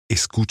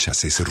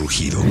¿Escuchas ese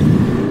rugido?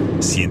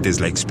 ¿Sientes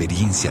la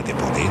experiencia de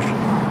poder?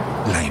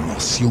 ¿La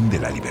emoción de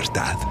la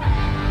libertad?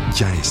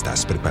 Ya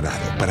estás preparado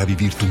para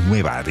vivir tu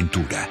nueva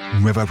aventura.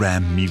 Nueva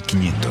Ram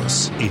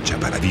 1500, hecha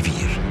para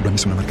vivir. Ram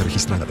es una marca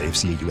registrada de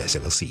FCA US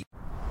LLC.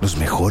 Los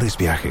mejores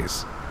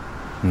viajes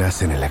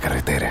nacen en la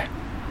carretera,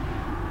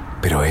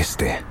 pero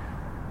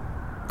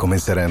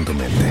comenzará en tu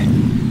mente.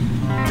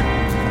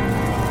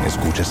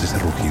 ¿Escuchas ese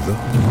rugido?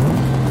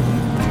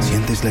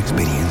 ¿Sientes la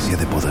experiencia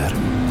de poder?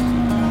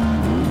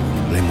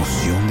 ¿La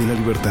emoción de la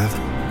libertad?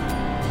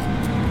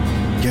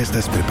 Ya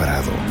estás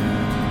preparado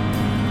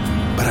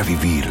para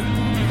vivir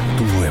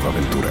tu nueva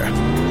aventura.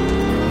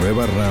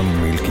 Nueva Ram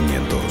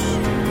 1500,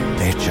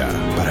 hecha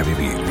para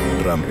vivir.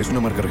 Ram es una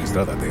marca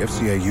registrada de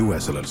FCA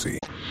US LLC.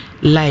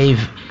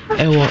 Live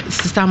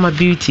Sistema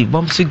Beauty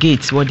Bombsu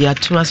Gates what they are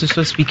too much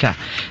so speaker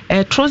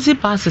Trozy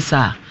passes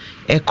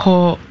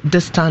call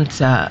distant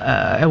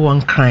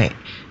one cry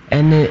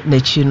and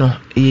the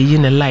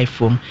in a live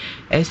form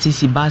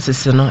SCC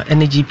basis no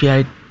and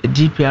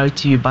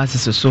GPRTV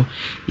basis so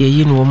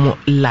ye no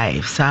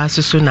live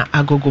so na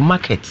agogo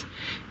market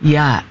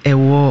ya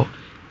war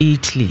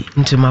Italy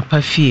into my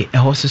parfait a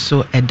horse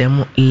so a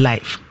demo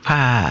life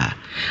pa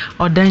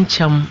or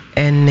dancham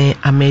and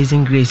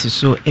amazing grace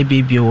so a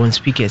baby one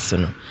speakers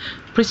no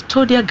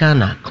Pretoria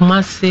Ghana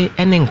Kumasi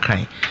and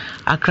Nkran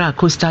Accra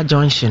Coastal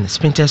Junction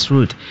Spinters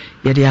Road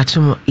ye they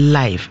atum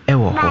live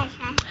ewo ho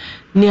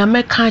ni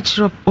ameka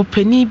chiro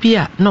openi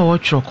bia na wo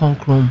chiro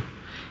konkrom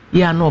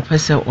ya na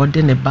opese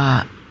ode ne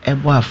ba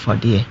ebo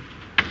afode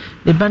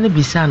ne ba ne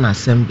bisa na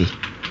asem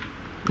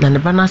na ne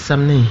ba na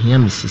asem na hia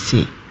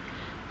misisi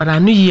but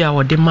anu yi a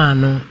wode ma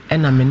no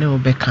na me ne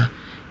obeka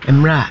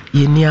emra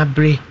ye ni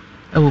abre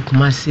ewo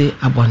Kumasi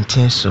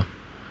abonten so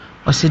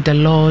o say the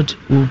Lord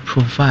will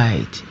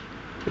provide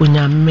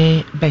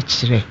unyame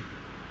bechre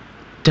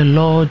the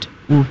Lord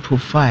will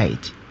provide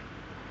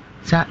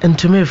sa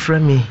entume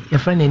from me your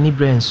friend any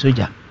brain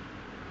soldier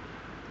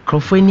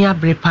krofo ni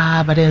abre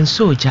pa but en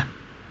soldier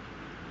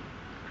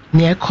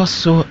ne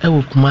ekoso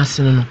ewo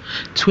Kumasi no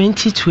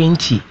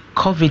 2020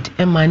 covid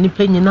ema ni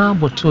penyina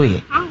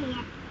botoye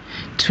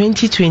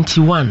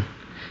 2021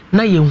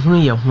 na yehunu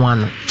yehu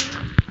ano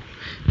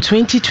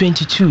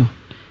 2022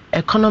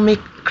 economic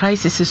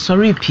crisis is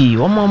sorry p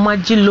omo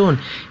magi loan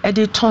e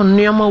dey turn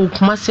nyoma wo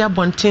Kumasi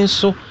abonten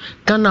so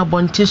Ghana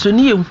abonten so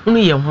ni yehunu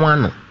yehu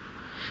ano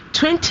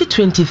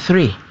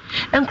 2023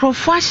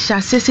 enkrofo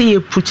ahya sese ye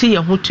put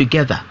yehu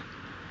together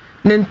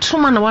ne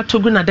ntoma na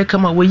watogu na deka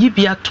ma wo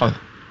yibi aton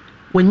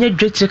wonye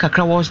dwetire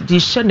kakra wo di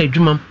hye na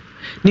adwumam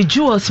ni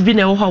jewels bi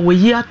na wo ha wo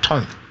yi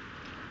aton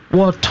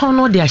wo ton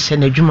no de ahye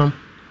na adwumam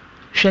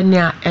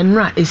hwenia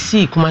enra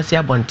esi Kumasi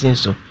abonten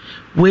so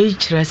we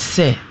kire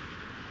se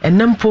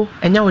enempo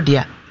enya wo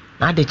dia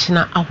na ade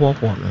kina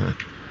ahoho no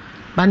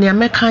ba ne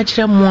ameka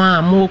kire mo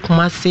a mo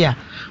Kumasi a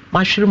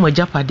mahwere mo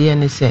japade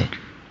ne se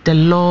the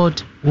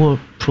Lord will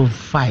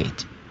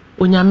provide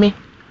onyame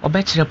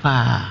obekire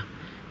pa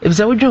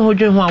ebisa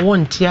wodwen ho a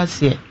wonti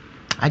ase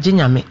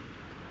agenyame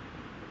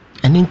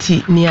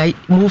aninti ni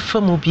mo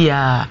famu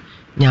bia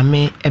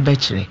nyame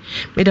ebekire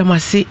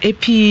medamase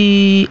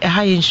epi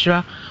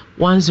ehayinshira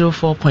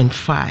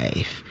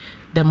 104.5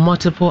 the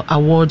multiple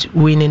award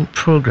winning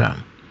program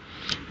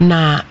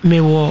na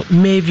mewo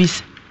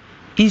Mavis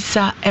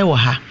Isa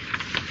ewaha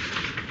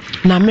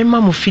na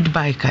mema mo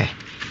feedback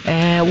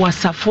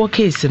wasafo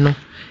case no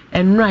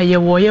enra ye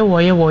wo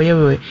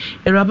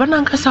eraba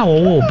na nkasa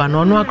wo ba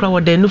no no akra wo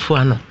da nufu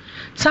ano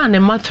sa ne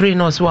ma 3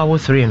 no so wo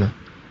 3 no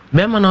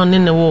be ma no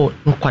ne wo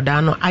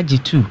nkwada no age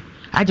 2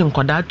 age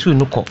nkwada 2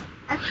 no ko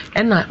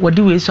ena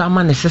wodi we so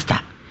ama ne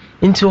sister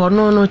nti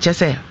ono no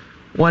chese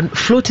one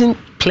floating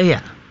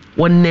player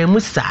one name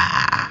sa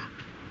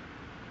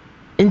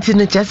nti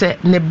ne chese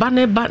ne ba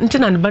nti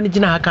na ne ba ne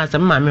gina aka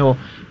asem ma me wo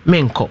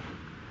menko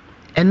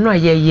enra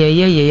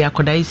ye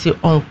akoda isi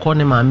onko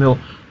ne ma me wo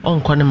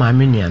onko ne ma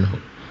me nua no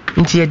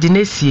nti ye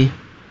dinesie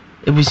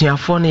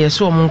ebusuafo no ye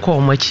so omonko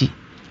omachi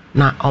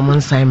na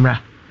omonsaimra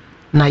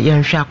na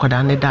yenhwe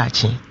akoda ne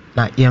daachi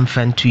na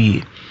yemfantu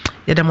yi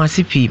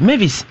yedamasipi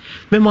Mavis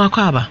memo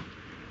akwaba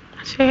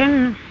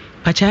Chen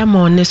pacha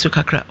mo ne su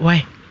kakra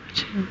why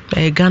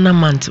Ghana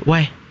month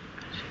why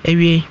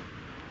ewie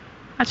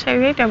acha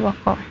wie de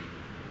boko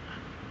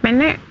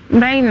mene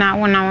brai na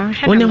wona won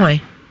hwe woni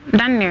why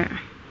Daniel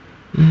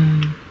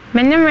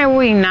mene me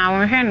wo na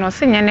won hwe no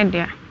se nyane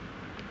dia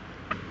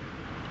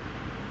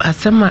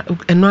asema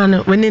eno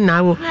an woni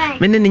na wo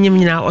mene ne nyim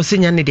nyina o se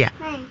nyane dia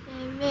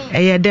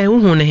eye dan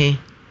hu ne he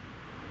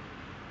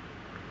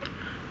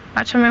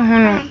acha me hu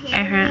no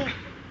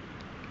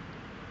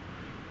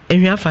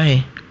ehwe afa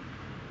he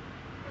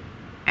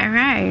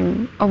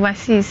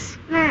overseas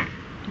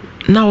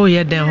na wo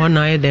ye den ho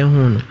na ye den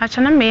hu no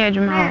acha na me ye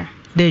adwuma ho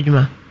de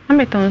adwuma na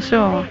me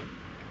tonso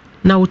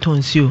na wo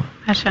tonso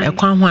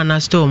ekwan ho ana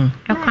storm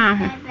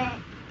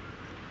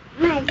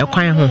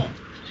ekwan ho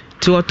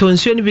ti wo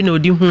tonso ni bi na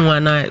odi hu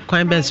ana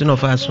kwan benso no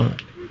fa so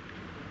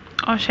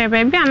o she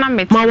baby ana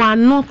me ma wa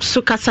no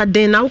so kasa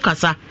den na wo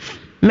kasa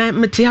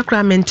me ti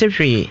akra me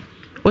ntehwe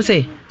wo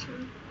say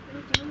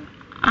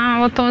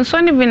Oton so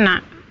ni bi na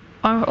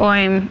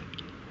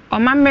o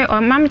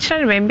mam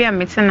chere be bia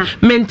metina.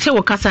 Mente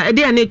wo kasa e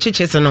dia na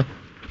chiches no.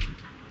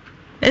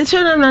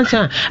 Enso na na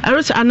cha.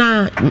 Arus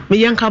ana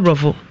yanka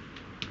brofo.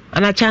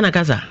 Ana chana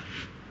kasa.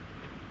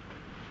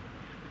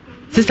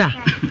 Sister,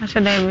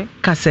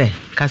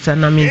 kasa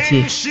na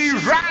mentie.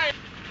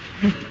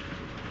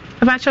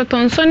 Ba cho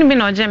ton so ni bi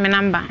na oje me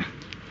number.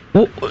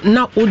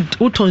 Na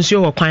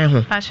utonsio wo kwan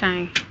ho.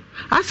 Pashan.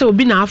 Asa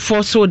obi na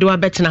afọ so de wa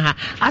betina ha.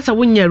 Asa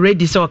wonya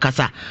ready so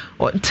kasa.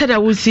 Tada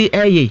wo si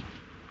eye.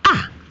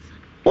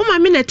 Wo ma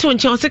me na te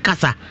onche o se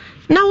kasa.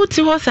 Na wo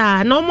ti ho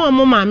sa na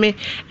omo maame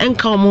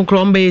enka omo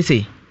kromba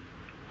ese.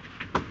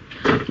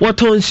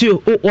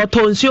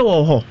 Wotonsio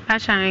wo ho.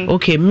 Pashan.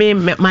 Okay,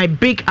 my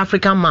big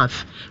African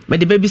mouth. Me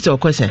the baby so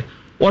question.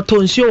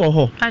 Wotonsio wo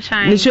ho.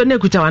 Pashan. Ni sio na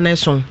kuta wa na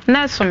so.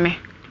 Na so me.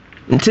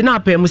 Nti na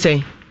apɛ mu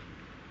sɛn.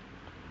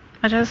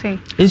 Aja say.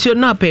 Nsuo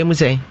na apɛ mu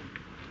sɛn.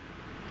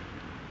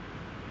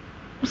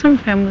 Some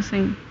pɛ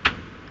sing.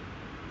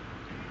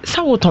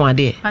 Sa wo tɔn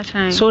ade.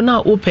 So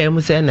na wo pɛ mu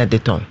sɛn na de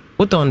tɔn.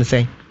 Wo tɔn ne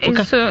sɛn.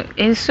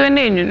 Nsuo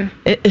na enunu.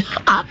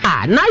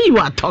 Now you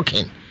are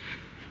talking.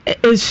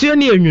 Nsuo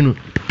na enunu.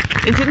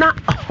 Nti na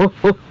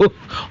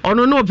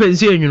ɔno no pɛ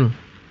nsuo enunu.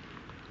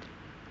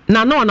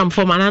 Na no nam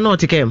fɔm ana na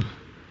ɔtekem.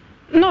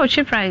 No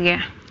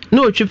chipragia.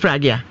 No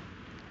chipragia.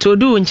 To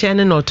do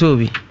nkyɛn na ɔtɔ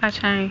bi.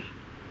 Achai.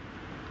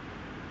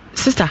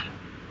 Sister,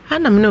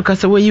 ana me no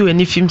kasa wo yi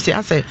wani film say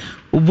ase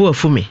obu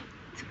afume.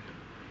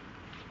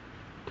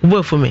 Obu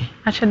afume.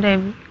 Acha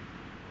dem.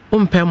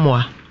 Umpɛ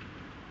moa.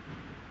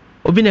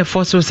 Obi na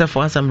force so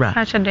for asambra.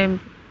 Acha dem.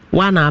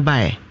 Wa na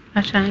abae.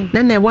 Achai.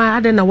 Na wa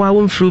ade na wa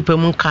wo mfru pa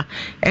mu ka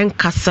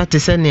enkasa te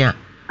se nea.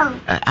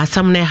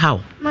 Asam na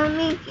how.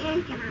 Mommy.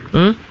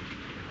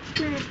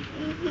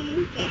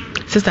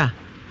 Sister,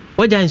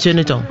 what jan nsuo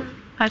ne ton?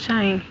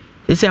 Achai.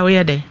 Isi a wo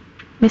ye de?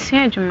 Mesi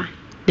adwuma.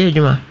 De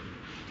adwuma.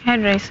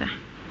 Hairdresser.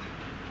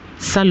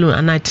 Salon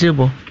ana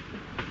tribo.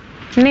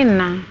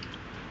 Nina.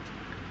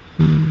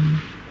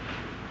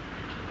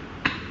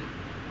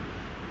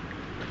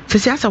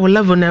 Sisi asa wo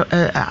level na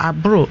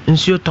abro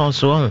nsuo ton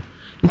so ho.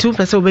 Nti wo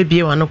pese wo be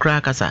bie wa no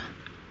kra kasa.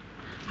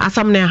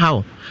 Asam na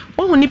how.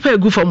 Wo hu nipa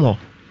egu fom ho.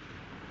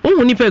 Wo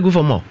hu nipa egu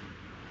fom ho.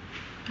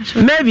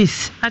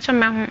 Mavis. Acha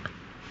me ho.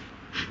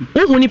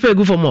 Wo hu nipa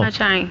egu fom ho.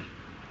 Achai.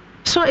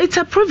 So it's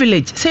a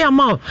privilege. Say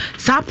amount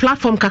sa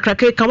platform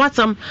kakrake ka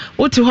watsam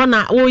wo ti ho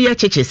na wo ye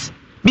churches.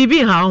 Bibi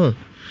ha ho.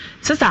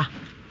 Sister,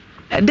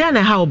 then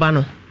na how ba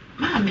no?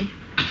 Mami.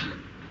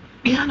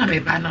 Bi ha na me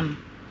ba no.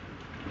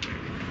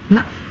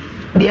 Na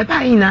de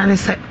ba ina ne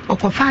se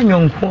okofa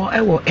anyonko e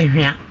wo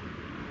ehwea.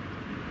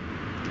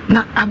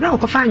 Na abra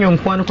okofa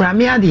anyonko no kura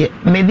me ade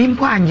me di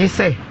mpo anje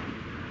se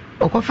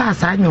okofa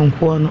asa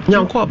anyonko no.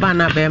 Nyonko oba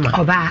na be ma.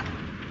 Oba.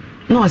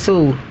 No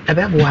so e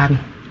be boa no.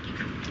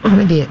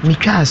 Me de me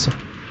twa so.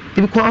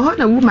 Bi ko ho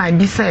na woman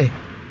bi se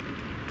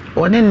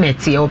one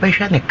net ye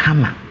obehwe ne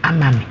kama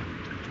ama me.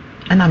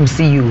 And I'm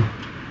see you.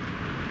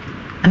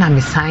 And I'm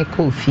a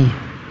psycho fee.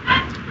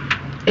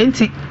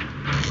 Enti.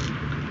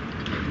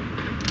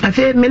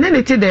 Afi me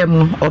ne te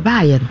dem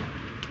obaye no.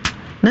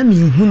 Na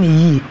me hu ne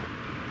yi.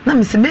 Na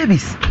me se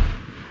babies.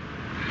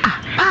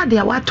 Pa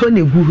dia wato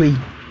na gu hoi.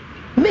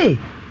 Me.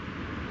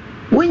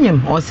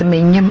 Wonyem o se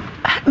menyem.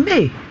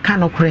 Me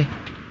kanokre.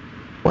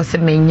 O se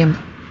menyem.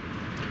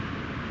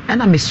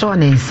 And I'm so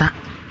ne nsa.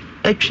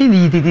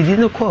 Atwi didi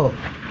no call.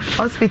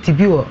 Hospital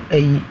bi o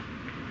ayi.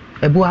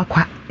 Ebu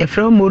akwa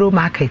efro Moro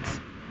market.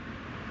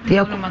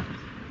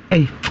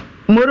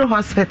 Moro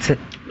hospital.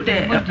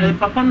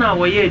 Papa na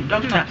wo ye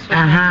doctor. Yo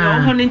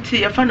ho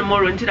nti e fa no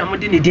Moro nti na mo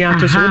di ne din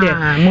ato so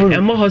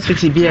de. Mo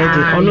hospital bi e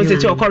de. Ono se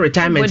ti o call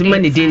retirement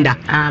money din da.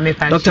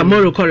 Dr.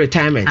 Moro call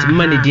retirement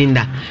money din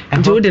da.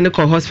 Nti wo de ne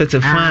call hospital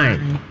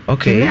fine.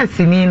 Okay. Yes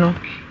ni no.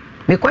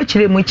 Me kwa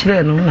chire mo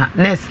chire no na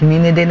nurse ni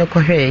ne de ne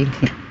ko hwe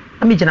nti.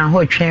 Ami gina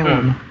ho twen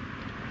wo no.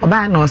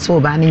 Oba na o so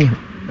oba ne nyam.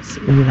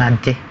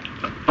 Urade.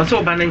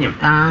 Also Bananyam.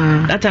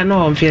 That I know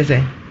on fear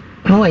say.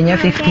 No, I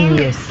 15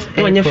 years.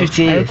 No, I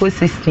 15 years. I go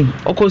 16.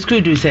 Oko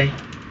school do say.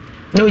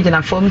 No, you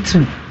na form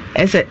 2.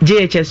 It's a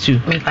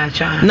JHS2. Me pa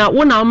cha. Now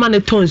one our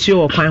man tons you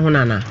or kwan ho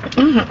nana.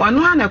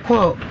 Ono na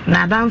call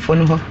na damfo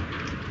no ho.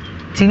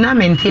 Tina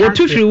menti. O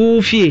tu firi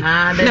wo fie.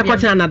 Na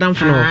kwata na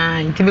damfo no.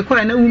 Nti be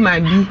call na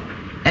woman bi.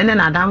 Ene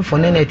na damfo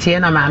ne na tie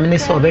na maame ne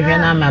so obehwe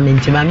na maame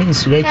nti maame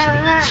nsura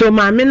akiri. So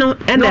maame no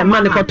ene e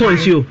man ko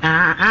tons you.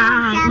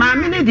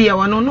 Maame ne de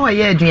wono no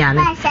ye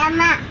aduane.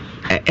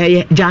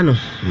 Jano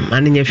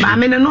anya fi.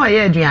 Maame no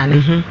ye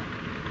aduane.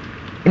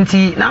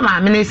 Nti na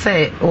maame ne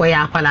se wo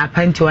ya akwala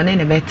panti one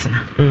ne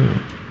betena.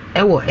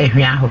 Ewo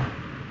ehwea ho.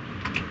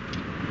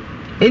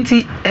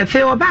 Nti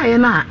efe obaye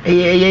na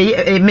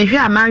mehwe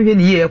amanhwe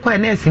ne ye kwa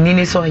nurse ni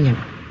ni so onyem.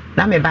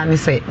 Na me ba ne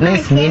se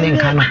nurse ni ne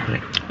nka no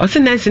kore. O se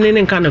nurse ni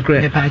ne nka no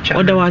kore.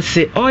 Oda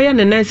wase o ye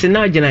ne nurse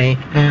na agina he.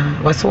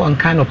 Wase won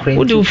nka no kore.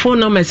 Wo do phone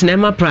numbers na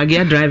ma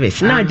pragia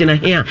drivers na agina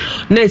he a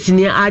nurse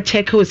ni a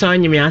check o so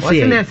onyem ase. O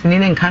se nurse ni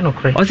ne nka no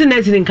kore. O se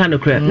nurse ni nka no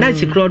kore.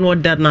 Nurse kro no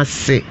da na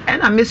se. E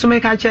na me so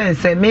me ka che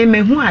se me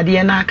hu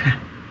ade na aka.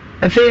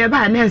 Afei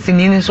ba nurse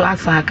ni so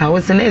asaka wo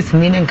se nurse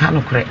ni nka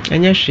no kore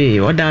enye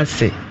hwe oda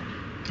ase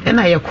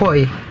na ye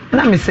koi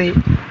na me say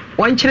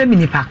won kire mi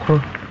nipa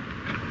koro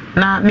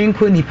na me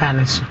nko nipa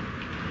no so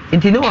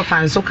nti no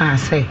ofa nso kan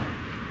say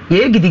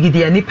ye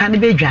gidigidi ya nipa ne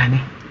bedwane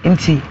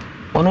nti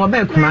ono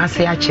oba kuma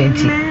ase a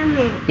chenti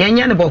ye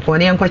nya ne boko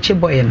ne nkwache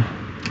boy no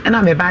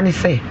na me ba ne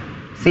say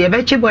se ye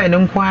be che boy no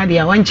nko ade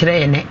a won kire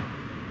ye ne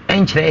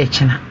en kire ye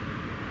china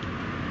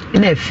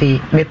ina fe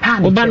me pa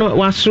ne oba no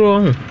wasoro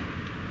ho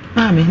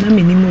Mami, na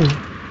minimo.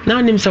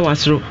 Na nim se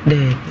wasoro.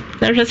 De.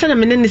 Na hwe se na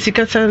me ne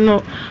sika sa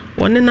no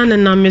wone na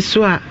na me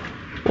so a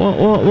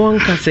won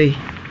ka sei.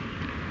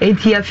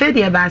 Enti afa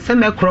de ba se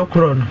me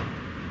krokro no.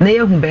 Na ye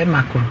hu be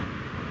makro.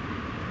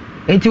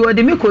 Enti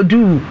wode me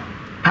kodu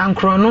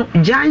ankro no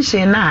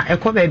junction na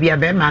ekọ ba bia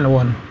be ma no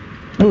won.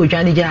 Na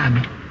odwane gya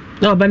me.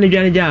 Na oba ne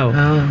dwane gya o.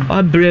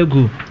 O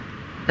bregu.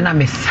 Na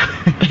miss.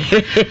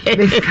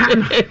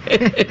 Miskano.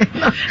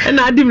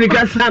 Na adim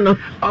rikasa no.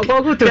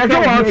 Okokuto ka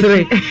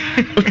bi.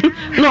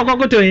 No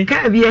okokuto yi.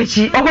 Ka bi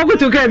achi.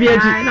 Okokuto ka bi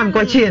achi. Ai na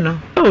mkochi no.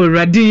 Oh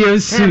radi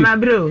yesu. Na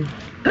bro.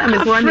 Na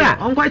miss one.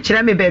 Onko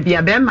kire me ba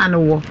bia be ma no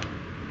wo.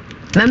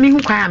 Na mi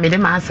hu kwa ya me de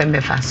ma asem be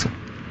fa so.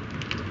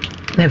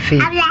 Na fi.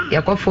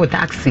 Ya ko for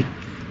taxi.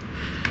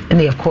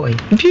 Na ya koi.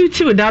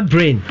 Beauty with that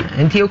brain.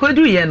 Nti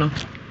yokodu ye no.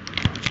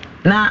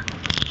 Na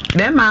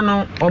Bema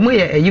no omo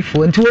ye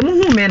ayifo nti omo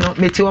hu me no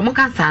meti omo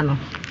kasa no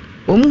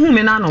omo hu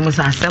me na no mo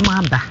asem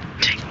aba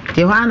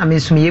te ho ana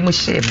mesum ye mo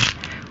hye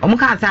omo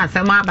kasa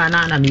asem aba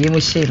na ana me ye mo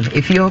hye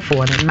efi ofo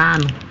no ma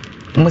no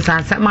mo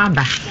asem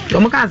aba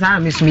omo kasa ana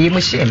mesum ye mo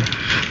hye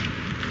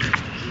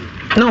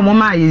na omo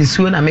ma ye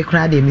nsuo na me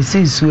kra de me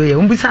se nsuo ye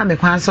ombisa me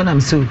kwa so na me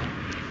so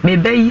me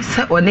bayi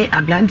se one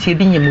ablantie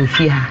bi nyem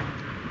ofi ha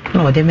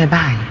na ode me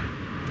bae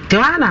te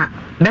ho ana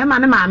bema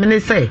ne ma me ne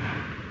se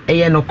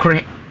eye no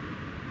kre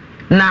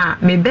na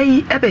me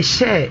bayi ebe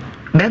share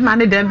be ma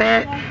ne dem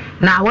be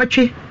na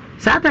watwe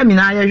sata mi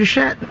na ya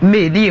hwehwe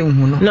me di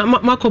enhu no na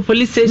mako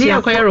police station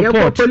akwaya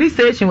report police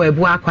station we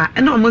bu akwa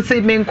na omo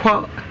se me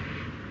nko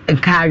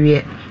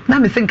nkawe na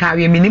me se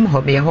nkawe me nim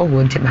ho be ho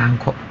ho nti ma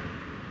nko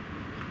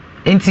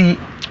enti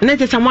na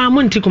je samo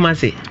amu nti kuma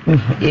se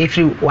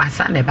efri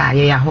wasa ne ba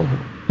ye ya ho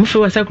mu fi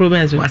wasa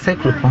kroban so wasa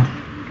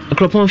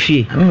kropon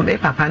fie be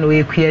papa no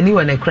we kua ni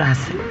wona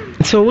class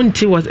so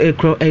wonti was a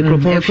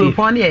kropon fie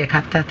kropon ye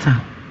katata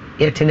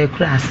yet in a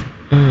class.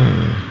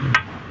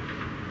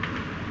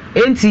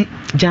 Enti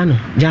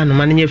Jano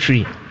man ye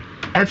free.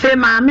 A fair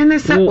mammy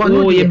said,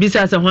 oh, ye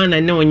business of one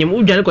and no one you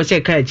move Janico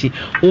Chekachi,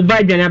 who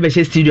buy Janabe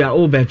studio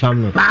over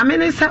family.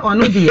 Mammy said, oh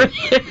no dear.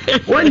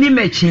 One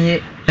matching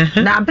it.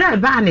 Now,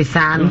 bread barney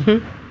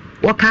san.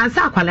 What can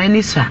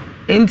Saqualanisa?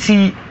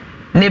 Enti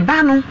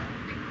Nebano.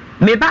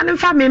 Me ban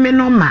family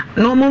no ma,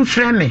 no moon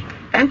frame.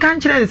 And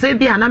can't you say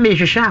be an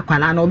amazing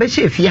shaqualan or be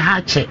chief ye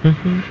hatchet?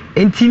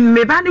 Enti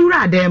me ban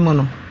ura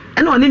demono.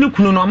 And on any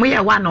kunu no me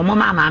one no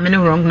mama me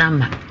wrong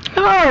number.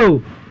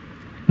 Oh,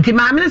 the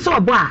mammy so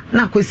boa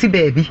na kosi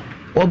baby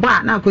or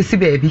boa na kosi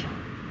baby.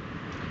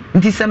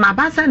 Nti se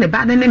mabasa ne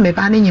ba ne me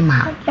ba ne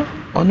nyima.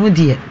 Ono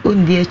de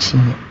on de achi.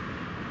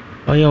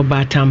 Oyo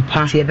ba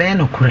tampa. Se be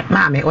no kure.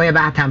 Mame oyo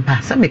ba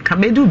tampa. Se me ka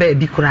medu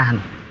baby kura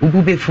no.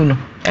 Ugu befu no.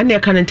 Ene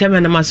ka ne ntema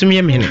na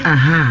masumye me no.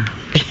 Aha.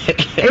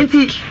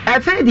 Enti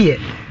afa de.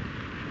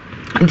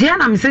 Nti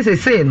ana me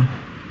se no.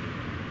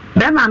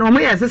 Be ma no mo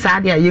yesi sa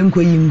de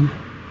ayenko yingu.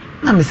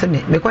 Na me se me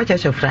kwa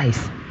church of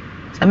rice.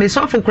 Sa me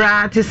so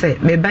fukura ti se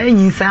me ba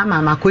yin sa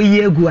mama ko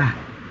yi egu a.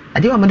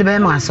 Ade o mo de be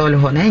ma asole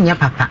ho na enya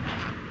papa.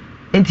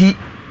 Enti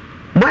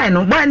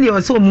boy ni o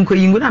so mu ko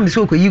yingu na me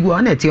so ko yigu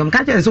o na ti o me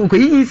ka che so ko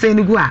yin se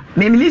ni gu a.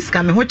 Me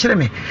minister me ho kire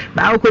me.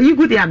 Ba ko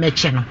yigu de a me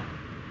che no.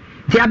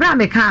 Ti abra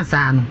me ka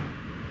asa no.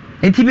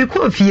 Enti me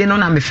ko fie no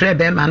na me frɛ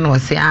be ma no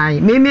se ai.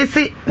 Me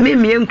se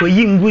me enko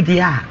yingu de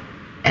a.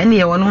 Ene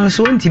ye wono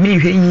so ntimi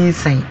hwe yin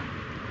sen.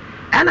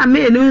 Ana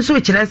me no nso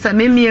kire sa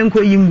me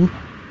enko yingu.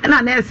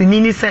 Ana na ese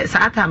ni se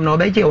satam na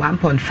obeje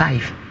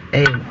 1.5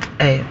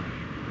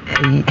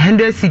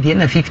 100 cedi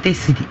na 50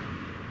 cedi.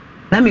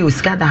 Na me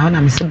uska da ho na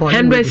me se boy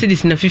 100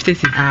 cedis na 50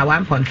 cedi.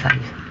 1.5.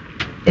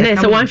 Na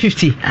ese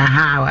 150.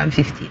 Aha,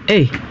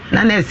 150.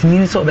 Na ese ni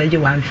nso obeje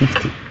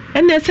 150.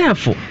 Na ese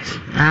afo.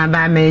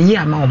 Ba me yi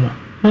ama omo.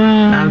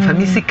 Na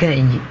mfami sika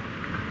yi.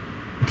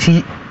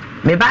 Ti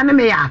me ba na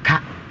me ya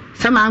aka.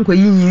 Se ma anko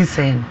yin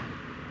sen.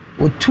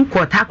 O 2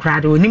 quarter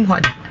crowd onim ho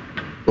da.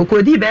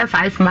 Okodi be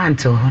 5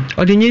 months ho.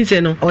 Odi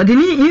nyinse no. Odi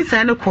ni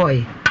nyinse no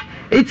koi.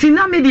 Eti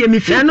na me de me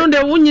fi. Na no de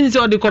wunyinse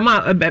odi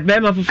koma be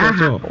ma fufu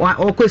to.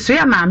 Okoso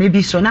ya maame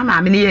bi so na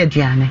maame ne ye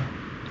aduane.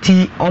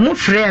 Ti omo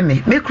frɛ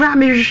me kra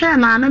me hwehwɛ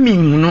na me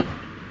hu no.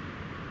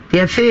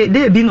 Ye fe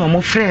de bi no omo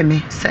frɛ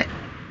me se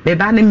me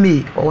ba ne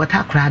me o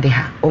wata kra de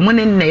ha. Omo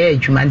ne na ye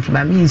adwuma nti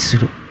ba me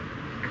nsuru.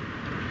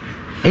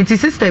 Eti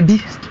sister bi.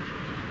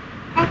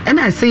 And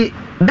I say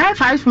that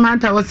 5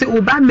 months I was say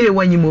oba me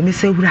wanyimo me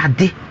say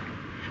wurade.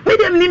 Me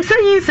dem nim say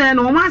yin say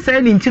no ma say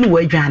ni ntinu wa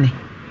adwane.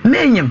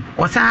 Menyem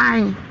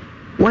osan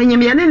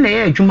wanyem ye ne na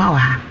ye adwuma wa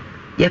ha.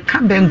 Ye ka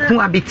banku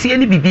abetie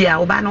ni bibia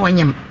oba na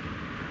wanyem.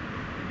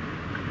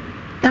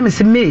 That me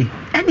say me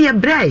ɛne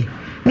ɛbrɛ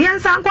ne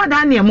yɛnsa nkɔ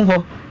Daniel mu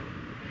hɔ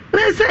na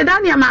sɛ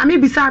Daniel maame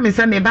bisa me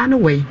sɛ me ba no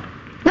wei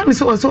na me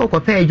sɛ wɔ sɛ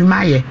ɔkɔpɛ adwuma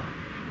ayɛ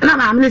na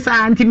maame ne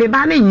saa nti me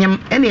ba no nyem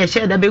ɛne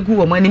ɛhyɛ da bɛgu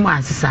wɔ m'anim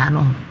asesa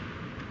no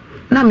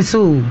na me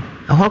sɛ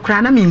ɛhɔ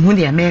koraa na menhu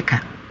deɛ mɛka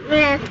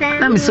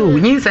na me sɛ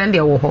nyinsɛn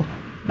deɛ wɔ hɔ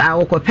ba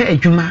wɔkɔpɛ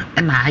adwuma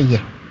ɛna ayɛ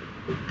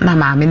na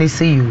maame ne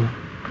sɛ yo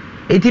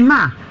eti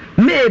ma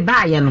me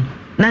baayɛ no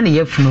na ne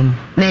yɛfunu no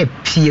na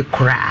epie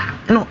koraa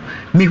no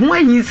me ho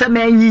ayinsɛ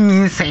ma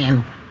nyinsɛn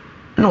no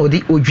na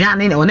ɔde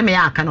odwane na ɔne me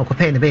yɛ aka na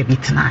ɔkɔpɛ ne baabi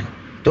tenae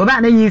to ba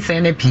na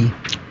nyinsɛn na pie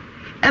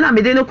ɛna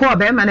me de ne kɔ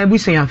ɔbɛrima na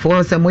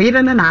abusuafoɔ sɛ mo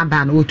yere ne na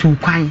aba na otu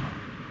kwan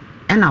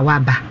ɛna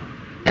waba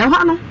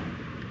ɛhɔ no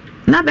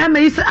na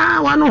bɛrima yi sɛ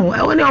wɔno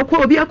ɛwɔ ne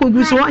ɔkɔ obi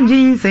akɔgu so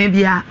ɔngye nyinsɛn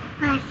bia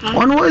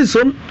ɔno wɔ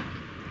nsom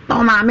na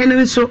ɔmaame no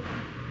nso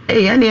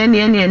ɛne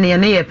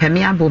yɛ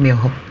pɛme abɔ me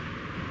hɔ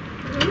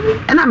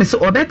ɛna me sɛ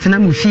ɔbɛtena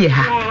mu fie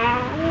ha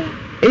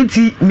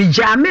enti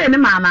megyaa me ne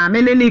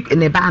maame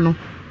ne ba no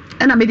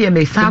ɛna me deɛ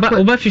me sa kɔ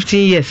over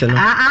 15 years no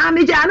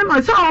megyaa ne ma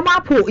sɛ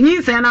ɔma po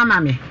nyinsɛn no ama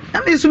me na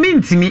me nso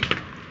mentimi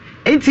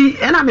enti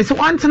ɛna me sɛ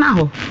ɔntena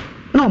hɔ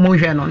na ɔmo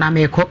hwɛ no na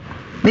mekɔ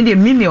me deɛ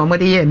mimi ɔmo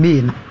de yɛ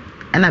mee no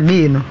ɛna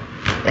mee no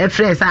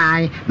ɛfrɛ sɛ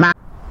ai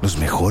Los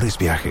mejores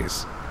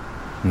viajes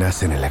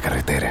nacen en la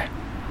carretera,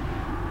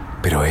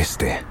 pero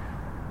este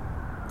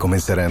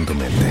comenzará en tu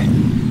mente.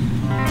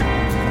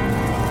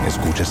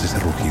 ¿Escuchas ese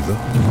rugido?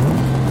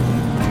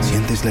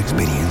 ¿Sientes la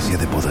experiencia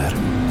de poder?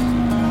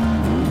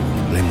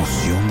 ¿La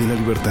emoción de la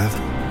libertad?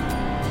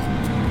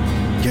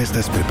 Ya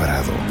estás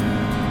preparado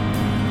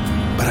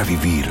para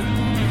vivir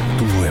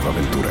tu nueva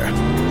aventura.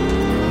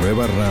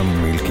 Nueva RAM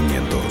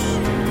 1500.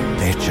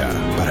 Hecha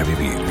para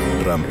vivir.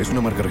 RAM es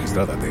una marca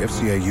registrada de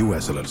FCI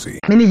US LLC.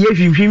 Many years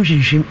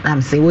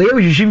I'm saying, well,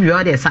 you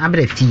are the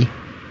sabreti.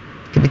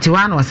 To be to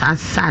one was a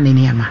son in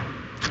Yama.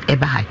 A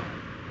buy.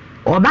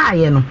 Or buy,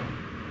 you know.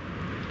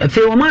 A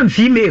few woman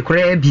female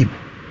crab him.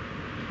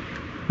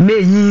 May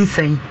ye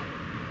say,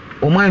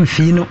 O man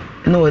fino,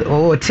 no,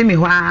 or Timmy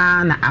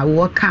Juan, I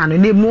walk on,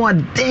 need more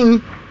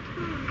ding.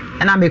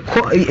 And I may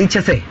call each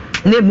say,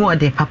 need more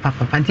day, papa,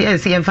 and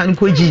yes, and fan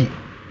koji.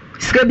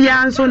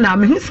 Scabian so now,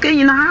 Miss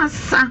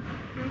Kayina,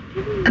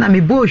 and I'm a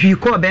bush you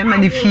call them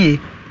and the fee.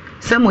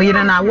 Somewhere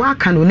and I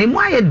walk on, name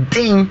why a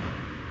ding.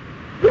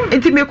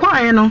 It may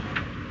call, no.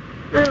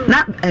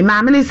 Not a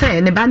mammy say,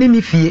 and the bandy me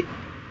fee.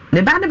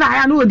 The bandy by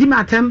I know the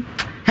matter.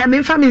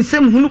 Having family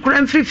some who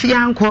cram free fee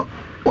uncle.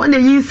 One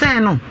ye say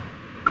no.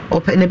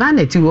 Open the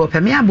banner to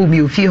open me abu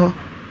you feel.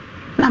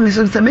 Now,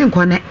 Mrs. Samin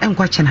Cornet and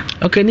Quachina.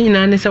 Okay, Nina,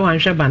 and so one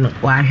shabano.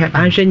 Why have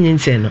I seen you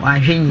say no? Why,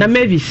 the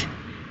mavis.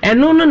 And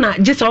no,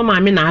 just all my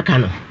men are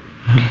cano.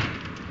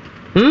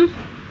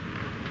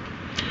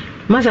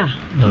 Mother,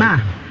 ma,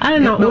 I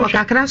don't know what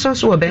I can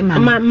also obey my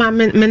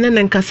men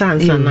and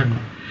Cassan, son.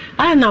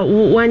 I know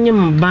when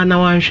you ban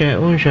one share,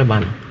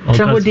 ban.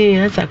 So, what do you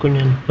answer?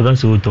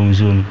 That's what Tom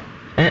soon.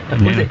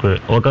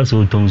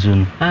 Okaso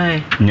Tonsun.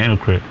 Aye,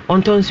 Nanocre.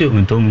 On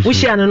Tonsu. We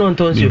shall not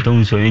Tonsu.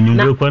 Tonsu, and you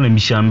know, when a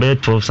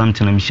Mishan 12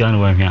 something a Mishan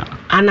were here.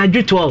 And I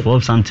do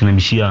 12 something a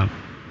Mishan.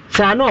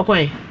 So I know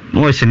quite.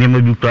 What's the name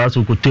of your class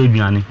who could tell me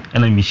and a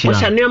Mishan?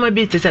 What's your name?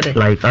 Be said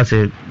like I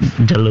said,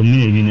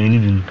 Jalomini, you know,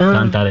 even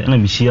Tantare and a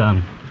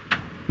Mishan.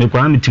 The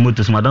Kwame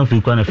Timothus, Madame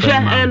Fulcan,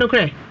 and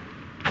Ocre.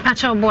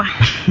 That's your boy.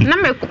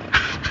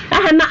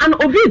 And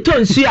obi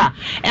tonsia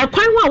e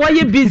kwan wa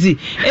ye busy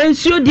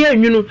ensuo de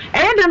anwunu e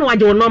yeda no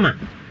waje onoma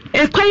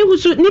e kwan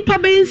husu nipa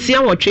be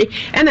nsia wotwe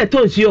e na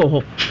tonsuo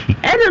ho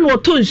e de no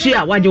tonsuo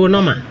a waje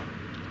onoma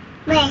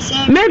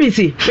maybe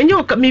see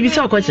menyo maybe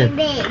say question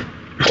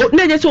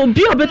na je so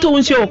obi obeto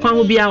nsuo kwan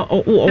ho bia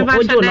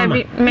waje onoma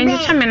menyo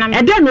chame na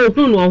e de no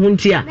ohunu no ho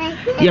ntia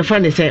ye fa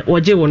ne say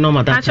waje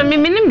onoma that acho me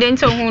minim de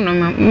ntia ohunu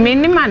no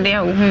menim ade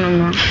ohunu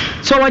no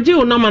so waje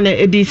onoma na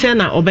e di say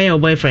na obey your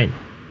boyfriend.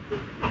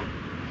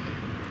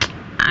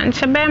 And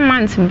Shabay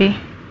months be.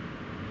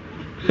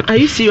 Are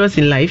you serious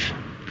in life?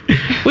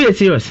 We are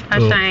serious.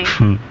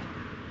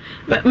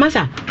 But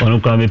Masa, on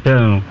come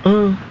pen.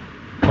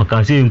 O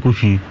ka se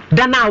nkofi.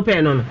 Da na o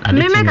pen no.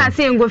 Me make ka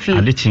se nkofi.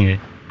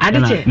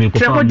 Adiche.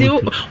 Se ko de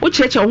o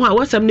cheche ho a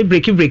wasam ne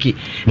breaki.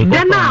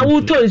 Da na wo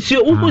to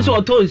nsuo, wo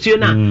so to nsuo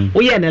na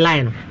wo ye ne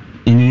line no.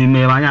 Ini me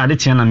wanya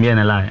adiche na me ye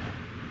ne line.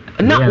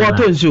 Na wo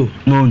to nsuo.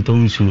 No to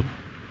nsuo.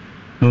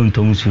 No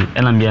ntonsu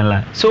ena mbia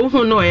la so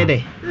hu no ye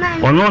de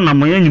ono na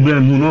mo yanyu bra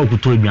mu no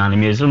okuto aduane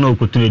me so no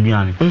okuto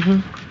aduane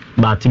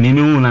but me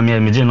hu na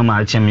me je no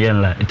ma chem ye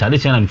la itade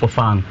che na me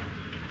fofa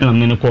ena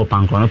me ne ko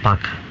pankro no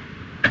park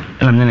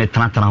ena me ne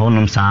tratra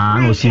honom sa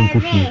na osi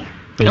nkofi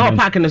no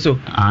park ne so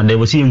de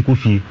osi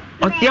nkofi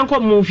o yan ko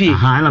mu fi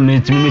ena me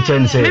timi me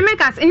chen se me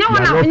make us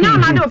nya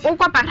na de o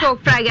ko park o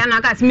frag ya na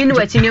kas me ni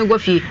wachi ne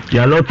ngofi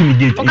ya lock me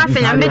gate o ka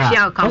se nya me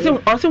tia ka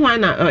o se why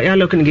na ya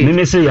lock me gate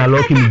me say ya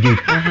lock me gate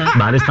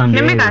ba this time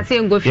me make us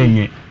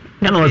ngofi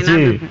ya no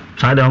say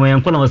sada o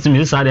yan ko na o se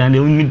me sada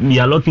and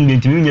ya lock me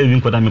gate me nya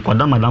bi kwada me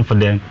kwada madam for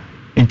them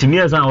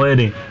intimi as an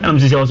already and me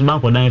say o so ban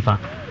kwada fa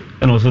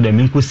and also them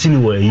me ko sini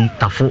wo yi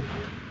tafo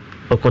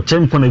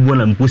okochem ko na egbo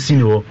na mkosi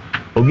ni ho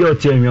obi o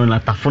tie nwe na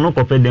tafono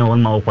kope den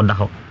won ma okoda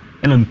ho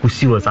ena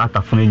mkosi wo sa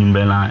tafono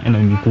enyumbe na ena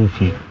mi ko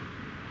fi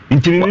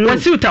ntimi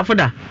wasi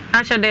utafoda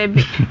acha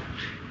debi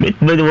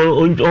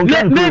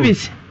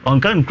babies on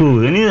kan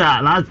crew any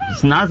na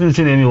since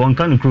me on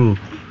kan crew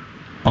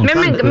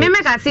me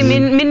ka si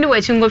minni wa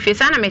chingo fi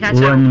sana me ka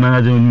chira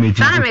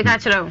sana me ka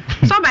chira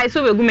so by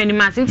so be gumeni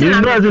mas nti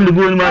na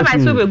so by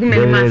so be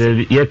gumeni mas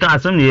ye ka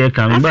asem ye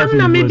ka me ba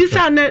na me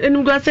bisa na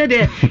enugwa se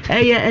de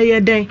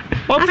eye den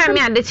o fa me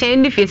ade chen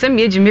ndi fi se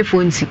me eji me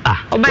phone ti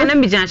o ba na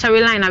me jan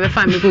shawe line na be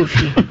fa me go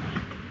fi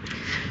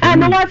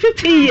na wa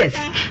 15 years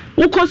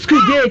wo ko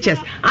school JHS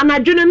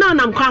anadwene na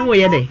nam kwa ho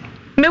ye de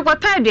me ko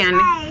ta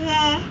aduane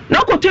na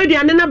ko ta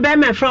aduane na be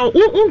me fra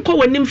unko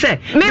wanim se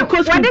me ko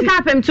wadi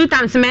ka pem 2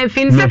 times me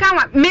fin se kan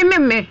me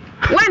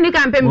when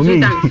ka pem 2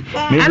 times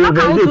e no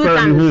ka 2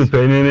 times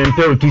me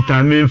pe 2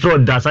 times me fro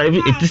da sa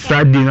it is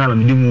Saturday na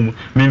me di mu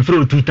me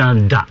fro 2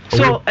 times da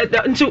so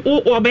nti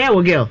o be ya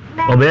wo girl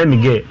o be me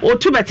girl o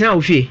tu betena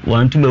wo fie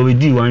one tu be we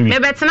di 1 week me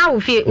betena wo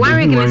fie 1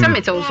 week ni se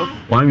me te wo so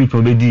 1 week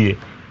o be di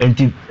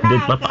enti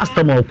the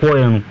pastor mo ko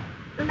yen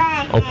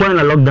okwa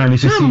na lockdown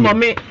isi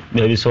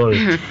baby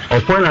sorry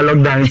okwa na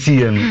lockdown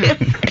isi yen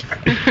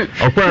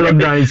okwa na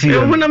lockdown isi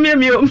yen na me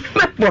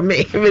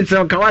me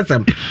so ka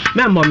wasam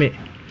me mommy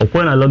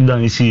okwa na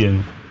lockdown isi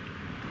yen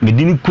me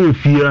dini ko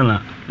fie na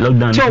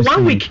lockdown so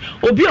 1 week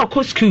obi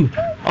okọ school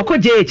okọ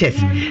JHS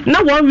na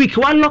 1 week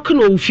wa lock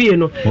no fie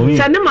no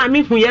sa ne ma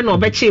me hu ye na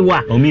obeche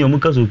wa omi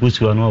omuka so ko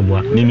school na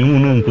oboa me hu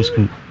no nko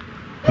school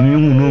me hu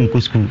no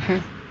nko school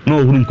no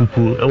ohuru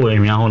nkuku e wo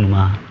enwa ho no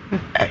ma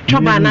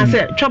choba na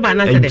se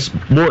de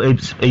bo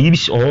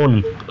yibis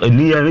on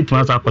ni ya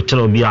mituma sa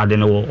akọchara obi ade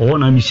no wo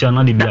na mi sia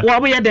na de bia wo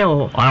bo ye de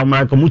wo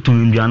amara ko mutu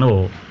ndua no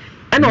wo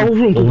ana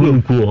ohuru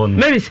nkuku ho no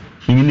maybe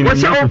wo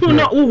se ohuru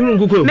no ohuru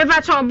nkuku me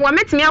ba cho bo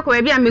metimi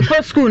akọ bia me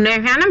ko school na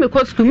ehwa na me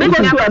ko school me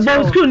ko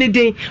school ni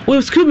din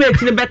we school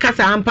mate ni beka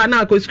sa ampa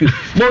na ko school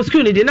bo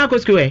school ni din na ko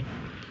school e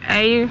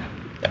ayi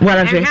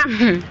wala fe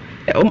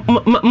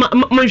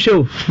mo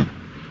show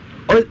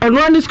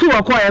ono ni school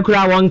akọ ya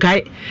kura won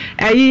kai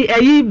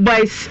ayi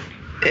boys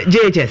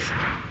JHS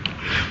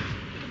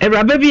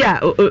ebra baby a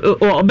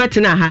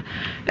obetina ha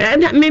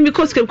me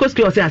ko school o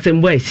say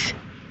asem boys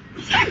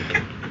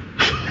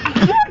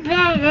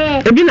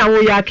ebi na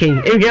wo ya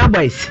ken ehia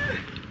boys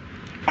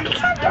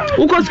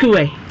wo ko school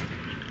we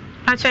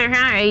acha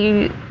ehia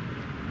ayi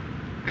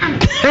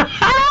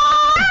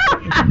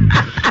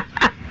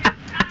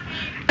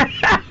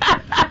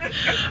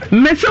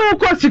me se wo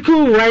ko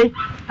school we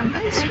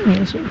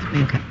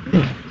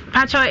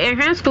acho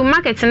ehwen school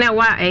market na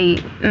wa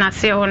na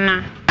se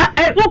ona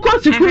wo ko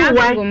school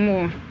why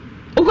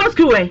wo ko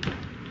school why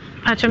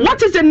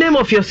what is the name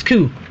of your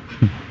school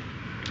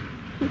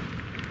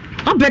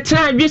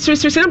better we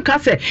ka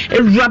say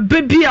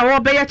ewurabe bi a wo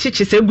be ya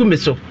chichi se gu me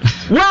so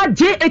wa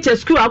JHS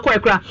school akọ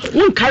ekra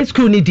won kai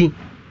school ni din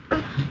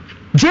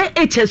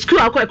JHS school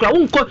akọ ekra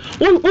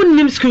won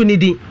nim school ni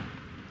din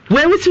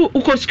when we see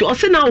uko school o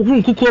se na ohuru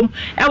nkukom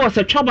e was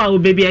a trouble o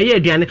baby aye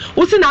aduane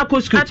o se na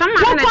akọ school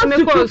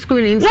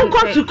won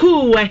ko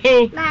school we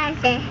he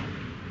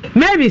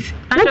Mavis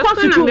won ko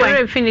school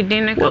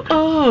we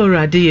oh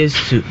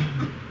radius too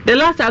the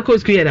last akọ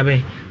school here da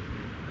be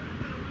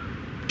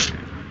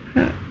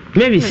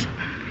Mavis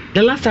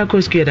the last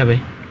akọ school here da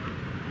be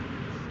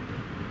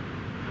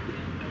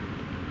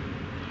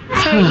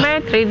so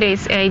 3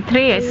 days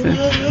 3 years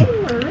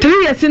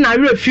 3 years na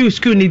refuse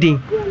school ni din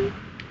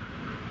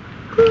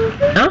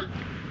huh?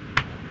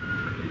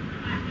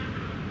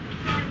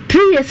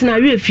 3 years na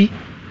refi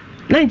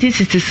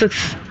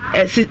 1966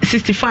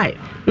 65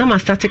 na ma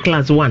start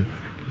class 1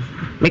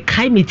 me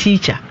kai me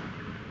teacher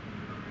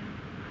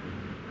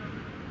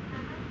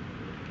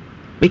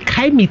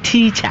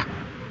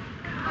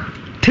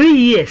 3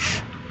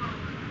 years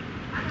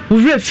we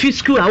refi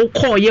school I will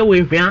call you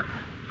we hwa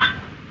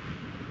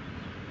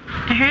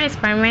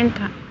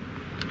experimental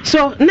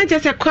so na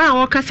just a car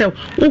or castle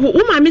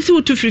wo ma me si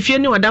wo tu frifie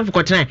ni odan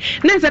fukotena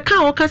na se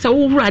car or castle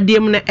wo hura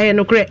dem na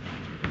no kre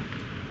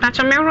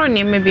acha me ro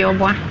ni me bi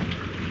oboa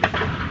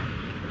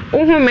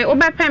me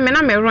obepe me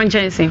na me ro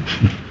njensen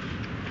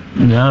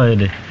na we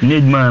de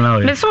need man na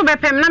we me so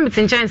obepe me na me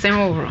njensen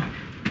ho horo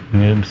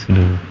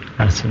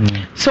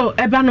so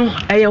eba no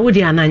eye wo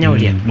di ananya wo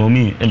di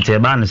momi ente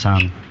eba ne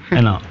sam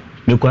ena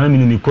me kwa na me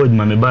no me code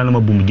ma me ba na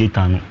mabum gate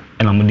no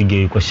ena mo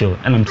dige ko show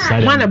ena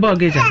mtsare mana ba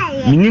gate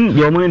minim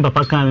yo mo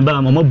papa kan me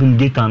ba mo bum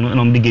gate no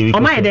ena mo dige ko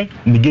o ma ede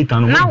me gate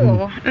no na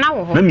wo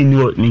na me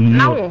ni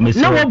na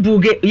wo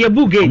buge ye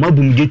buge mo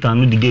bum gate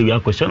no dige wi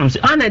akọ show na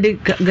ana de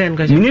gan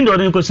ko minim do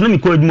den ko na me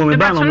code mo me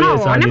ba no mo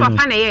sa ne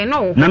papa na ye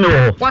no na me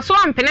wo so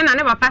ampene na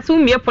ne papa so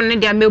umie pon ne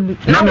dia mebu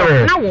na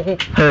wo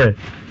he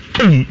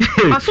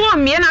waso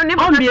mmie na ne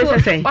papa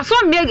so waso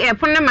mmie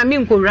epon ne ma me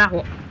nkowura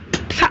ho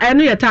sa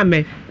eno ye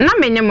tame na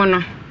menye mo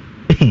no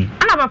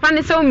ana papa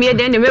ne se umie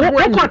de ne mebu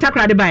wo ko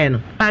takra de bae no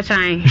pa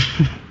chan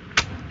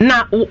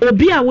na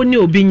obi a woni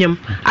obi nyam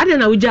ade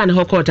na wuja ne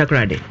hokọ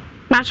takra de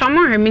ma so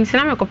mo hwe mi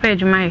ntina me ko pa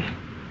adwuma ye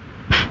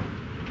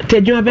te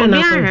adwuma be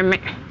na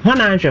ko ho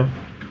na ahwe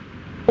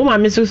o ma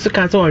me so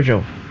ka so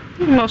onhwe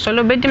no so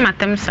lo bedi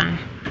matem san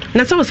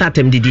na so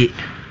satem didie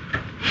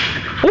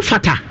o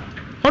fata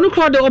onu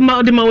kro de o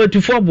ma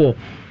wetufo bo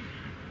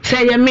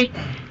say ye me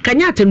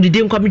kanya atem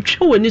didie nkwa me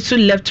twe wani so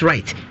left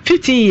right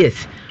 15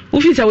 years wo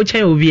fi say wo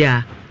chen obi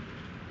a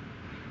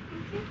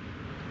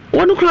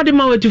onu kro de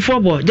ma wetufo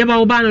bo jeba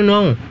wo ba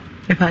no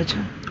e pa cha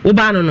wo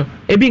ba no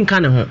ebi nka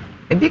ne ho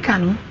ebi ka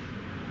no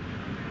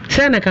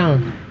say na ka ho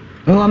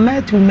o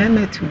metu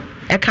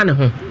e ka ne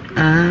ho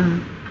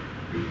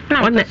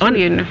na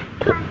on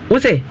wo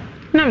say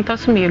na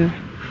tosumienu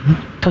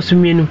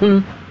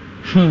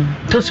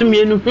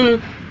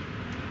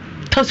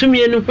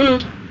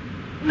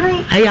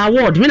I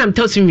award me am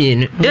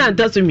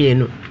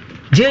tosumienu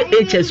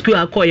JHS school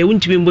akoye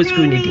wuntimi mbo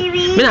school ni di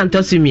me am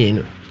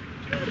tosumienu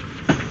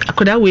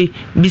akoda we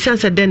bisa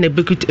se den na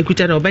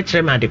ekuta na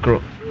obekere ma de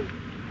kro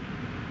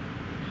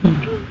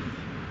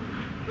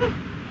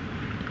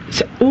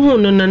se o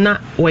no na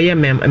woye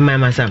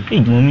mama sam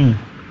mami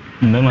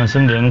mama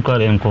sam de nko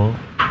re nko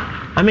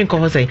amen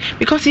ko say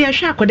because you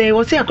sure akoda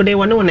we say akoda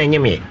we no na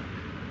nyeme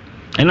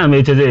ena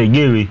me teze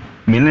gewe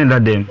me ne da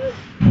dem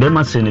be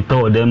ma se ne pe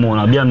o dem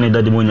na bia me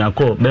da dem nya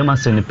ko be ma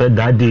se ne pe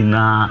da de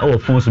na o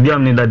fon so bia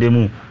me da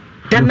dem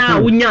da na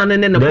wunya ne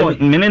ko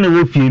me ne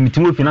wo fie mi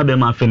timo fie na be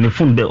ma fe ne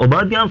fun de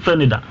oba bia fe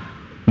ne da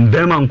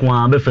be ma nko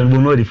a be fe no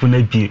no di fun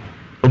na pie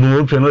obo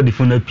wo fe no di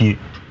fun na pie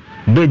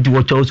be di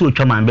wo chawo so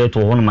twa man be to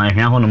ho no ma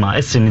hia ho no ma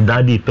ese ne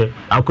da de pe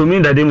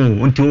akomi da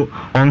dem nti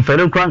on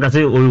fere kran ka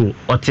se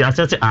o ti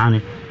asese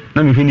ane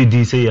na mi hini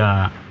di se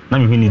ya na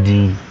mi hini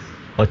di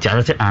o ti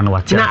asese ane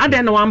wa ti na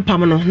ade na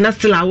wampam no na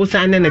still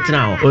awusa ne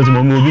tena ho o ti mo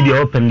obi di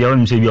open di o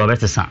mi se bi o be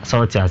sesa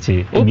so ti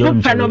ase obi o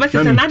pen o be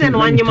sesa na ade na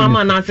wanyema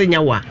ma na ase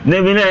nya wa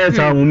na bi na ya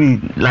sa mo mi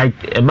like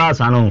e ba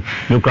sa no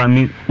me kra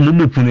mi mo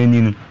bu pu na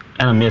ni no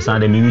na me sa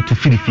de me wi to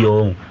firifi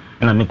o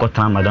na me ko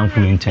tan madam fu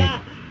enten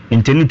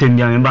inteni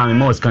tembia me ba me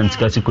mo scan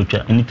tika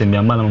sikotwa eni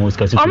tembia ba na mo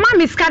scan sikotwa o ma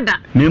mi skada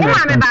o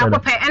ma me ba ko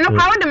pe eno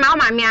kwa wo de ma o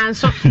ma mi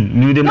anso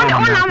ni de ma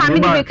o na o ma mi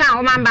de ka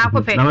o ma ba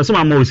ko pe na me so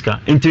ma mo scan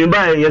inteni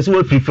ba yeso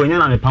wo firifi nya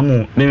na me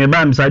pamo me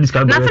ba mi sa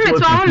diska na se me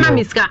to o ma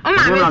mi ska o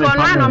ma me so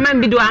no na o ma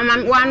bi do wa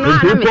no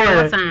na me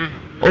so san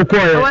o ko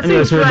ye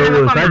yeso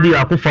do wo ka di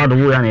akufa do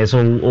wo ya na yeso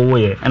o wo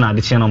ye na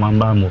de che no ma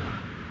ba mo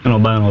eno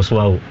ba no so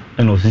wa o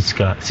eno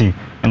fiska si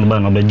eno ba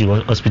no be ji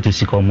hospital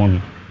si ko mo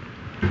no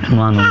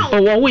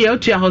oh wo ya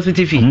otua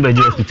hospital fee mbe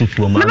je hospital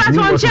fee o ma ba so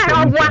nche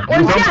obwa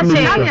o nche ase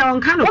Daniel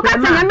nka no o ka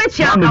sanya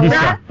mechia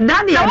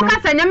Daniel o ka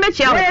sanya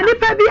mechia we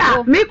nipa bi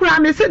a me kura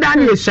me se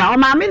Daniel sha o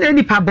ma me na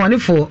nipa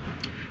bonefo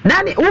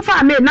Daniel wo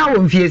fa me na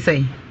wo mfie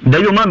sei da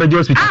yo ma be je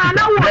hospital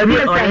na wo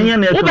mfie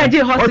sei wo be je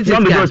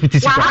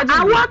hospital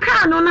awo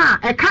ka no na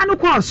e ka no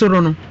ko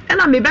soro no e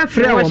na me be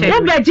frɛ wo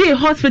wo be je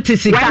hospital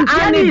sika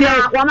ani de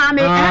wo ma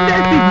me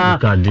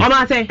o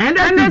ma say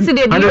endesi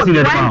de wan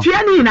tue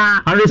ni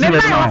na me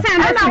ba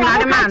send na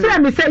wa ma tire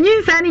me say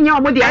yin san ni nya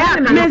o mo de ayi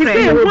na me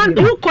say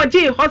wo ko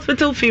je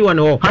hospital fee won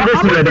ho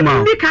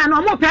ndi ka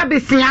no mo pe be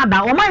sin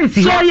aba o ma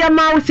nsi so ye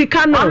ma o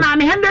sika no o ma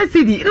me 100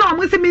 cedi na o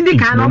mo se me ndi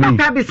ka no mo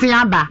pe be sin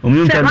aba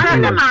se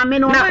ma me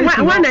no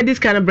when na this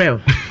kind of brew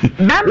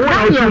na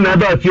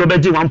ba fi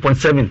obeji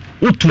 1.7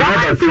 utu na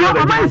ba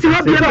fi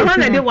obeji when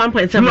na dey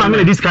 1.7 no am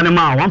this kind of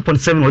ma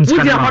 1.7 or this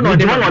kind of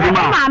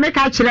ma me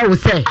ka kire wo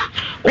say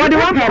o de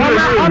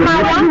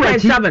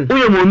 1.7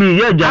 uye mo mi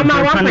ye ja ma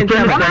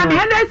 1.7 o ma me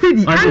 100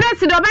 cedi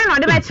o be no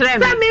de be kire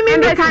me se mi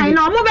ndi ka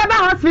no mo be ba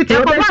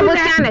hospital ko ba mo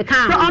scan e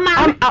kan so o ma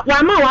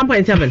wa ma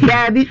 1.7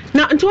 daddy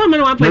na nto wa ma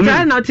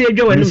 1.7 na ti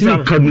edwo wani so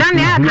dan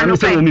ya kan no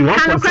pe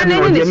kan ko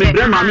na ni me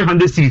bre ma me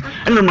 100 cedi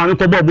ene ma me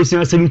ko bo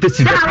bosia 70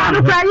 cedi ka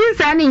no kwa yin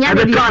sa ni nya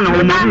de kan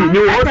o ma ni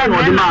wo so no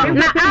de ma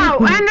na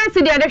au ene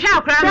si de hwe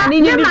akra na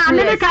ni ni ma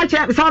me ka che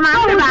so ma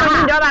me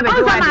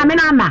ba me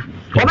na ma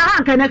oba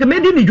hanka na ka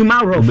medi ni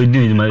djuma ro obedi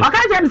ni djuma o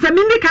ka je se mi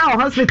ndi ka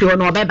hospital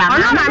no obe ba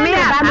ona ma me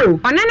ya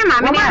ona ne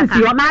ma me ya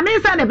o ma me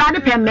se ne ba de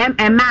pem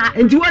ma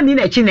nti woni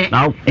na chi ne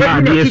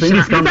na de so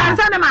ni scam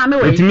sa na ma me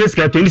we eti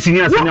meska 20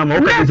 senior senior ma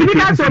o ka se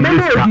ka so be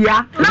no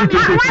bia na mi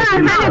wa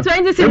na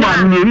 20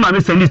 senior ma me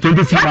send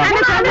 20 senior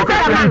o ka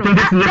send 20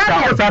 senior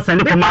o sa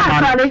send ko ma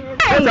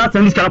o sa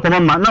send ska ko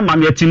ma na ma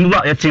me eti mu ba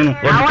eti no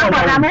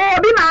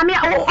obi ma me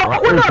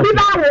o no obi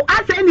ba wo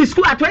asa ni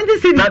school at 20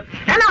 senior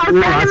e na o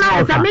se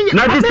na me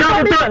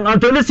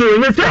Anthony say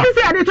yes ka.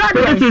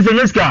 Anthony say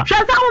yes ka.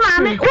 Shasa wo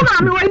maame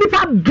we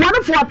nipa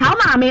bonfo pa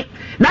maame.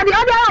 Na de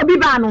oda obi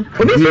ba no.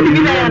 Obi si bi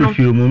na no.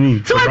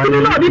 So what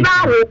you know obi ba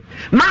wo.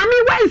 Maame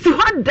we si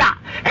hoda.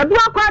 Ebu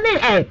akwa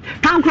ne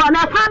tankro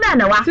na kwa na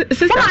na wa.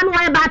 Maame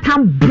we ba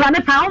tam brane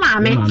pa wo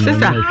maame.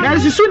 Sister, na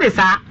susu ne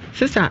sa.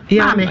 Sister,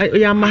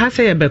 ya ma ha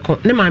say e beko.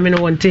 Ne maame no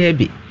wonte ha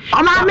bi. O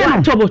maame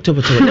no tobo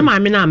ne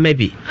maame na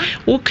amabi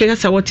wo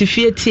kesa wote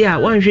fie ti a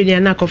wanhwe ne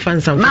na kofa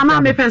nsam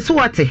mama me penso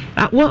wote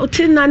wo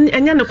te na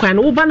anya ne kwan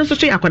wo ba no so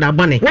so yakoda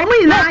bone wo mu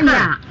ina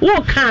anya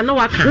wo kan na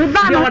waka wo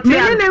ba no me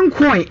ne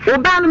nkoi wo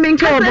ba no me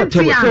nka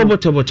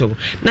tobo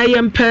na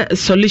yempe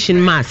solution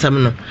ma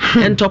asam no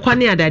entokwa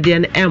ne adade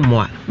ne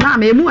emmoa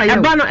mama emu ayo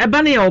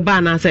eba no ya wo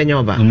ba na asa nya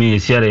wo ba me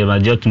siare ba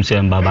jetum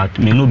se mbaba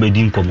me no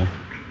bedi nkomo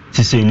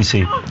sisi ni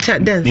sei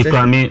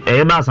because me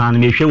ba san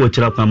me hwe wo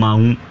kira kwa ma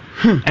hu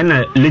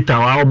na later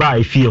wa ba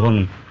efie ho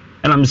no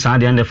na me san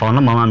de fa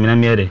no mama me na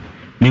me de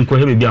me nko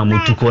he be a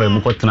motu ko e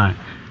mo ko tena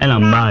na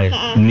mbae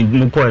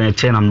mo ko na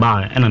che na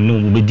mbae na no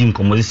mo be di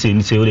nkomo sisi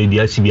ni sei o de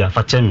dia sibia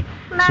fa che me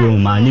so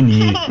ma ni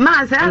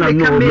ma sa na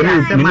ka be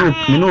asema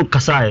me no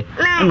kasai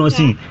na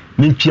si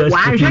me tia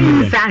sisi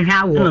ni sa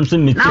hwa wo na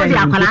di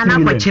akwala na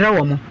ko kire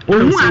wo mo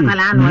ohu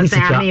akwala no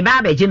sa me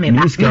ba ba je me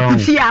ba fi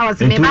a wo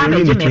se me ba ba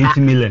je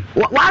me ba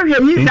wa hwe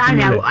yi sa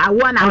hwa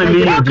awo na wo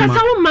kasa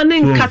wo ma ne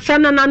nkasa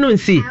na na no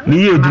nsi me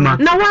ye eduma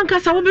na wan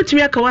kasa wo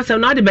betumi aka wasa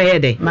na ade be ye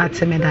de ma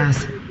te me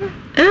das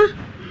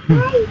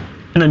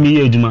na me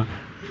ye eduma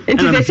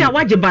nti sesi a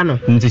waje ba no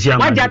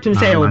waje atum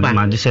se ye oba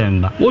ma je se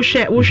mba wo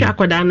hwe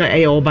akoda no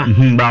ye oba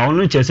ba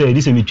ono che se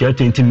di se me tua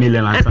 20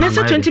 million asa na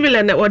se 20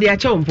 million wo de a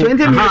che mpo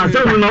 20 million ah so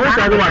no wo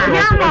sa de wa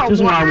to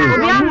so ma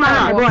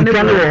wo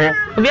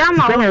obi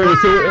ama wo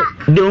se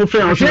de wo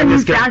fe o se me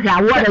ska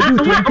ahwa wo da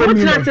du 20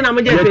 million na mo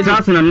je de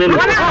trans na me no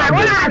wala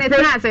ne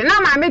trans na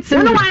ma me ti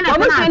no wine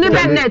na ni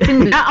ben net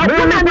ni o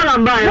na mo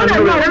lamba ya no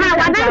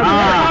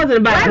 1000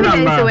 ba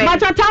ma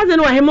 1000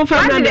 wa hemo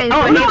fa na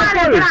oh no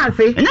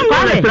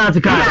trans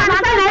ka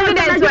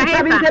evidence wa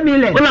 70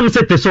 million wala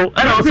mse so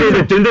era o se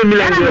de 20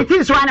 million era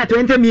ti so na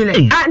 20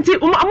 million anti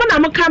mo na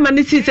mo ka ma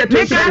ni si se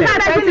 20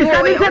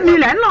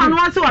 million no no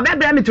so wa be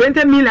bra me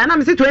 20 million na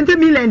me se 20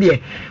 million there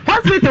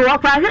hospital wa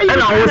kwa he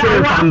era o se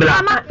fambra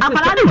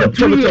akwala de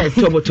 2 years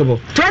tobo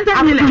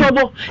 20 million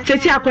tobo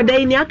sesi akoda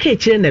yi ni aka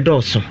ekire ne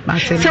doso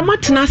se mo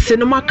tena se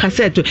no ma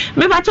cassette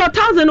me ba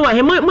 1000 wa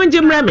he mo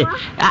nje mra me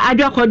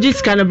adwa kwaji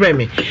scan bra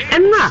me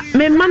enra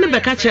me ma ne be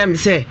ka kire me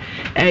se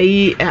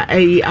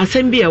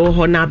asem bi e wo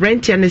ho na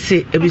brantia ne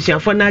se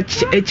ebusuafo na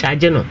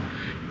charge no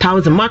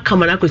 1000 ma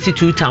kamera ko si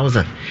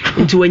 2000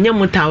 nti wanya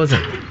mu 1000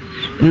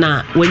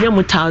 na wanya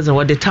mu 1000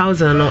 wo de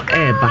 1000 no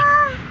eba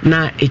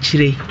na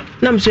ekire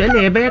na mso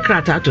ene ebe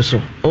krata to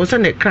so o se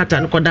ne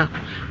krata no koda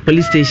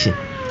police station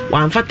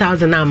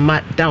 1000 na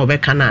ma da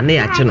obeka na na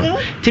ya che no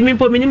timi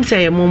po minim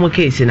se ye mo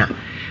case na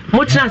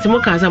mo trans mo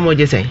ka sa mo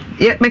je sen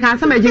me ka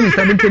sa me je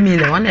 70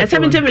 million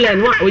 70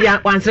 million o ya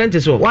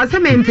 170 so wa se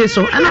me nte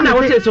so ana na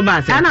wo te so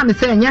ba se ana me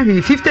se nya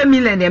 50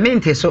 million de me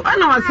nte so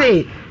ana wa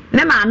se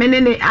ne ma me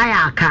ne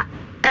aya aka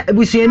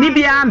ebusuani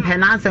bia mpe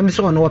na asem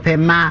so no pe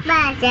ma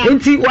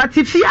enti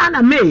watifia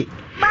na me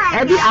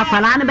edi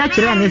afala ne be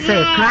kire ne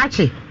se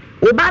krache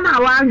oba na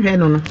wa hwe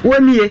no no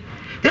womie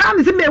de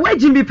am se me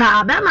waji bi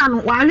pa be ma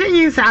no wa hwe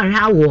yin sa hwe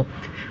awo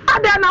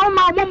ada na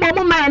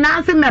mo ma na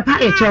asem me pa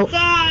e chew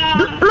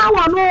na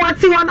wa no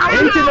wati wa na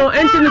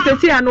enti no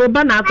sesi ya no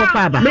oba na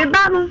akofa aba me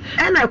ba no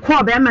e na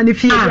ko be ma ne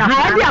fie ya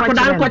edi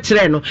akoda nko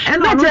kire no e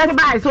no no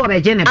ba so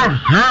be je ne ba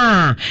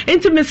aha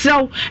enti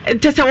mesraw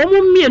tese wo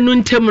mo mienu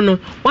ntem no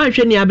wa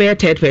hwe ni aba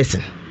third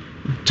person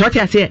toti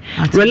ase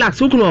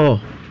relax ukuno ho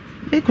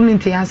ekunu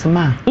nti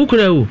asema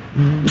ukuno wo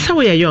so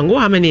we are young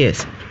how many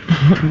years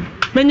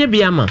menye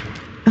biama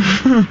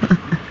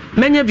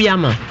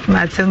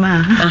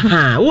matema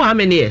aha wo how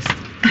many years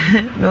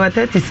me wa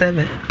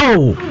 37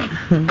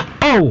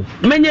 oh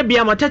menye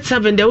biama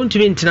 37 de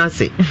untumi ntina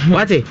se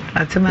wate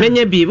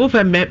menye bi wo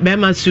pe be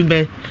ma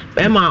sube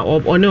be ma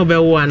one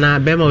obewo ana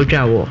be ma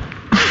otwa wo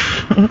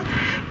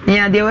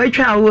ya de wa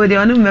twa wo de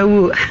onu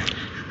mawu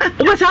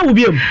wo sa wo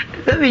biem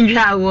se bi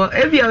twa wo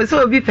e bi o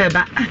so obi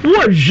peba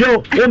wo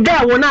jo wo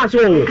ba wo na so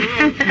wo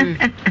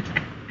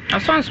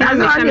asonso ma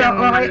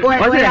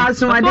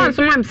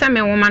se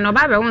me wo ma no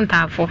ba be won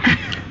tafo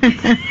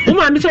wo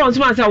ma mi se won so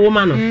ma se wo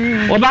ma no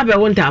wo ba be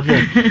won tafo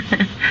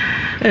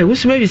wo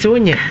so ma bi se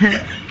wonye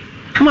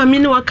ma mi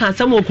ni wa kan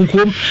sa mo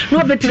kukom no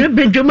betre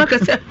bedwo maka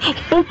se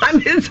wo ma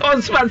mi se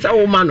won so ma se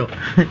wo ma no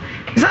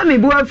sa me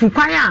bu afu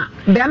kwan a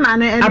be ma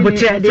no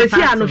abotre se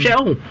si anu hwe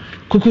ho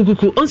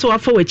kukukuku onso wa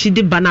fa wachi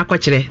di bana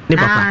akokire ne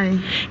papa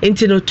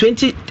enti no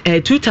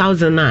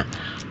 2000 na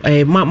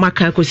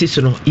maka ko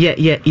siso no ye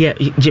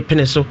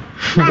jepene so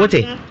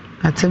wote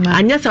atema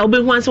anya sa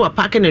obehu anse wa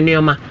park ne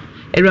nuoma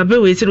erabe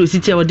we sire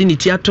ositi a wode ne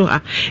ti ato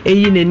ha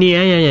eyi ne ni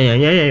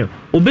yan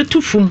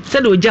obetu fum se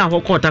de oja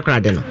ho ko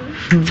takra de no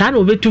sa na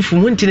obetu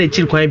fum hunti na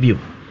chiri kwan bio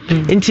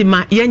enti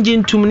ma yanje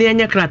ntum ne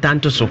anya krata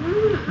nto so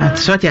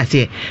so ti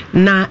ase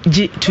na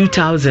g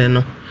 2000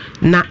 no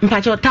na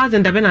mpacho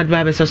 1000 da be na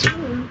adba be so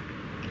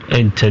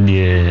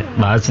entedie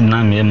baas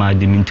na me ma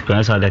di minti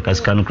kwa sa da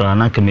kaska no kra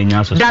na ka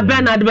menya so da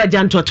Bernard ba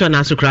janto to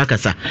na so kra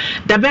kasa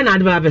da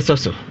Bernard ba be so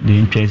the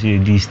interest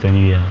is this time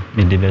year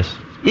me the best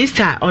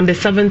Easter on the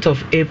 7th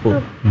of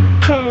April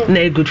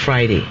na Good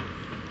Friday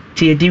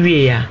ti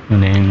ediwe ya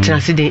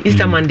transcending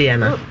Easter Monday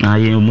ana na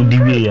ye mu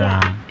diwe ya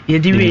ye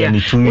diwe ya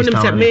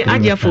wonim se me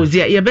adia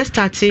fozia ye best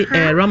start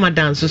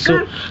Ramadan so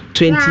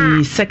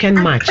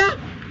 22nd March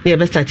ye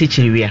best start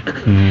chiriwia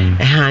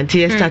ti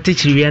ye start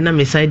chiriwia na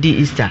me side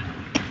Easter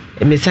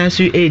me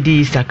sansu AD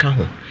Easter ka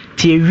ho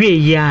ti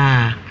ewie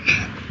ya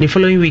the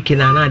following week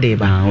na dey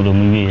ba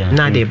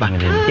na dey ba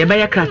ye ba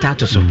ya krata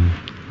to so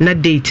na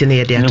date na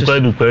ye dey ato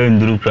no kwa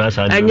nduru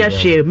krasa anya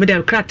hwe me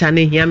dey krata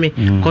na hia me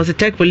cause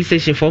tech police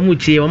station for mu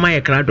tie o ma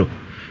ye krado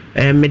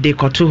me dey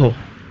koto ho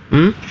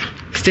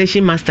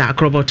station master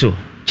akroboto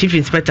chief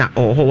inspector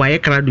or waye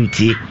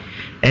kradutie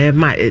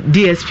ma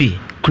DSP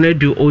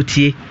kunadu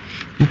otie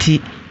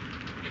nti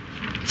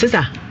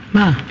sister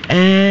ma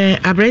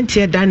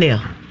abrantie Daniel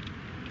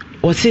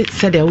wasi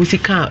said there was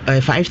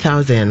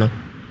 5,000 no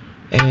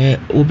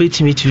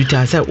obetimi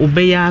 2,000 say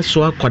obeya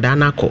so akoda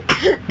na ko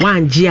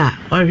wanje a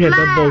wanhwe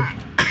bebo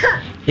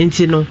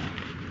nti no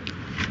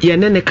ye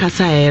ne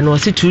kasa no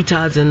wasi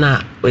 2,000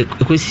 na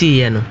ekosi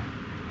ye no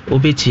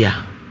obetua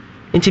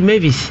nti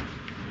Mavis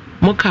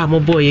moka mo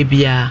boy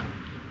bia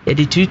e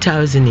di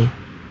 2,000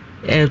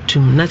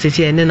 tum na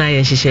sese ene na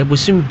ye hyehyɛ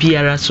bosum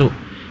biara so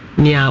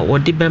nia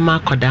wode bema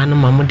akoda no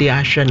ma mo de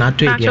ahwe na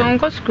to ebia na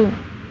chonko school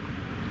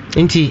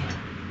nti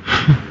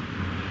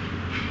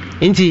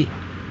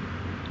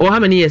how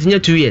many years?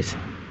 2 years.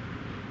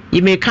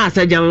 You may cast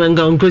a jam and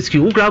go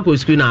school. Ukrako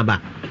school na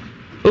ba.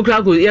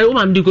 Ukrako, yeah,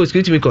 woman do go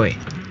school to me koi.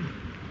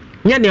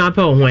 Nya ne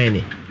apa o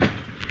hwan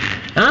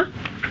huh?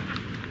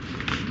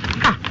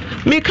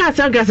 Me cast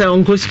a gas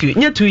on go school.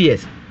 Nya 2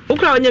 years.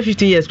 Ukra nya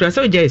 15 years class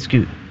so jay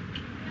school.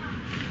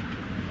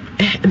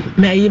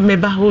 Me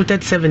ba ho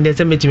 37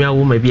 days me timi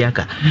awo ma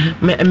biaka.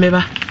 Me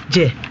ba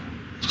je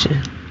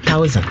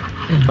 1,000.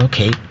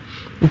 Okay.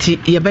 Nti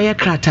yebaya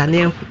krata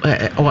ne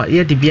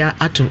ye de bia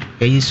ato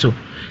eyi so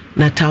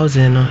na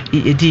 1,000 no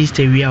e di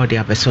ste wi a de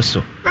abeso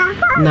so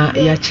na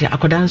ya che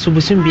akodan so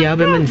busum bia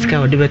be man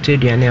ska de beto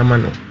aduane ama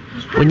no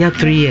onya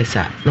 3 years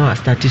no I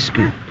start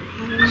school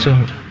so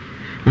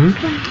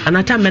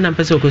anata me na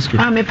pese okọ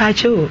school me pa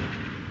che o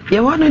ye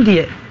wono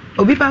de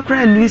obi pa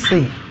kra nu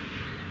sei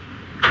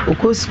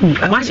okọ school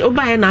ma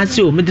oba ye na ase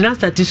o me dina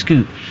start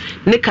school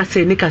ne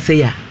kase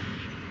ya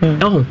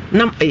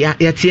na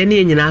ya tie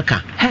ne nyina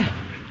aka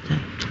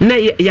na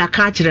ya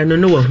ka kire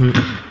no wa hu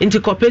nti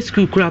kope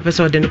school kura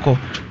pese ode ne ko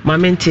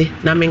mamente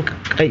na men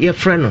ye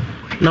freno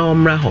na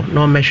omra ho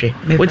na omehwe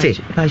wote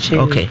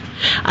okay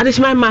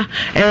adesima ma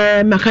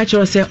maka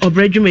kire se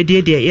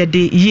obradwumedie de ye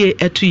de yie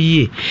etu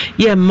yie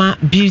ye ma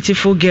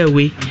beautiful girl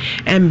we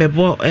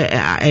embebo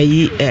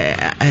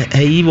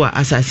ayi wa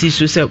asasi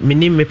so se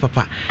meni me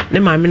papa ne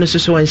ma me no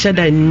so wan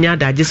hyeda nya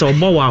daje se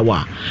obo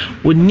wawa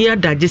oni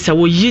adaje se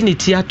wo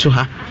unity ato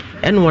ha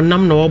and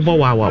wonam na obo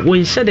wawa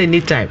won shed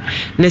anytime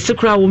na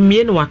sekura wo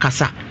mie na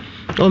wakasa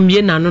o mie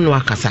na no na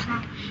wakasa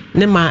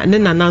ne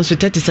nana nso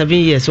 37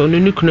 years onu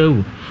ni kuna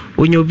wu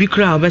onye obi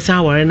kura obesa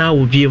awore na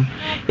wo biem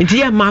nti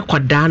ya ma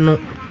akwada no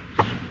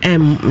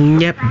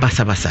nye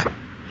basabasa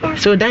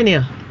so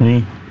Daniel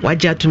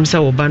waja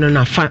tumsa wo ba no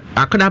na fa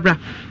akodabra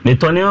me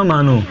toni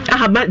ma no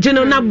ba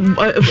jeno na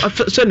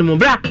so ni mo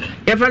bra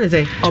ya fa ne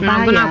say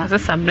oba na ko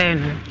sabre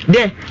no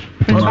de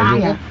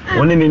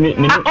oni me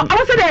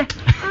o se de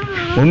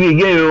oni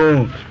ge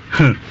yo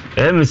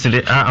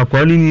misiri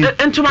akwani ni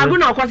entumago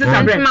na akwase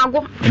sabre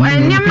entumago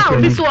nyama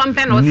obi so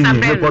wampe na o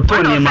sabre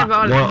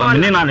no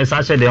ni na ne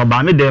sa hye de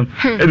oba me dem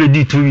e be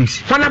di 2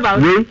 weeks what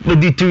about we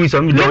di 2 weeks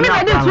o me dem me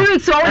di 2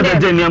 weeks o de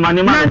de ni ma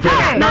ni ma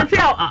na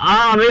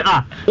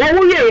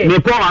wo ye me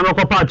ko ma no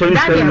ko pa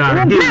 27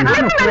 na me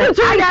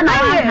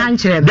na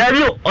nchire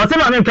Dario o se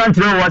ma me kan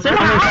tire wo se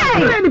ma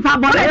me ni pa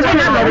bo o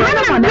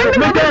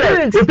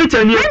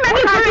picture ni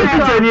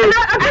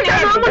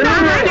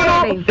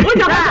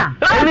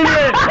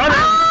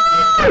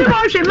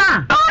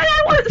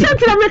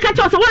Sentira me catch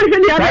us one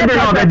hwe ya de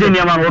no be de ni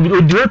ma o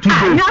duro 2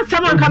 days ya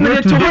sama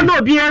kamere to no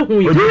obi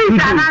ehu 2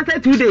 weeks and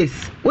 2 days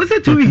we say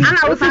 2 weeks ana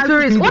we say 2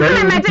 weeks what me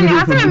imagine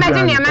you say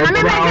imagine you na me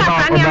imagine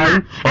afani ma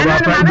na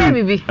ma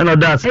baby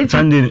and that's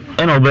Sunday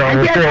and obe o for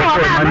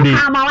Monday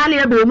ama wale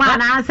ebe ma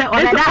na say o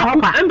le da ho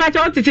kwa mba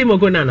cha otiti mo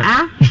go na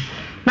na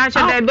ba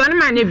cha da ebe on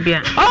ma ne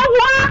bia oh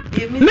what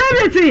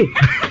maybe say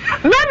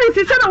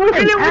na wo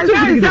fele wo to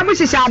say mo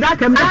shisha ada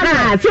kam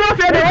da so wo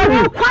fele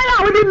wo kwaya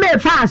wo di me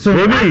fa so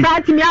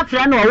asa ti mi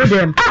afra na wo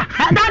dem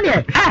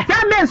Daniel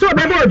say me so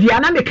be bo dua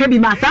na me ka bi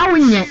ma sa wo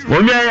nye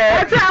wo me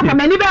o ti akwa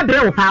mani be bre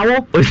wo pa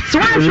wo so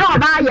wa sho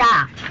ba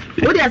ya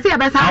wo dey say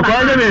be sa ba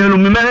akwa de me no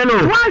me me no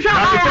wa sho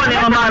ba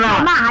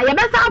ma ya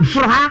be sa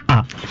afro ha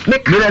me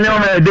ne o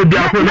me de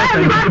bia ko na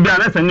san bia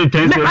na san ni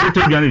tense o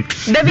to bia ni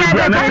de bia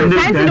de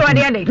tense do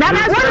de de na na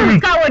wo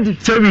ska wodi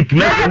so week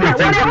me this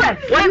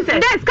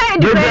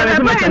kind of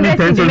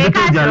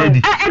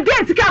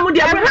sika mu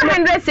dia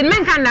 100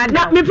 men kan na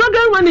me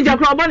program manager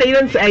kro bo na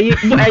yin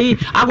ayi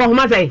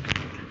akohoma sai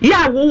ya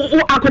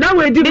akoda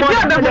we di mo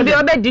be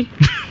obedi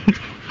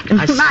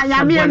ma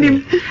ya mi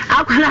anim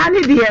akoda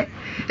ni de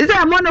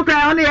ise mo no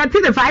kra on ya ti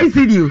the 5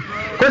 cd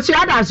ko si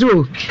ada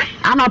so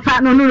anopa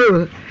no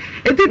no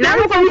eti na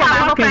ko ko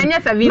anya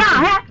 7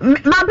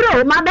 ma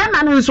bro ma be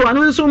ma no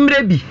nso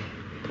mre bi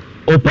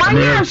open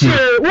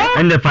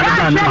and the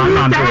father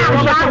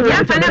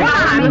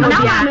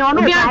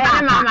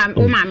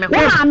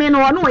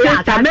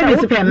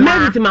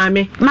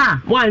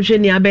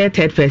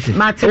third person. Who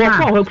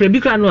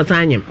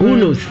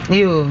knows?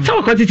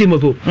 So what is it?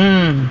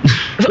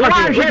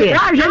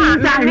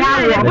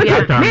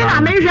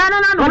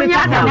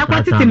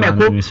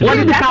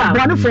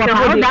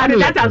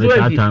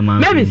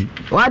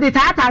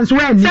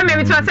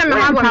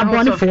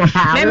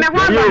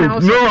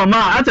 No,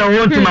 ma, I don't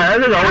want to my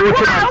other.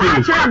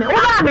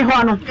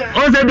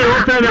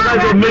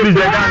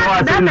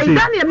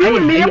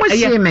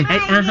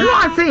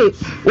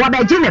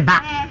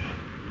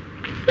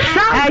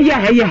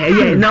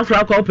 Now for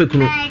our copy.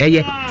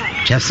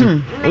 Just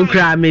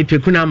okra me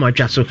pekuna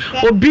matwaso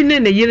obi ne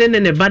yire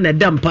ne ba na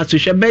dam paso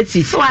hwe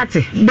besi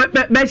swate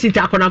besi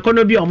ta kona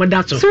kono bi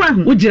omoda so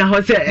ugina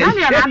ho se na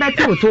ne ba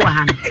beti oto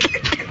ha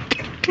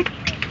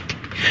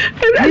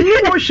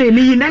ni mo hwe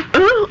mi ne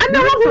ana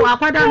wo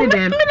akwada ne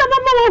dem mi na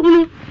mama wo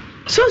hunu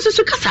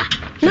so kasa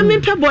na me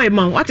pe boy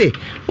man wate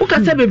wo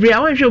kasa bebre a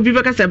wo hwe obi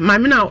be kasa ma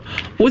me na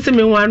wo se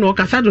me wan no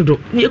kasa dodo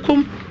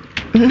yekom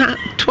na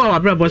to our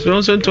brother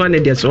so to an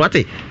dey so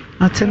wate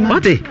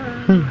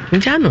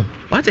Njano,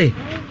 what? Je.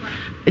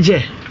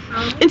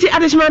 Inti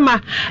adishma ma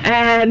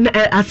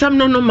asam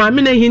no ma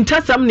me na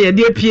hinta sam na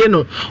de pie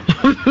no.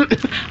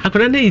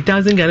 Akona na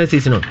 1000 Ghana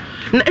cedis no.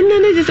 Na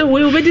na say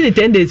we obedi the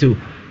 10 days o.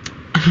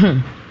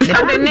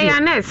 The ne ya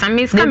na sam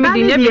is come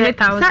be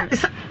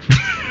 1000.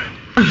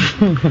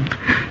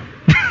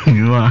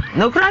 You are.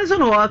 No cry so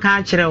no work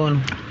a kire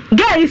won.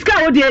 Guy is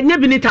ka odi nya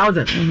bi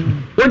 1000.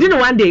 Odi no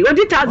one day,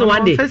 odi 1000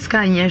 one day. First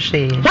kan nya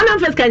hwe. One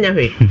first kan nya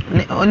hwe.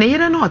 Ne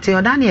yere no ote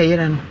oda na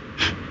yere no.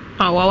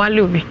 Wa wa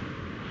lubi.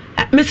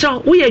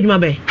 Mr. Wo ye adwuma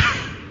be?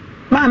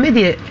 Ma me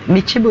de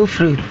me chibo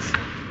fruit.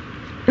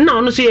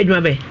 No so ye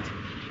adwuma be.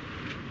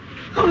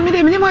 No me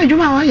de me mo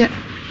adwuma wa ye.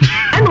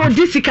 And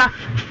odi sika.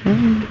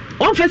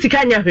 One first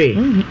kan nya hwe.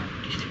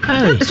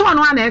 So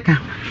anu ana eka.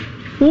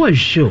 Wo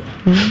show.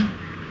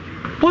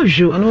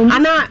 Bonjour.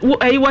 Ana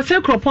I was a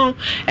cropon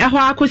e ho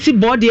akosi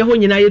board e ho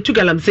nyina ye tu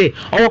galam say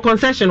or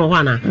concession ho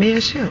ana. Me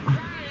sure.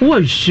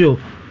 Wo show.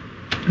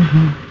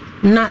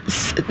 Na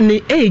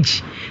ne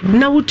age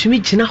na wutumi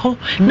gina ho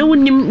na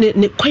wonim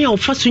ne kwan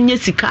ofa so nya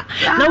sika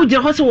na wo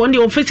gina ho se won de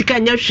ofa sika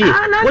nya hwe.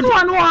 Na so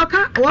won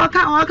waka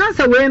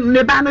se we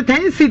ne ba no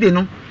 10 cedi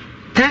no.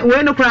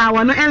 We no kra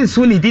won no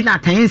ensu ni di na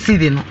 10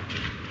 cedi no.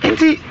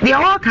 Enti de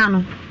waka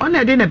no on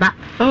na de ne ba.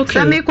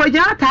 Sa me ko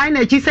ja tai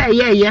na chi se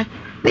ye.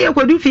 Na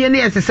yekodu fie na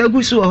yesesa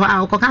gusu ho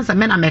a okokansa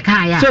me na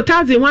meka ya. So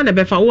 1000 one na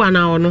befa wo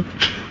ana ono.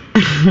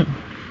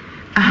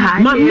 Aha.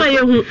 Ma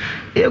yehu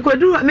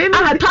yekodu me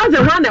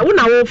 1000 one na wo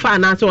na wo fa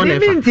na so ona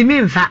fa. Me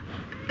ntimi mfa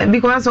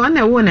because on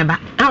na wo ne ba.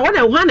 Wo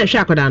na wo na hwe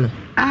akoda no.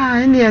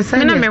 Ni yesa.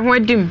 Me na me ho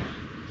adim.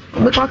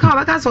 Because ka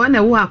ba ka so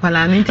na wo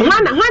akwala no nti. Wo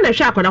na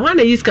hwe akoda, wo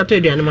na yiska to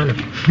aduane ma no.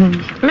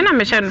 Me na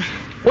me hwe no.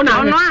 Wo na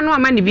ono anu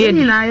ama ne bi edi.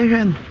 Ni na ye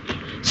hwe no.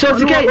 So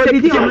sika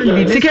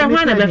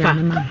wo na befa.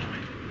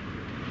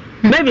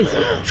 Maybe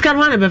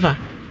Scarwana Befa.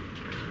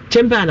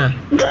 Chempana.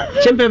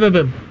 Chempe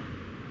bebem.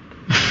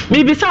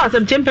 Maybe saw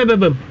some chempe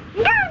bebem.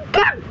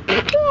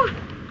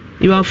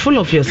 You are full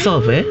of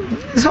yourself, eh?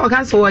 So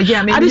I so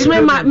yeah, me. I just my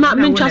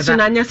minchaso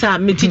na nya sa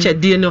me teacher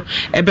dey no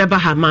e beba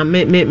ha ma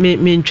me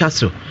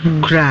minchaso.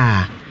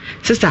 Kra.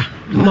 Sister,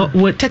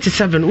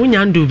 37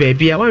 wonya ndu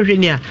baby a wonhwe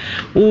ni a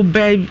wo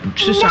be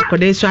susu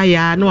akode so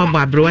aya na wabo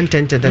abre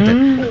 110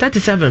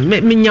 37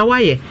 me nya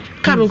waye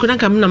ka me kuna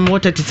kam na mo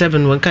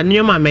 37 won ka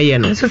nyoma meye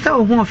no so sa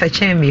wo hu ofa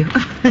chemi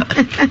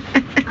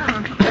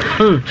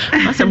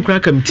asam kra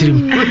kam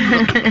tirim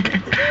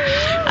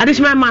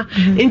adishma ma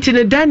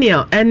intine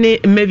Daniel ene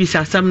maybe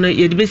sasam no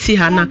ye de be si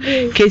ha na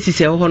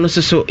cases e ho no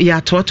so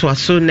ya totoa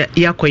so na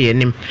yakoye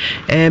nim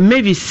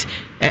maybe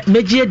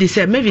megie de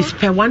say maybe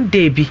spare one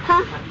day bi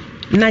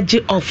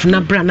naji off na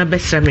bra na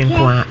besra me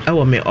nko a e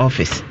wo me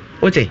office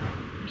ote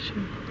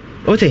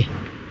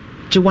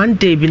ji one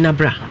day bi na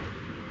bra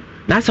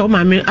na say o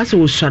ma me ase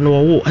wo sua no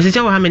wo ase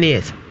je wo how many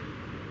years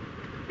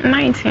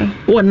 19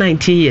 what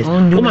 19 years o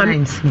ma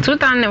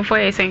 2004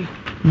 years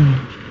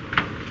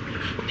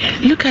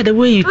look at the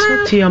way you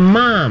talk to your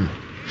mom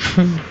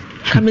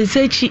come and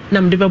say chi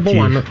na mde bebo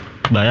wano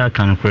ba ya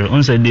kan kure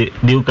on say de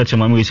u ka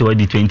chama me say what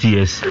 20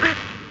 years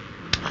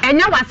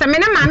enya wasem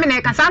na ma me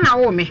na kasa na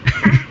wo me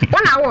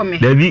wona wo me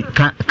David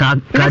ka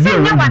de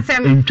enya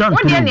wasem wo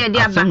de na de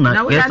aba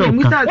na wo de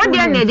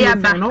na de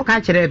aba no ka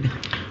kire bi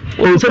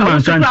o se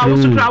man kan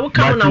wo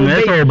ka na wo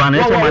be ba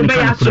na so man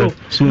kan so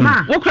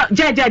wo kra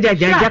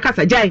ja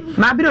kasa jai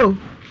ma bro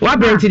wa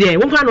brent de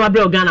wo kwa na wa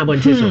bro Ghana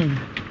bonti so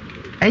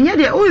enye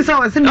de o se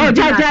wasem oh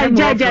ja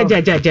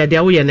de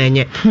wo ye na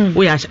enye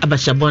wo ya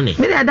abashabone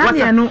me de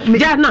Daniel no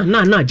ja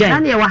na ja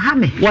Daniel wa ha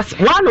me was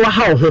one wa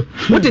ha ho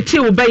wo tete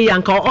wo be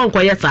yanka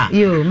onko yesa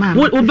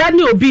wo be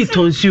ni obi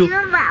tonsuo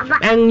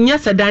enye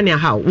se Daniel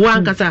ha wo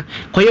ankasa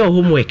koye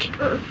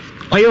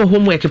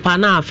homework pa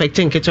na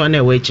affecting keto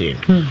na we chi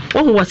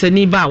wo hu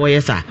wasani ba wo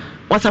yesa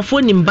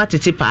wasafo nimba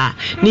tete pa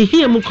ne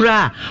hia mu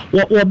kura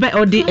wo be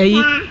odi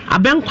ayi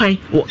abenkwan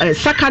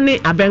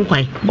sakane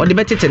abenkwan odi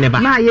betete ne ba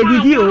na ye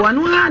didi o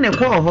wanu ha ne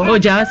ko ho o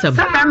ja asem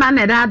saka ma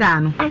ne dada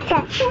no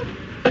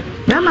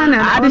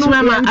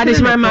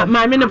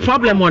ma me no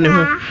problem on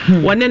ho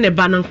wone ne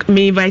ba no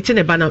me invite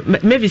ne ba no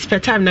maybe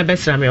spare time na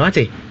besra me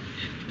wate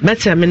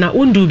better me na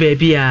undu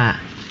baby a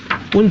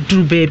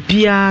undru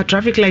baby a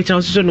traffic light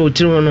na so no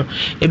tiri no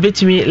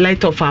ebetimi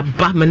light off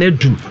aba ma na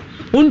dum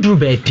undru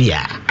baby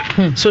a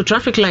so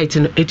traffic light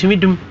no etimi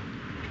dum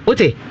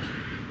ote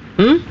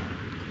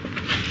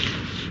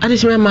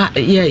adesima ma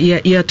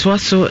ya to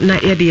so na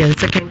ye the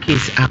second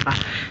case aba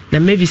na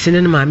maybe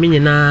sene ma me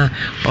nyina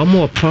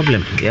omo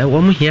problem ya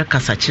omo hia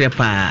kasa kire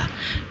pa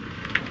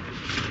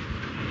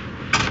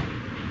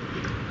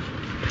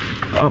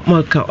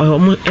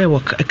omo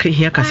ewo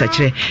hia kasa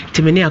kire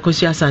timeni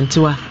akosu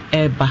asantewa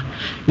eba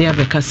ne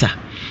abekasa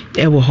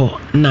ewo ho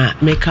na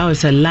make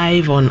us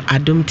live on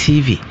Adom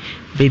TV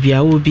baby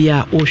I will be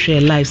a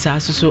share live sa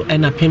so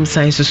and a pim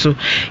science so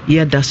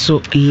yeah that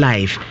so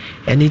live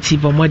and it's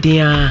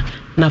bomodia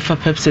na fa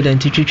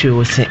president twitwe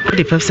wo se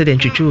the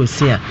president twitwe wo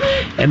se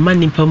a man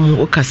nipa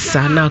mu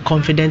okasa na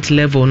confident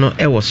level no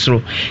e wo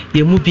soro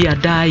ye mu bi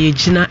ada ye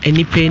gina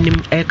enipa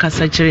enim e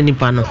kasa kire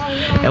nipa no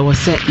e wo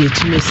se ye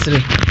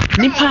tumesre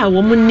nipa a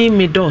wo mu ni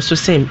me do so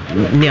se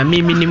ni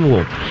amemi nim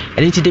wo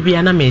and it de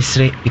bia na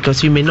mesre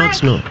because you may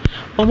not know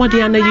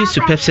omodi ana use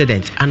to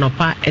president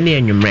anopa ene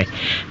enwumre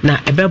na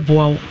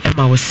ebeboa e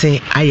ma wo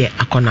se aye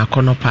akona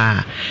akono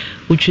pa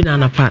utwi na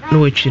anapa na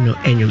watwi no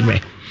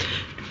enwumre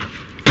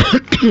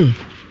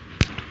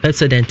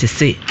president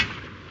say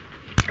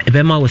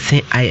ebema was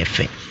say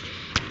IFA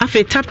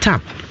afa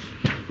tap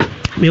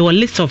me one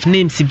list of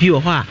names bi o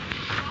ho a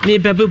me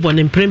bebe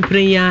bonin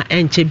prempren ya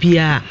enche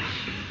bia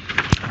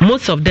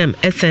most of them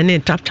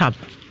SN tap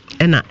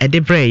na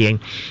edebre yen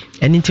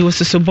eniti wo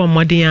so bom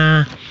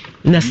modern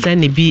na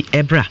sane bi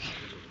ebra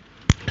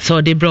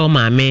so de bra o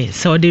maame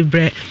so de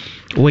bra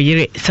wo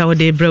yire so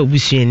de bra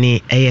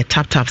obusuani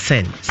tap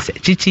send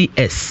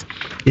TTS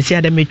isi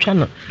ada metwa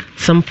no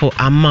simple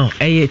amount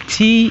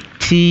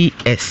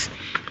TTS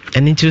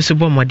and into so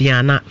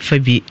bomodiana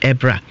fabi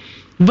ebra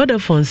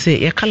Vodafone say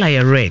ya color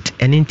ya red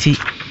and inti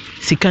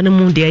sika no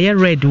mu de ya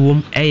red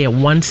wom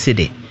 1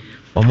 cedi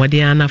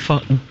bomodiana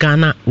for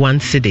Ghana 1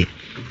 cedi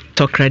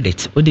to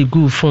credit o de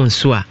good phone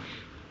so a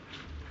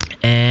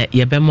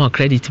ya be more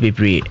credit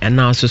bebre and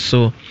now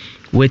so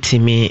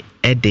wetimi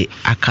ede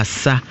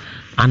akasa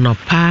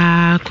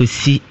anopa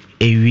kosi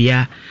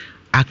ewia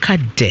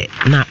akade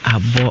na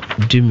abo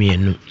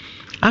dumienu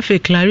afi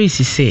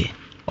Clarice say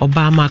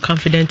Obama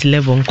confident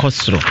level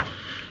nkosro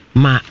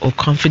ma o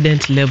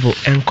confident level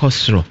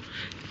nkosro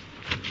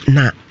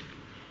na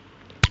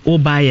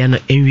obaye no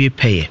enwie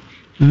peye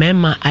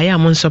mema aya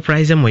mon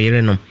surprise mo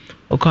yere no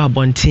okọ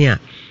abonten a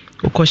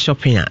okọ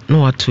shopping a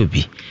no wato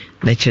bi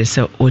na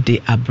kyerese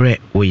odi abre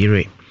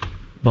oyire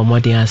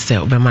bomodin ase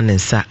obema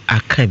nensa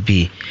aka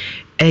bi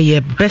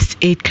eye best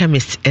aid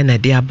chemist ena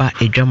de aba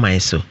edwaman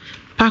so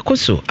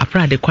pakoso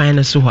aprade kwan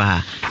no so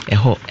ha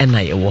eho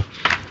ena yewo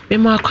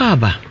mema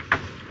akaba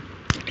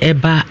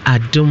eba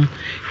Adom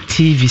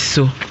TV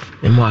so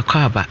memo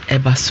akaba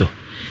eba so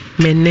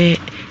mene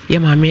ye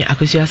mame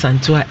akosi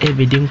asantewa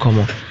ebedi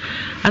nkomo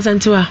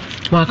asantewa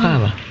mo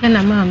akaba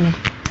na mame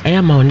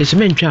aya ma onde so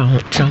mentwa ho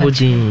tra ho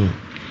din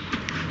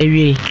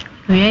ewie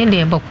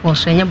de boko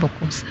so nya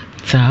boko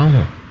sa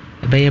ho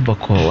ebe ye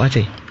boko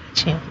wate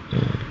chi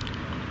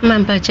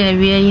man pa che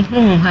ewie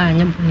ha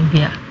nya boni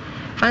bia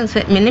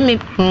fanse mene me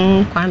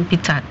kun kwan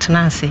Peter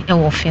tenase e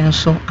wo fe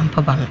so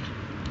ampaba me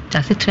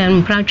tase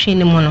tren mpratwe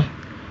ni mo no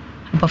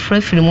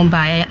bofra firi mu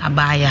baaya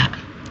abaya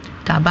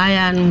ta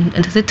abaya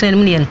ntase tren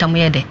mu ne ntam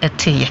ye de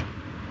eteye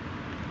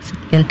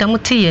ntam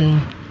teye no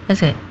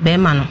ese be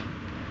ma no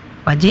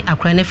waji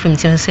akra na firi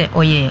mtin se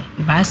oye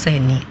baasa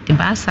ni di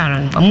baasa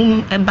ran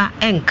amu eba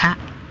enka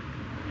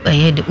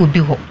ye de obi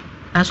ho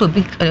aso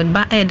bi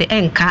ba e de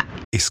enka.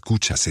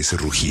 Escuchas ese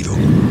rugido,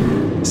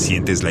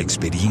 sientes la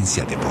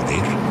experiencia de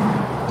poder,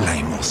 la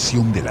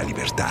emoción de la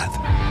libertad.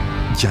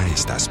 Ya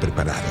estás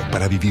preparado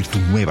para vivir tu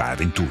nueva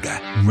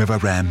aventura. Nueva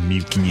Ram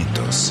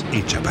 1500,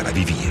 hecha para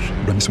vivir.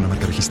 Ram es una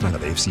marca registrada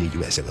de FCA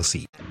US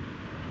LLC.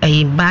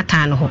 Ay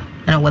bata no ho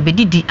na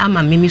wabedidi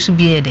ama mimi so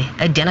biede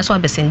ade na so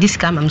abesendi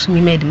sika ama so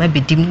mimi ede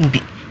mabedi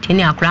mbi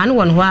tini akra no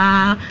won ho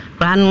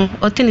akra no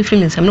otini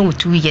film nsam no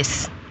 2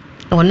 years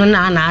wono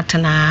na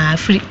atana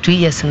free 2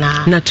 years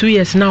na 2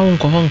 years na won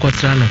ko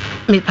tra no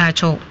me pa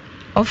cho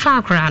ofa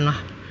akra no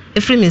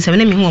e film nsam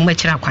na mi hu mo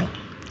akira kwan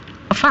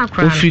ofa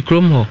akra no free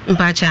krom ho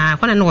mpa cha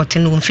kwana no wote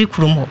no free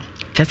krom ho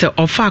tese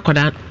ofa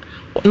akoda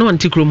no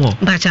anti krom ho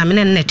mpa cha me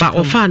na net ba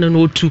ofa no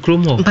no tu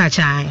krom ho mpa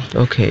cha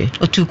okay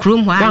o tu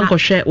krom ho wan ko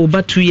hwe oba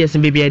 2 years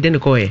baby ide ne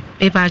ko ye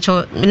e pa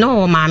cho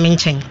no ma me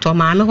nchen to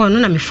ma me ho no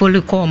na me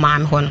follow ko ma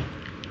me ho no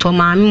to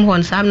ma me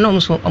ho sam no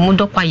so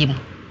omudo kwayim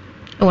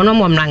wono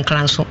mo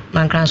mrankranso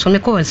me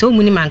ko se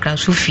omuni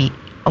mrankranso fi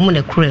omu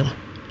na kurem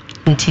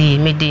nti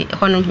me de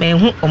hono me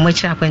hu omo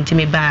kira kwanti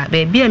me ba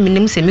bia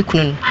minim se me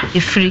kunu no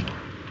efiri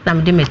na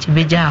me de mechi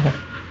beja ho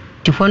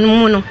ti hɔ no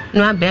mu no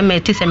na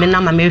bɛrima ti sɛ me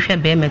na ma me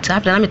hwɛ bɛrima ti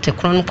after na me te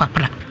kron no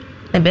kwapra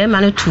na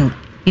bɛrima no tu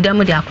ida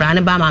mo de akora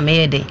ne ba ma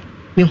me yɛ de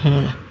me hu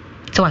no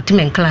sɛ wate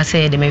me class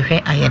yɛ de me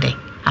hwɛ ayɛ de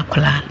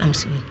akora na me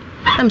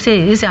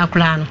sɛ isi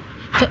akora no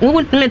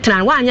wo me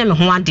tena wa anya me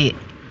ho ade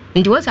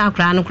nti wo sɛ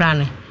akora no kora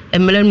no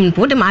emela mu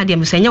wo de ma ade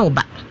me sɛ nya wo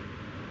ba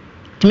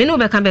ti me no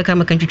bɛka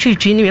maka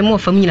twitwi ni me mo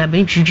fam nyina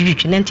bɛn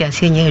twitwi na nti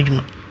ase nya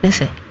adwuma ne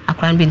sɛ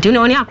akora no bi nti ne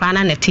oni akora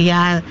na te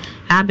ya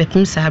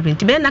abɛpem sa abɛ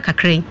nti bɛ na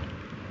kakran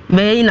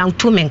bɛ yi na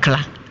to me nkla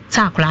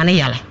sɛ akora no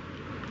yale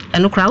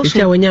ɛno kora wo so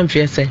tia wonya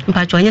mfie sɛ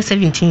mpacho anya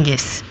 17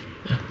 years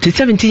ti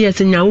 17 years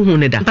nya wo hu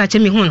ne da mpacho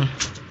me hu no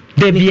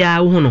de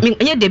bia wo hu no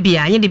nya de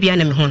bia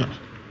na me hu no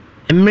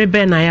emre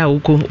bɛ na ya wo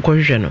ko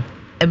hwehwɛ no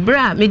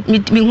ebra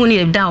me hu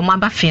ne da o ma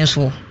ba fen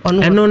so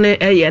ono ɛno ne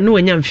ɛyɛ no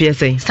wonya mfie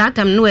sɛ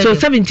startam no so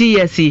 17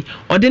 years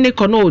ɔde ne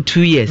kɔ no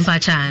 2 years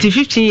mpacho ti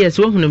 15 years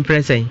wo hu no mpre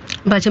sɛ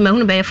mpacho me hu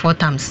no be 4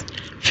 times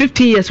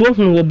 15 years wo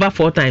hu wo ba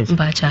 4 times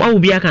mpacho wa wo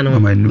bia ka no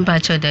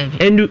mpacho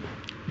David and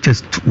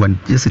just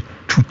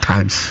 2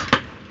 times.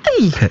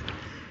 hey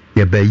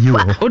Yeah, by you.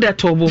 o da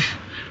tobo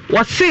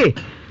what say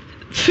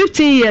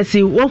 15 years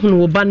wo hu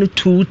wo ba no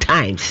 2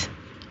 times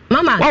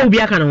mama wa wo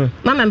bia ka no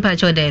mama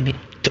mpacho David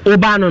o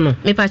ba no no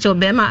me pacho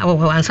be ma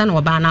ansa na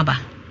oba na ba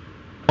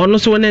ono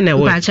so ne na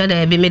wo mpacho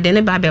David me de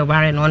ne ba be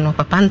ware no no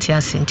papa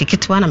ntia se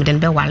ntikitwa na me de ne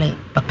be wale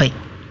papa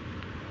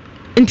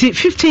nti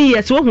 15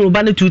 years wo hu wo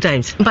ba no 2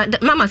 times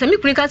but mama say me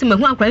kuni ka se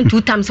mahu akwa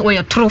 2 times wo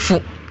ye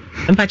trofo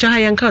mpacho ha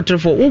yanka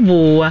otrofo wo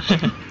boa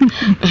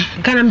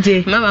kanam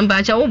je mama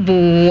mpacho wo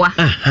boa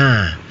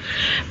aha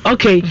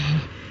okay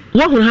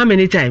wo hu how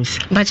many times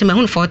mpacho me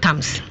hu 4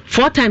 times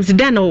 4 times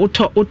then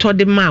auto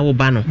de ma wo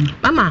ba no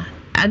mama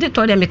ade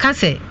to de me ka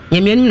se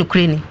nyame anu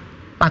nukure ni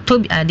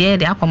patobi ade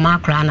de akoma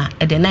akra na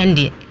de 9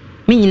 de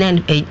me nyina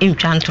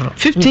ntwa ntoro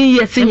 15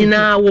 years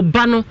nyina wo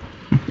ba no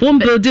one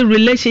building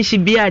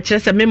relationship bi a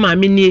kyerɛ me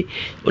maame nie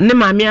ne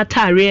maame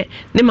atare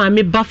ne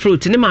maame ba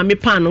fruit ne maame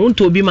pan no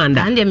nto obi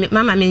manda ande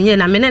mama me nye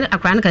na me ne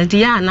akra na kan ti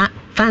ya na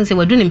fancy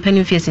wadu ne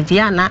mpanin face ti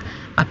ya na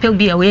apel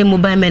bi a we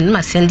mobile man ma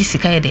send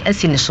sika ye de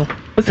asi ne so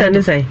o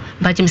send say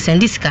ba ji me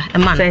send sika e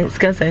man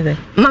sika say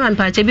mama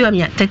mpa che bi wa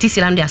me 30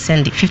 silam de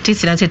send 50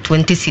 silam say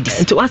 20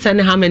 cedis to what send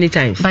how many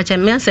times ba che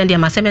me send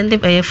ma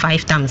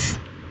 5 times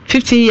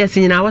 15 years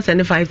nyina what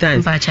send 5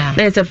 times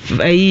na is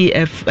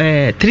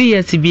 3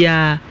 years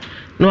bia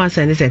no I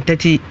send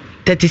 30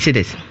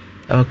 cedis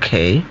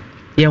okay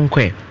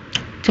yenkwe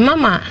to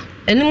mama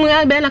enimu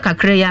ya be na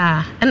kakra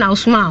ya na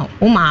usma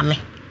o maame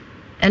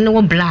ene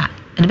wo bla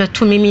de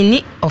beto me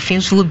ni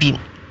offense wo bi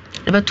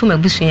de beto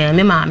mabusu ya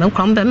me maame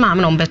kwa mbe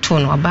maame no beto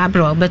no ba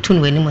bra beto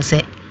no anim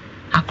se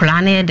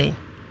akora na ye de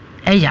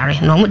e yare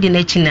no mo de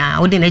na chi na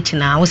wo de na chi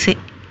na wo se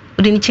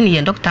wo de ni chi ni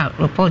ye doctor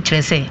report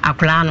kire se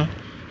akora no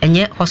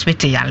enye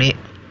hospital yare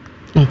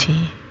nti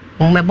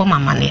wo mebo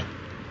mama ne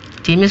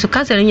ti me so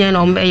kasere nya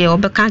no mbe ye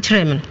obeka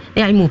kire me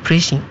na ya mo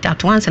operation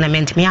that once na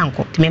ment me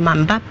anko ti me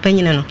mamba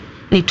panyine no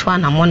ni to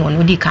na mo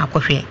no di ka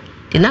akohwe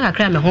ti na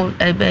kakra me ho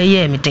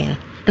ye me den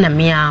na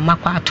me a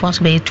makwa ato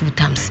so be 2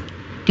 times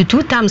the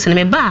 2 times na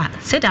me ba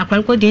said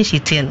akwan ko din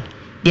shite no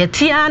de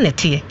tia na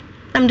tie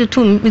na me de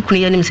to me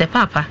kunu ye nim se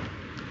papa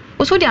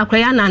wo so de akwa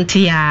ya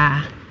nante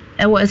ya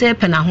e wo se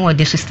pe na ho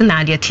de so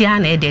na de tia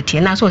na de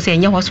tie na so se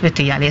enye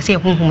hospital ya le se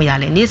honhom ya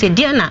le ni se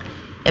de na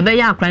e be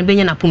ya akwan be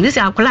nya na pum se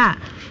akwa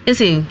e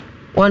se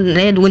on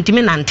na de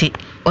wontimi nante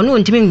ono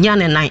wontimi nya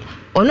ne nan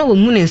ono wo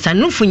mu ne nsa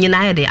nufu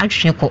nyina ya de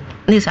atwetwe ko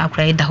ni se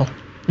akwa e da ho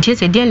nti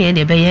se de na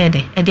de be ye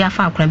de e de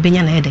afa akwa be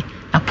nya na ye de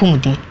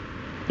apomudin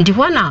nti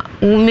ho na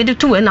wo me de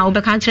to we na wo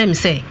be kan kire me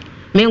se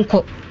me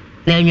nko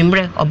na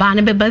anwumre oba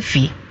ne be ba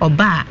fi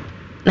oba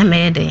na me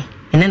ye de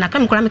ene na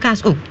kam kura me kan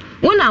so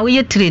wo na wo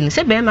ye train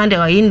se be man de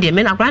o yin de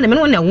me na kura na me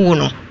no na wo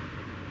no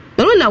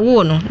me no na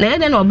wo no na ye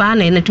de na oba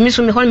na tumi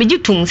so me ho me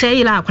gitum se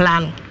yira akura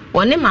no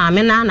woni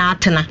maame na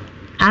atena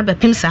aba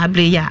pim sa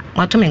abre ya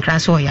wato me nkra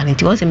so ya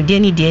nti wo se me de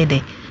ni de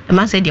de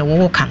ma se de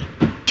wo kan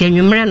ti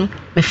anwumre no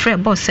me frɛ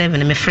boss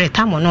 7 me frɛ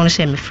tamo no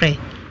se me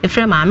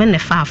frɛ maame ne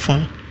fa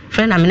afon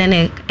frɛ na me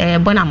ne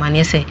bona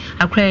mane se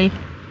akra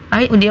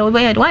ai odi wo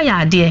ya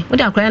ade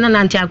odi akra na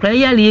nanti akra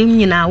ya le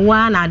nyina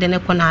wa na ade ne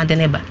ko na ade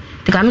ne ba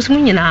ti ka me so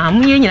nyina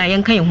mu ye nyina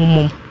yen kan ye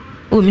hummom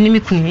o mi ni mi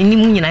kunu ni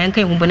mu nyina yen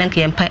kan ye humbo na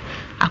kan ye mpa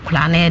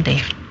akra na ede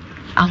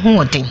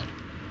ahoɔden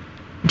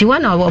di wa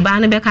na oba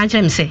ne be ka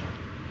kyerɛ me se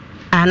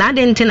ana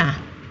ade ntina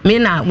me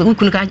na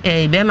ukunu ka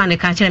be ma ne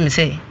ka kyerɛ me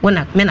se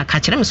wona me na ka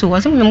kyerɛ me so wo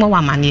se me mo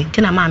wa mane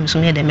ntina ma me so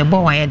me de me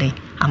bo wa ye de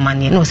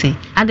amane no se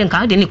ade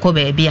nka ade ni ko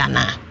ba bi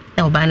ana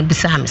na oba ne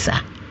bisa me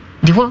sa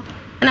di ho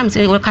na me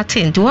se wo ka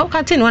tin di ho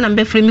ka tin wona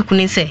be frɛ me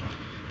kunu se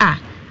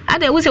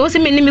ade wo se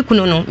me ni me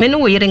kunu no me no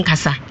wo yere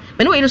nkasa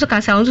me no wo yere so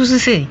kasa on so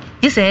se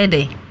ji se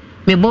de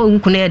me bo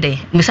kunu e de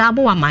me sa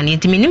bo wa mane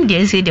nti me nim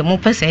de se de mo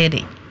pese e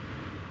de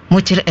mo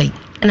kyerɛ ai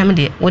na me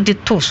de wo de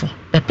to so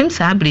be pem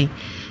sa abre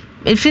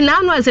if na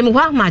no ase me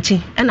wa machi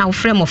e na wo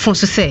frɛ mo fon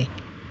so se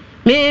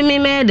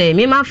me de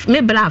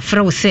me bla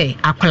frɛ wo se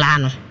akola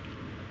no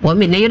wo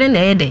me ne yere na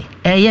e de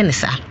e ye ne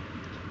sa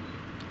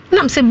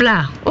na me se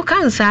bla o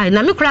kan sa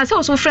na me kura se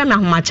wo so frɛ me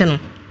ahomache no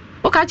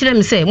Oka kire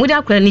me say mudi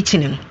akora ni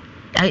chine no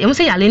em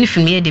say yale ni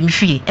fimi e de me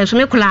fie enso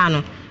me kula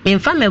no me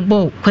mfa me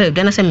bo kwa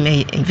de na say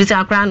me visa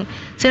akora no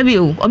say bi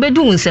o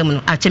obedu nsem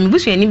no ache me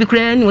busu ani bi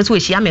kura ni wo so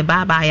hia me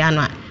ba ya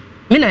no a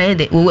me na ye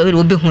de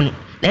obehu no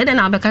na ye de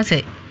na obeka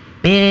say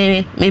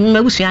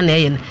me busu ya na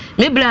ye no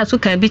me bra so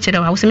kan bi kire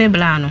wa wo say me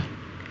bra no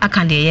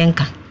aka de ye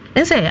nka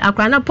nse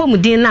akora na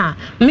pomudin na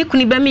me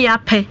kuni ba me ya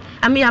pe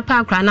ami ya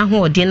pa akora na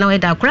ho odin na we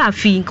da akora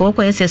afi nka wo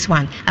ko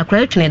SS1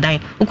 akora twene dan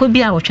uko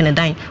bi a wo twene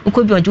dan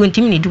uko bi ojo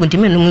ntimi ni du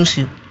ntimi no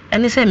nsu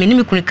ene se me ni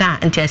me kuni ka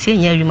nti ase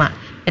nya adwuma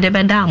e de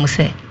be da am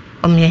se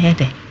o me he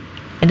de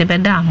e de be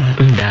da am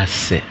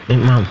ndase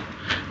mam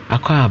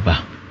akwa aba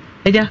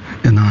eja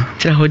na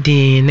tira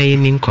hodin na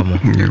yini nkomo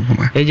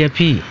eja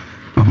pi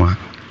mama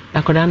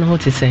akora no ho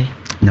te se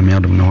nyame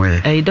adom no we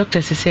eh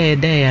doctor se se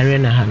da yare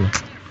na ha no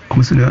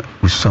komisina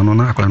usano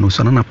na akora no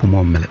usano na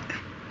pomo mele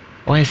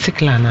o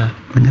sikla na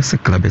onye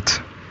sikla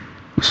bet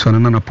usano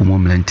na pomo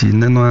mele nti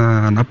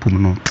neno na pomo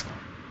no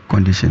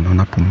condition no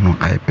na pomo no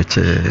ai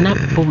peche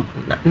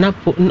na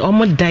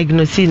omo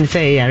diagnosis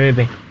say yare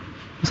be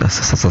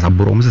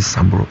sasabro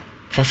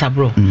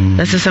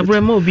na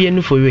sasabro ma obi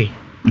enu for we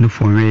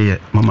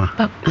mama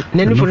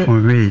na enu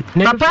for we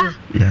papa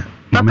yeah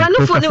papa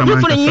no for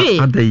nwe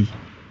adai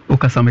o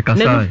kasa me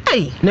kasa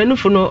na enu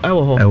for no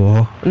ewo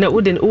ho na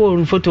wode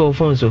wo photo of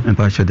phone so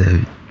empa show there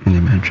ni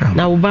men travel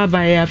na wo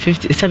baba ya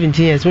 17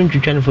 years won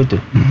twitwa no photo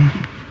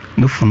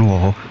no for no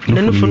ho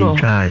na no for no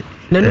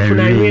na no for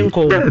na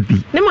nko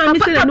ne ma mi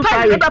se na no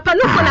fa papa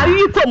no for na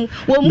wi kom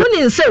wo mu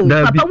ni nse o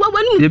papa wa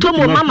wani to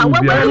mo mama wa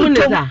wani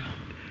to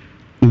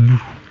obu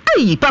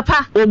ai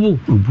papa obu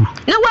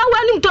na wa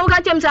wani to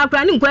ka chem sa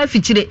akra ni nko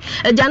afikire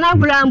eja na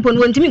akra mpo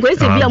no ntimi ko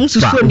ese bia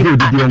mususuo ni na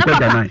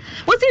papa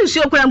wo si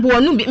nsuo akra mpo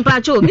wonu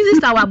mpa cho mi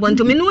sister wa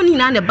bonto me no ni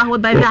na ne ba ho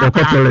ba bia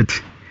akra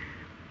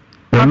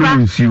papa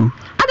nsuo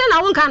ada na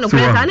won kan no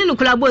kwa ne no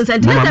kula bon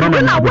santi na da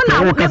na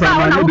wona me ba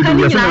wona wo kan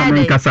ni na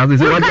de kasa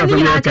se wa ja so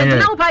na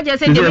wo pa je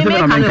se de me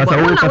kan no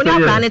wona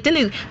wona ka ne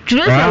tene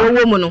tresa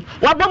wo mu no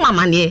wa bo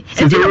mama ne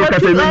enti na wa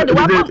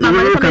bo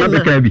mama ne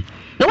ka bi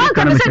no one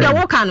can say the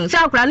work can say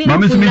akra ni no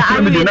fu na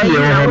ayi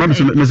na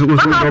me so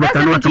mama de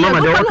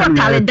work can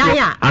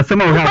danya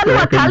asema o ha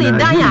ka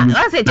danya o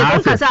say te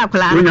kon ka sa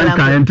akra me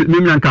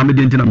nyan ka me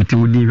de ntina meti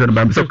wudi hwe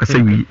ba me so ka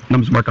say wi na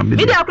me so maka me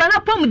de akra na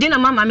pom di na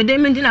mama me de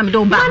me di na me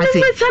do ba ha say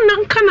me say na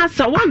kana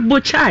sa wa bo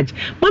charge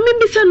mama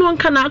bi say no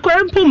kana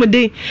akra pom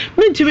de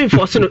me ntimi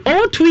force no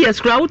all 2 years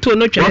kra wo to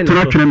no twene no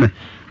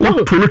I'm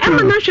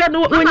not sure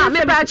when I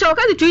met a choke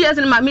 2 years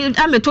in my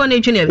I'm a 20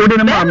 junior. What did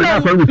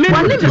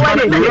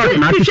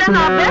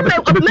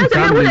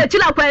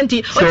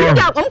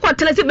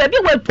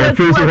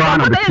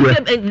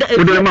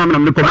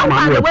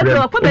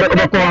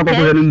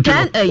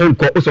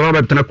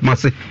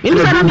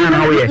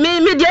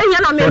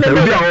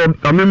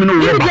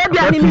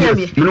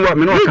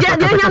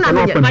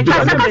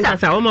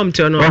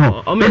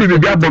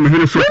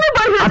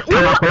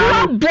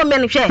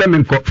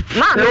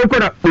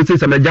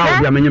jaw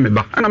bia menye me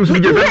ba ana me so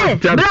je ba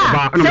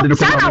ana me de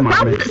ko ma ma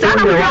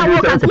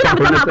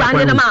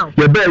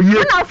ye ba yi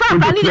na fa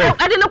ba ni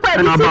ade no kwa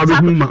ni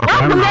si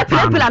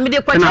me de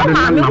kwa cha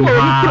ma me ko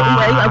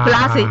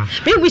class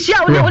me bushi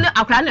a woni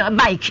akra na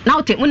bike na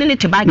wote woni ne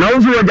te bike na wo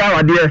so jaw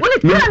ade woni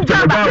te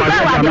jaw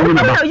ade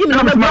yi me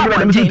no ba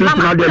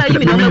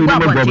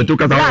to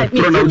ka sa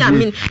pro na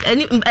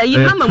yi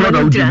mama mo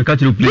tira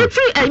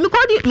fi me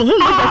ko di me hu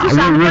mo so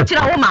sa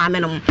tira wo ma me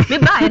no me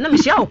ba na me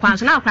shia wo kwan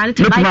so na akra ne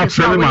te bike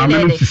so wo mama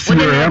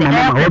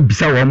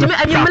obisa wo mo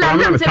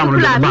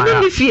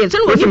me fie so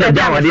no me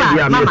da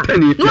mama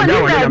no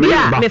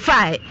me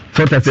fai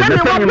so that the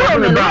time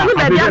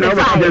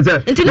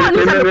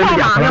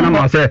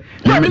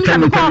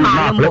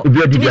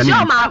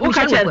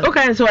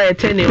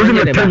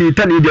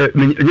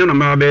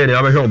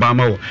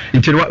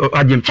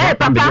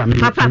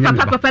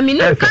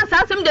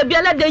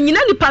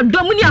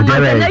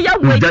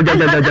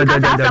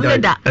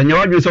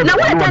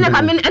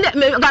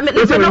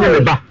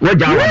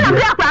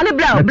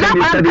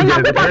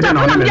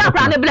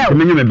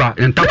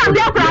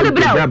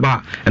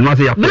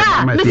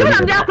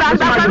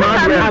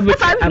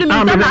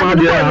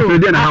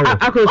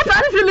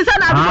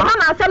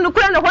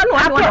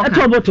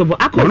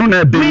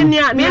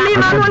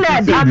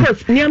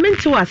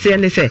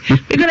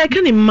I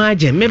can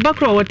imagine me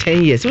back over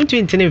 10 years. We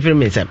twin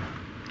ten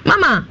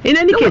Mama, in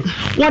any case,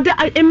 what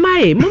am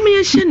I?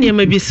 Mommy, she near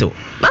me be so.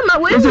 Mama,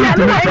 wait a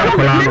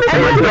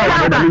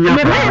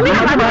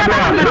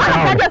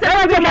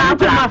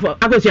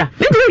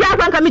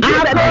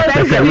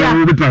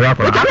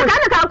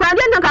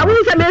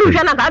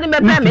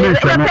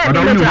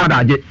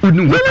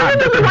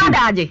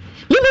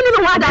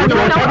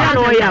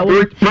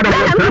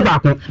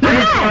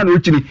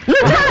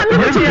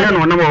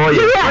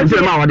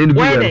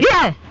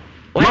minute.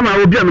 mama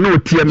obi am no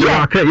tie me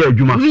aka ya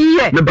adwuma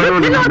me ba no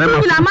na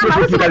mama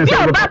wo se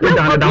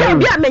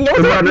obi a menye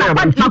wo se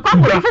makwa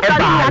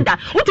fufari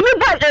utimi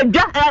bo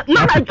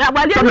mama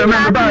awale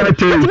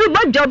utimi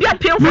bo job ya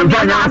pay for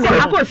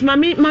akos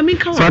mami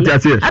kan so ati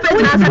ati abe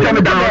wona se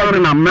me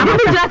na me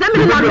jira se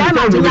me na me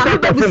nya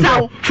be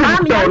busawo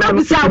ami ya be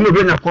busawo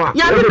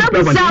ya be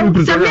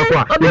busawo se me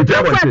obi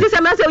pay for ti se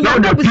me se ya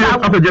be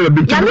busawo ya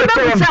be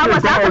busawo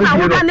sa na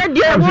wo na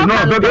de wo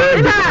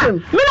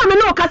kan me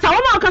no kasa wo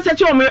ma kasa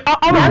chi o me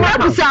o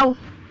busawo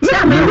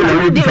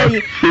me de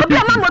yi obi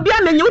ama obi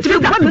amenye utimi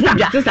ka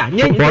busa sisa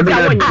yenhwe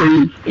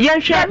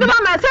be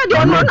mama se de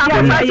ono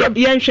na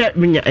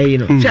yenhwe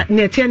no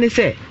na tie ne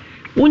se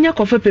wonya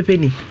kofa pepe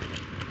ni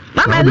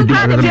mama no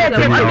pa de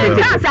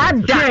pepe sa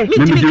da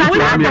mitimi ka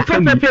wonya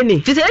kofa pepe ni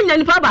ti se enya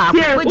ni pa ba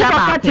ko ja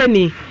ba ko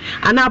ni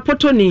ana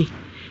poto ni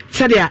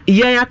sadia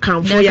yen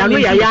akanfo ya no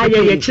ya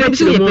kire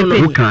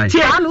pepe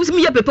ti am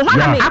usimi ye pepe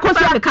wana me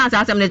akoso me kan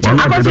sa asem ne che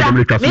akoso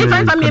me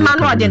fa me ma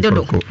no odende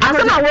do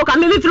asem na wo ka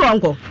me firi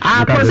onko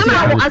akoso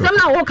asem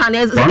na wo ka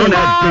na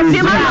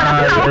me ma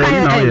na wo ka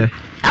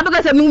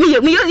abaga se me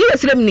ye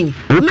sirem ni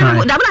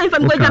da bana fa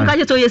me ko jam ka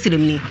je so ye sirem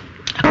ni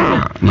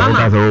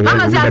mama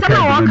se asem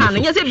na wo ka no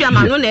nye se bia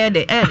ma no na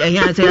ede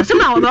ya se asem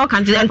na wo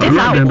ka nti ente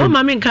sa wo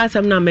ma me nka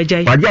asem na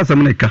majai waje asem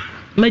na ka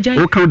majai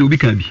wo kan de obi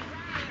kan bi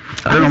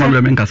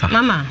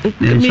mama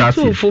me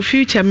too for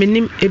future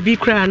minim ebi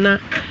kra na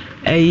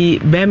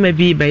bema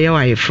bi be ye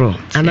wa yefro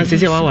ana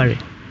se wa ware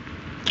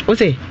o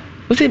se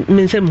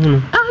mensem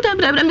hunu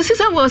da me se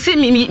wo se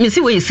me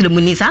se wo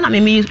yesiremuni sa na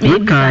me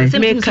kasa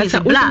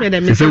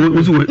se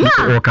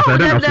wo kasa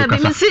da na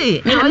kasa me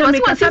se me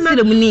kasa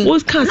yesiremuni wo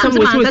kasa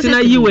wo na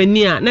yi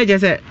wani a na je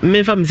se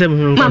me fa mensem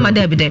hunu mama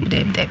da bi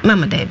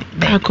mama da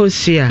bi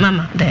akosia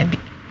mama da bi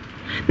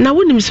na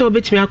woni se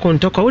obetimi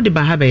akontoko wo de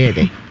ba ha be ye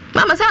de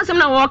mama say asem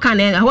na wo kan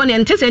na ho ne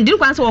ntese ndin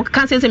kwan se wo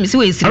kan se me se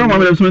we si ara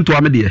mama so nto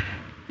amede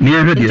ni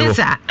ehwe de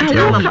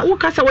wo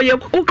kasa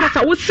wo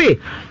kasa wo se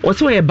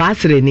wo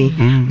basre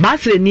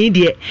ni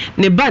de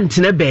ne bant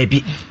na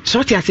baabi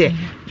so ti ase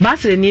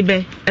basre ni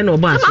be e na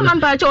obo aso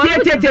mama pa cho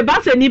tie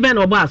basre ni be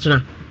na obo aso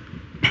na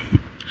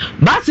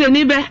basre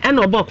ni be e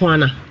na obo kwan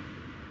na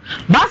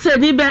basre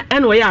ni be e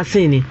na wo ya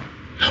asen ni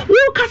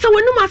wo kasa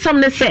wonum asam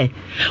ne se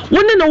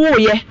woni na wo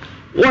ye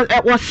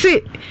wo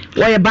se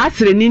wo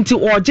basre ni nti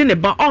wo je ne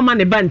ba o ma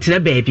ne ba ntina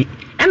baabi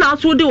e na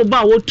so de wo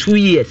ba wo 2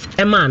 years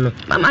e ma no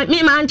mama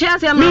me man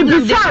chase am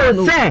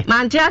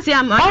man chase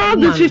am all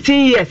the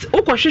 15 years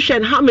wo ko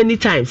hwehwe how many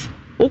times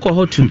wo ko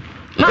ho 2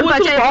 mama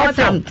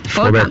chase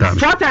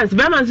 4 times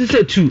be man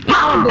say 2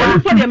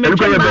 for the me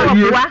kwa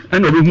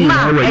and obi hu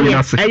na wa yi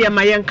ase eye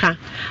mayenka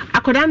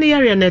akoda ne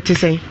yare na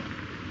tese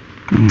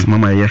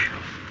mama ye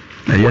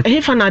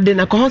he fa na de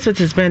na ko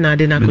hospitals be na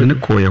de na ko ne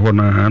ko ye ho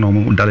na na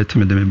mo dalete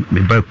me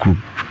ba kru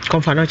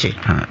konfanoche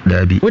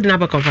da bi wo de na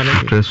ba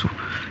konfanoche preso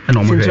e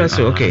no mo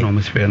he okay no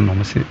mo se no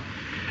mo se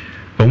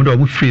o mo do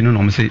mo free no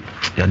mo se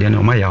ya de na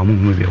o ma ya mo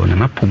mu be ho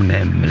na pom na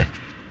emle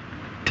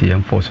ti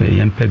em for so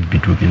ye mpa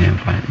bidu bi na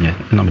emfa ye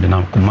na mo de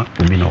na kuma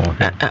obi na o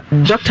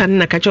doctor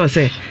na ka cho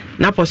se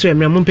na po so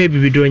emre mo mpa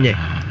bibidu onye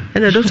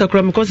na doctor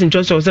kro me cause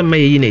cho so ma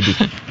ye yi na di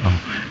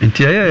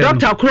nti ye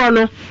doctor kro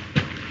no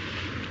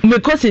me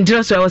cause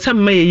interest so say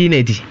ma ye yi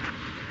na di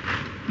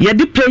ye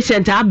di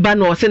patient aba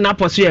no se na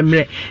poso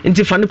emre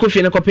nti fa ne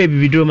kofi ne kopa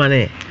bibidro ma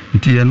na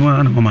nti ye no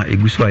ana mama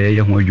eguso aye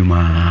ye ho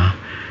adwuma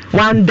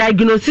one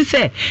diagnosis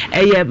say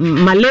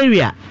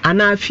malaria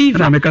ana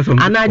fever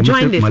ana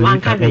jaundice one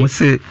ka we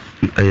say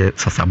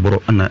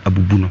sasaboro ana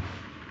abubu no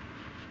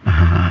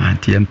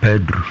nti em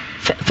pedro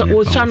so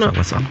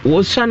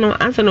wo sano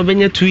ansa no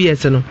benya 2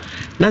 years no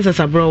na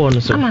sasaboro wo no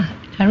so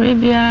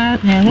Arabia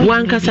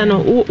one kasa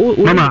no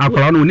mama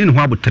akwara no ni ho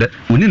abotre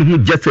oni ni ho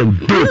jese do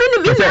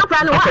ni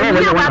akwara no akwara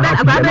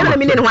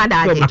ni ho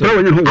adaje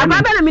akwara ni ho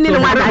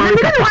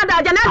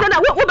adaje na da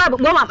wo ba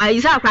go ma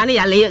isa akwara ni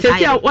yale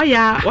sai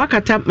waya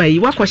wakata mai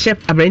wakoshe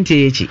abrante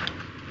yechi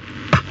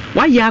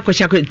waya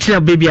akosha tira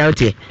baby out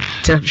here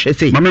tira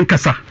say mama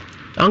nkasa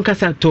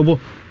onkasa tobo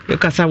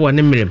kasa wo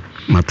ne mrem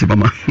mate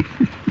mama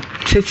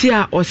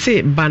sai o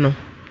se ba no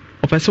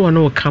opese wo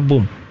no ka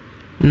bom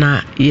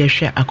na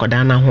yehwe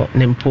akoda na ho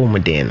ne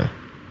mpom den no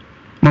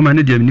mama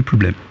ne dia ni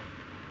problem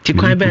ti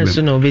kwan ben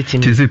so na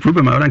obetimi ti se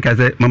problem ara nka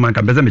say mama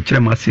nka beza me kire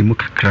ma se mu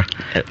kakra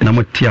na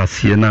mo ti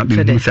ase na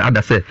be mu se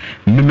ada se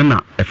meme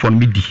na efon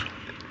midi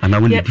ana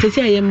woni di ti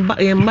se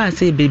yemba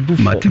se bebu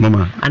fo mate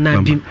mama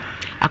ana bi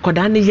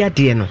akoda ne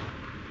yade no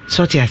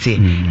so ti ase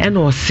e na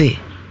o se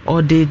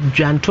o de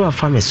dwanto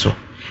afa me so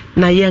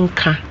na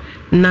yenka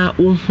na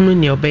ohunu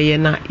ne obeye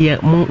na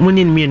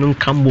muni mienu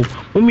nkambo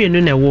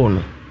mienu na wo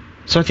no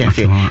so ti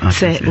ase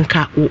se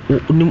nka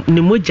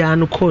ne moja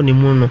no ko ne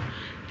mu no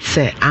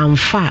se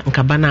amfa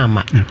nka bana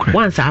ama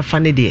once afa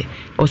ne de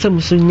o se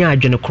musu nya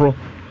adwene kro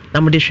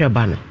na mo de hwe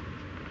ba no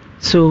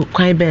so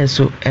kwan ben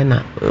so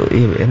na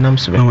enam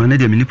so no ne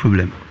de mini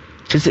problem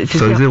so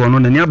ze wono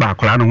ne nya ba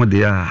akora no ho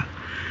de a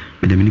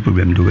me de mini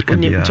problem do we ka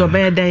dia to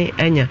be dan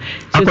anya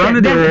so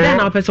then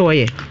na person wo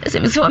ye se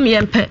me so me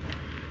yempe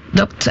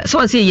doctor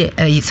so say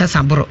ye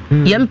sasabro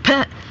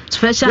yempe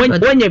special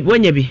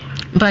wonya bi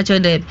mpacho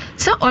de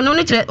so ono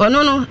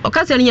no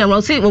okase no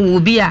nyamro say wo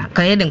bi a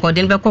kan ye de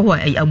nkode be kɔ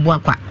hɔ abu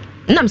akwa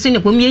nam se ne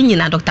kom ye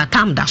nyina Dr.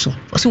 Tam da so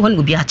o se hɔ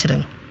no bi a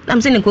kyerɛ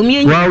nam se ne kom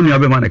ye nyina wa unu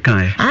abe man kan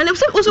e nam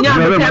se o so ya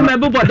ma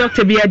bo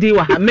doctor bi adi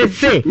wa ha me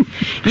se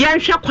ya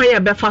hwɛ kwan ya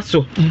be fa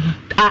so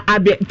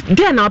abe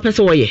den na opese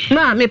wo ye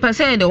na me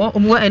pese de wo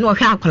hwɛ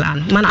akola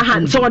no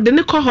mana so de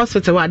ne kɔ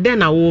hospital wa den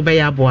na wo be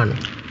ya bo no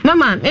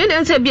mama me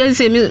den say bia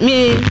say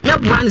me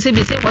bua no say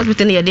bi say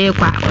hospital ne ye de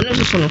kwa ono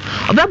so no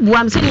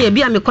obabua me say ne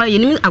bia me kwa ye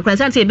nim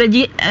akwasa say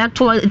beji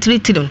ato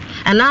 3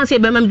 ana say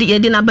be mam de ye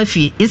de na ba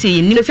fie ye say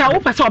ye nim say wo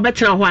pese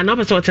obetena ho ana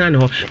pese obetena ne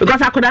ho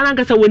because akoda na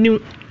nkasa woni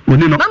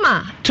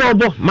mama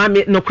tobo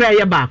mama no kra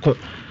ye ba ko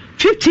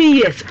 15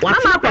 years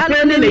mama kwa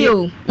ne me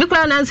o me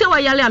kwa na say wa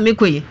yale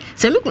amekoyi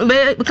say me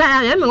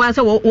ka ya me wa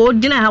say wo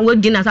dina ha wo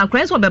dina sa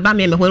kra so be ba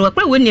me ho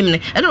kwa wo nim ne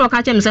e no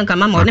ka che me say ka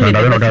mama o ne me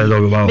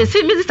be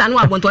see me sister no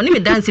abonto ne me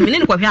dance me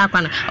ne ko hwe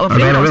akwa na o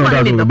fe no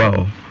so ne me be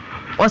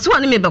o so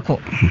ne me be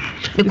ko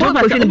me ko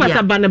ko fi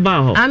pasa ba ne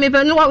ba ho me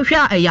be no wa hwe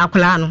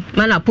ayakola no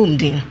mana pom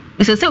din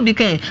me say we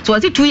can so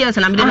was it 2 years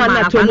na me de na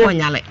akwa no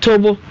nyale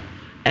tobo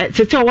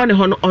tete o ne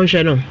ho no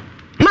onhwe no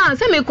ma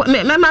se me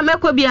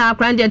ko bia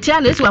akran de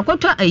tia na esi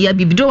wakoto aya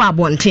bibido wa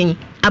bonten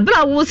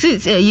abra wo si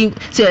yi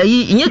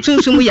nye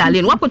tunsum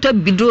yale no wakoto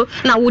bibido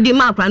na wo di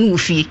ma akran no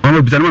fie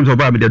o bi tanu so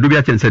ba me de do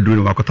bia chense duro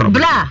no wakoto no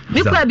bra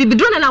me ko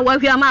bibido na wa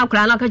hwia ma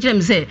akran no ka kire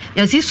me se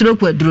ya si suro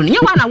ko aduro nye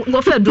wa na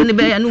go fa aduro ne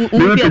be ya no wo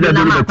hwia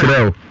na ma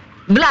akran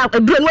bra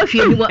aduro no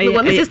hwia bi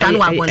wo me sister no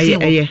wa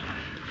bonten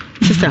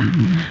sister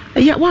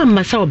ya wa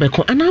masa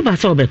obeko ana ba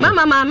sa obeko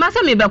mama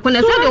masa me beko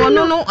na say de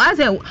wono no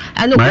ase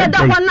anu ko da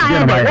ko na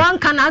ya de won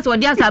kan ase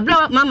odi asa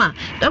bra mama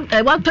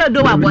wa to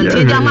do wa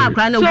bonte dia ma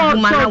akra na wu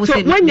ma na wo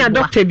say wanya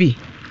doctor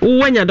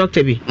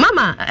bi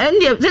mama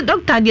ndi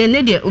doctor de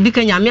ne de obi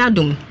kan nyame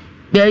adom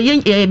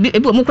e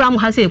mo kura mo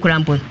ha say kura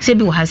mpon se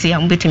bi wo ha say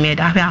am betime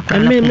da hwa akra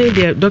me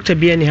de doctor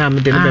bi ani ha me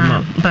de be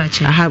ma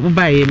aha wo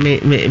ba ye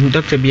me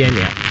doctor bi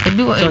ani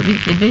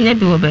ebi ne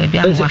bi wo ba bi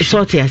am wa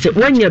sort ya say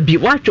wanya bi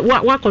wa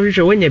ko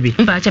hwehwe wanya bi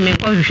mba cha me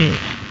ko hwehwe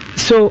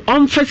so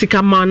on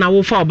fasika ma na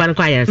wo fa oba ne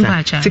kwa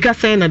yesa sika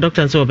say na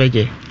doctor so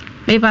obeje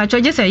me ba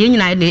cho je say ye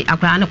nyina de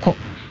akra ne ko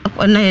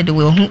na ye de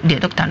we hu de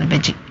doctor no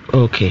beji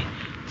okay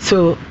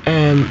so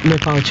me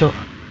pa cho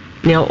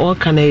ne o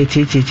kana ye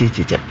ti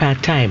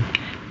part time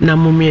na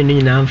mumie no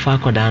nyina amfa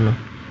akoda no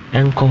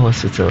enko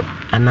hospital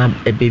ana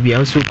baby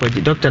also ko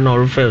doctor na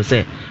refer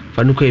say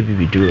fa no ko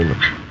ebibiduro no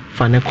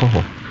fa ne ko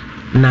ho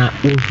na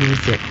wo hu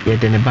se ye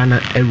de ne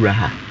bana awura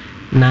ha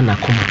na na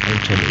koma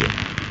ento ne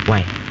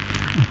why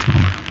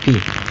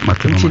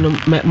matino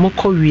mo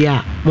ko wi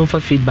a mo fa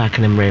feedback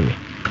na mre me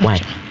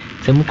why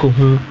se mo ko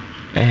hu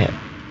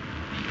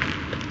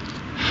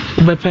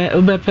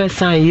ubepe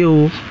san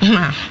yo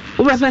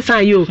ubepe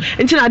san yo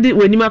nti na ade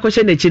wani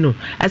makɔhye na chi no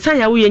asan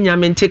ya wo ye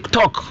nyame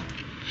TikTok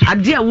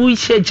ade a wo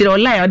hye kire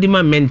online ade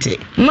ma mente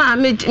ma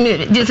me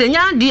je se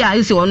nya ade a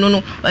isi ono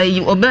no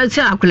obeti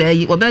akola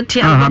yi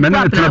obeti a me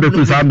na tena be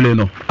ku sable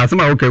no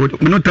asema okay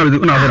me no tell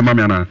una ho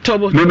mama na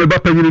me ba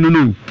panyin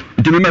no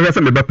nti me ma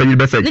hwese me ba panyin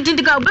be say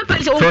nti ka ba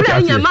panyin o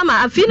kula nya mama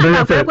afi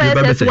na ka ko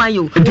SS1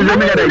 yo nti me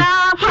na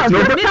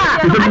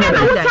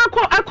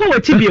akɔ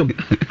wati biom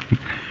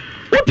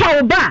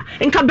upa oba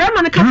nka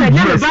bema ne kasa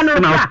nya me ba no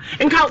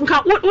nka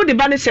wo de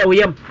ba ne se wo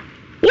yam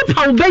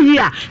upa oba yi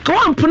a ka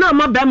wa mpona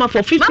ma bema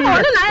for 15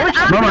 years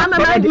mama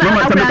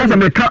kasa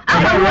me ka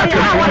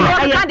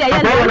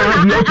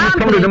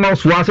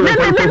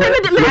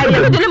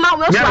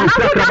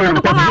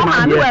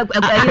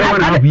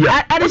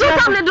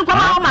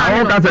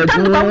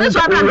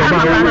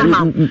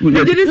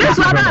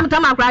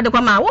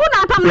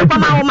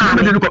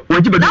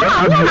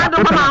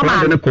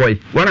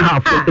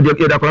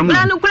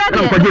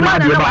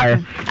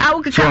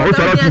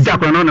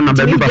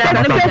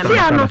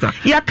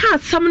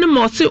samne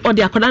mo se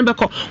odi akodan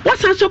beko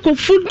wasan so ko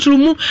funtru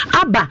mu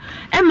aba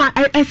ema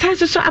esan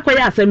so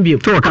akoya asem bio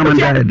so ka man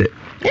de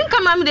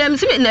nka mam de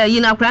mse na yi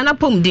na akora na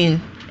pom din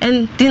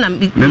en din na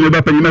me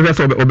ba panyi me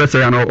so obese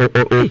ya na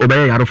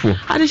obeye yarofo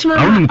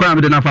awunum kwa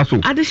me de na fa so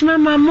adishima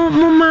ma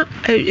mama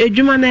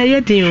adwuma na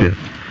ye din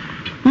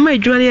mama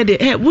adwuma na ye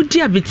de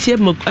wodi abetie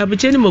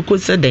ni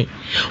mokosa den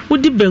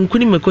wodi banku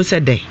ni mokosa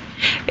den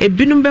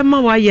ebinum be ma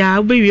wa ya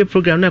obewie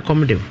program na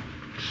kom dem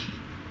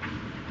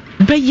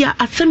beya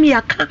asem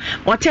yaka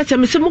wate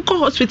asem se mko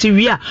hospital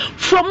wi a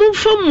from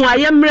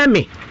aye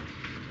mreme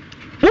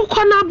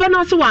wokọ na ba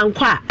na so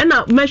wankọ a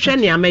na mehwe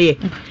ne ameye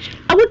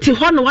awuti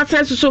ho no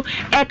wasan so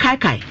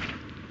kai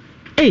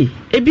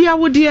ebi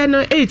awodie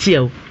no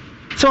etie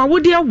so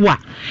awodie wa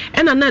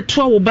na na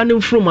to wo ba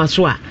no from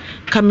aso a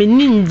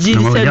kameni nji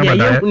se bia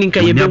ye ninka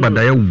ye be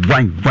abadaye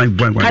wan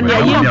kan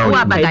ye fu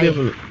abadaye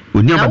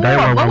oni abadaye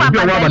wa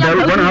abadaye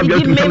wana ha bia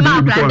tu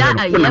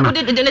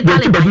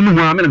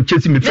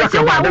so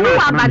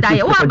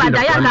abadaye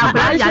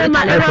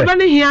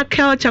here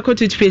kel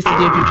chocolate paste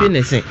dey pipi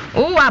ne se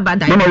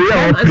abadaye mama we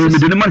are me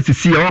de man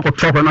sisi ya wa ko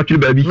tro ko na twiri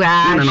baabi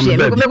na me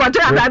ko to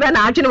abadaye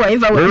na atwene wa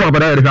infa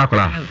abadaye de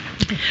akora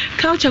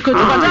culture code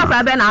Kotra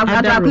pra be na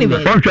atra kuni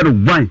be. Culture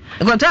wine.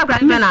 Kotra pra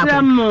be na.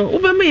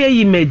 Ubema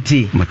ye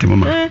medi.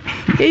 Matemama.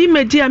 Ye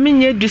medi a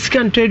menye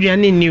discount to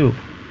aduane ni o.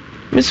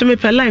 Me so me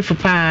per life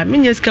pa,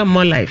 menye ska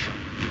more life.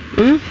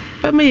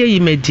 Ubema ye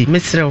medi,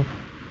 mesrew.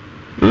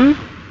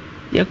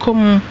 Ye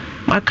kom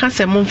maka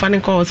se mo mfa ne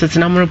call se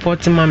na mo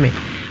report mame.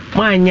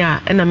 Mo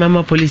anya na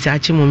mema police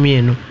achi mo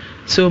mienu.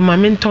 So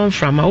mame nton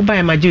from ma uba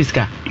ya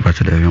majuska.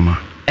 Bacha da yoma.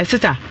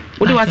 Sister,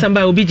 what do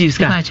wasamba obi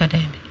jiska? Bacha da.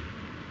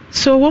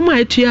 So what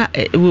my etua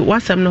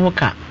wasam no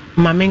hoka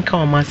mame nka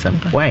o masam.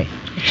 Why?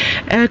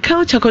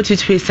 Culture code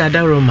it face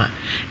adaroma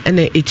and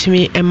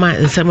etimi ema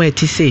nsama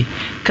etise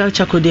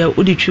culture code ya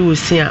uditwi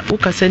wosia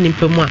ukasa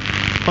nimpemu a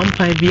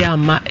pampan bia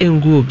ma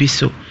engu obi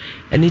so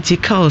and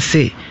it call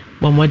say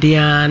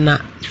bomodia na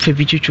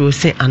febichuchu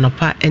se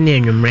anopa ene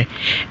anwumre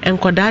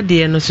enkoda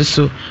de no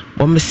soso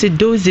bomse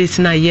doses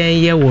na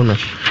ye wo no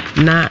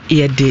na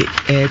ye de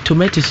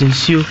tomatoes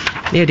nsuo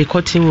na ye de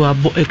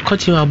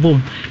cotton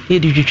abom ye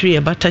de twitwi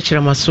ye bata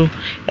kyeramaso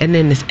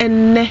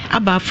enne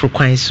aba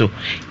afrokwan so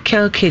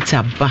calculator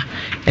aba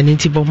ene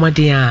nti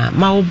bomodia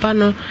ma oba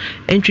no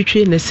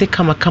entwitwi ne se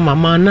kama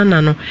ma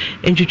nana no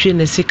entwitwi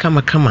ne se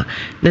kama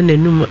na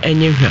nanum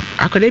enye hwa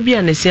akoda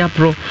bia ne se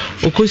apro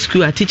okɔ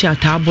school a teacher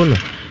taabo no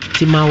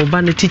ma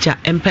oba no teacher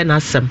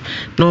empenasem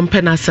no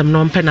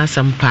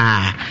empenasem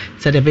pa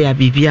said the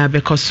baby bibia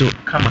bekoso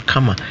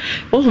kama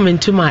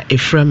ohumintuma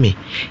eframe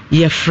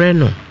ye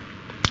freno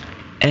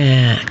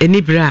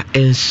enibra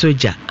en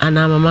soja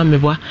ana mama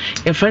mebwa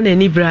ye freno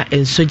enibra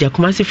en soja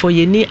kumasi fo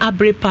ye ni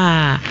abre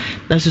pa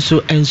na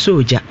susu en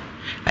soja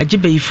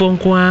ajibe ifo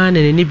nko na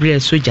enibra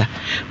soja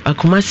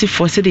akumasi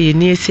fo se de ye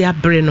ni esi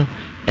abre no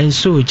en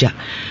soja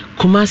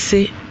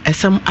kumasi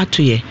esam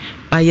atoye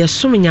ba ye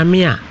sum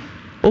nyame a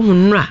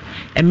ohunra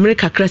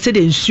America krase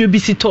de nsuo bi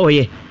si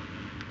toye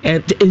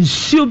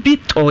nsuo bi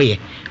toye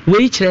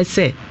we kire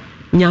se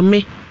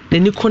nyame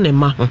nani ko ne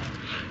ma ho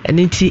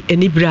eniti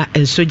enibra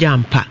ensoja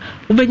ampa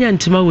ubenya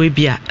ntuma we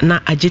bia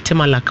na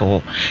agitemalaka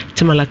ho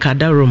temalaka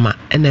da Roma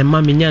ena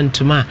ma menya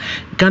ntuma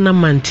Ghana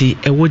manti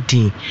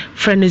ewodin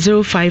friend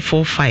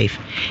 0545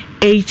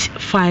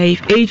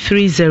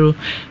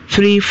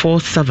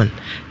 85830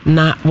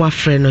 na wa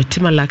friend no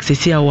temalaka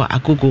sisi awa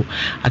agogo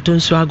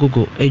atonso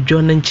agogo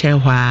edwo ne nche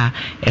hwa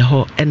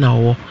eho ena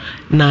wo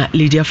na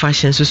Lydia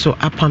Fashion so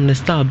apam ne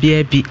style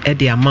bia bi e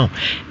de amount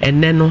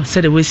enne no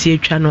se de wesi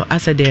atwa no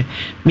ase de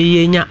me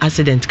yenya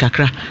accident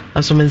kakra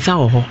aso mensa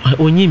wo ho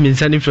onyi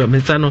mensa ne from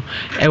mensa no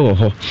e wo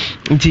ho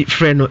nti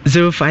friend no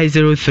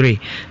 0503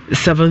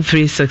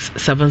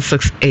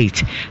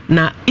 736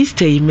 na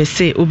Easter me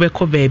say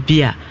ubeko ba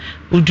bia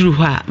uduru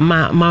ha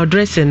ma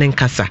dressing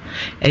nkasa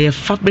e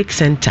fabric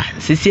center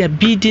sisi a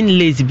beading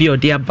lace bi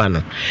odi aba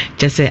no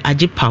je say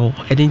agipawo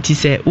edinti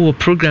say wo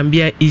program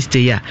bia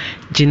Easter ya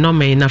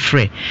genome na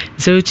frɛ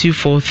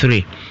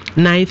 0243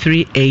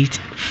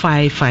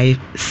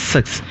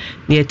 938556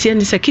 ne tie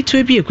ne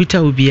sekitwe bi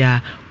ekuta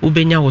obia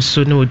ubenya wo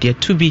so na odi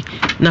atubi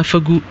na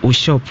fagu o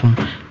shop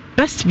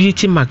Best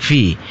Beauty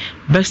McVie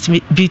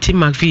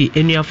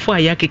enuafo a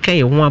yakeka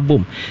ye ho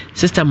abom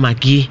Sister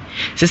Maggie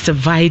Sister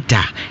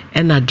Vida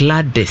and a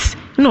Gladys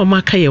no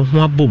maka ye ho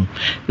abom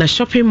na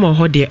shopping mall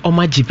ho de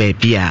omaji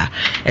baabia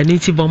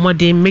eniti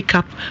bomode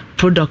makeup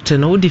product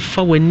na wo de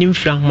fa wanim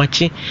fra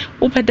machi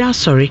wo beda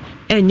sorry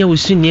enya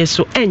wosunie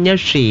so enya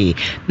hwe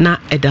na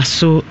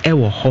edaso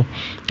ewo ho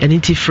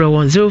eniti fra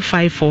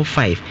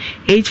 0545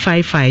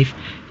 855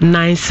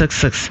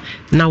 966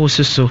 na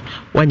wososo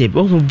wanye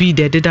ohu bi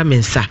de deda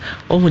mensa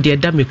ohu de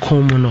da me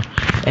komu no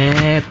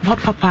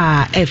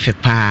papa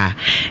efepa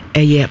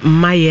eye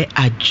maye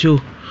ajo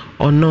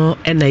ono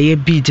ena ye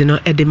bid no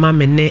ede ma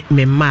me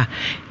ma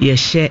ye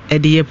share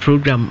ede ye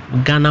program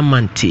Ghana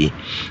Manti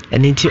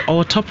eniti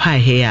all top high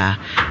here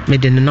me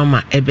de no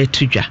ma ebe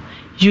tudwa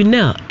you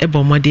know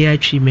ebomode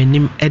atwi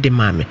manim ede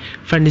ma me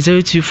from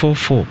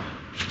 0244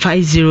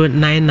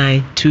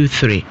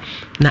 509923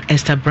 na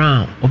Esther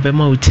Brown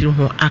obema utiri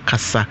ho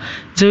akasa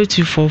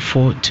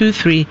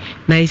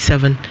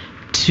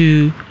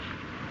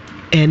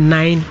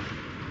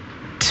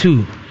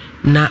 0244239792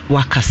 na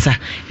wakasa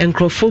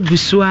enkrofo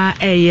gusua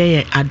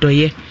eye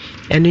adoye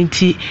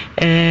enunti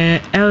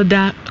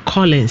Elder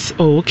Collins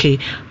okay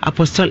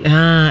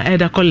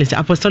Elder Collins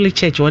Apostolic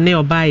Church one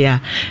obaya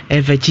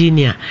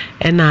Virginia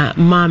ena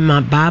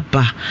mama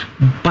baba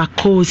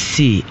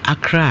Bakosi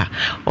Accra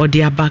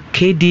odiaba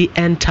KD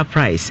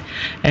Enterprise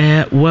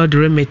World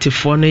Remedy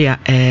for no ya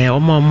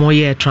omo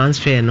ye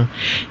transfer no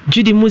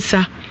Judy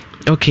Musa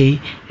okay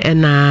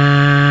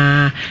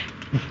ena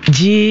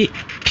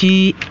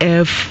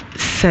GPF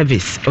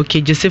service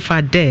okay Joseph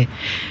Ade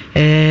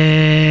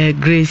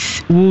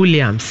Grace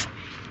Williams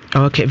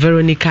okay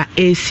Veronica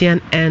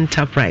Asian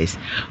Enterprise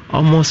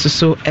almost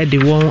so edi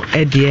won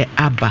edi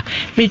aba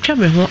me twa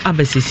me ho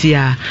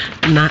abasisia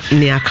na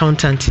ne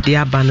accountant di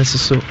aba no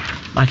so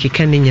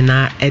makeka ne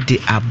nyina edi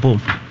abom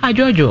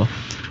ajojo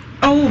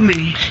oh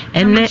me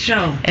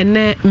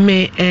ene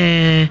me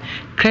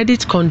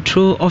credit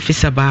control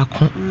officer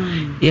baako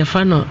ye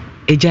fa no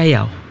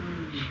ejayaw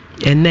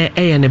ene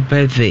eye ne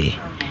birthday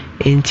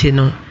enti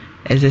no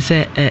as I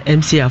say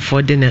MC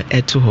afford na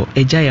eto ho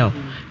ejayo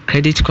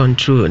credit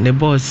control ne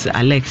boss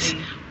Alex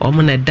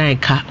omo na dan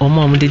ka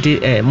omo de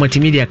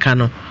multimedia ka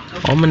no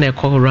omo na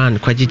call round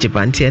kwagije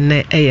banti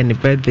na eye ne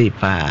birthday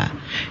pa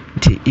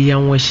nti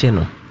iyan wo hye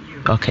no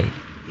okay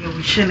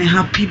we shine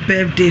happy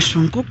birthday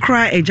sonko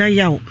cry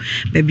ejayo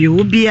baby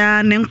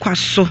obia ne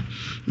nkwaso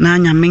na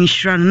nyame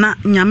nhira na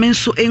nyame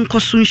nso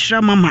enkoso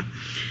nhira mama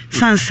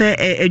sanse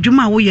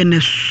adwuma wo ye ne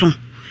so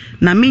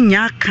na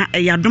menya aka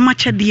eyadoma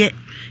kyede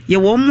ye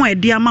wo mo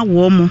ede ama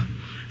wo mo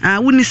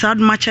woni sa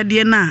adoma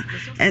kyede na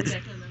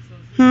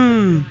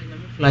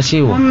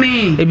flashy wo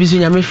ebisu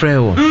nyame frɛ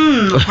wo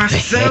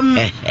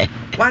kwasem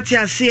what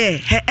you say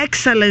her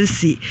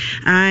excellency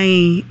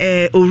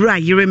Obra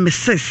yire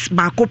Mrs.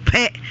 Bako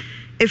pe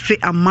efe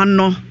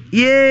amano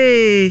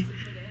ye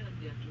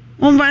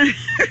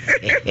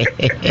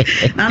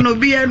na no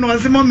be no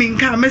se mommy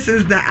nka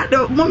Mrs.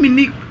 da mommy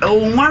ni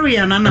worry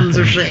ananam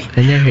zo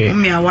hwe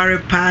mommy aware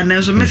pa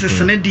na so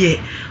Mrs. ne de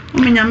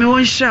mommy nyame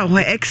won hira ho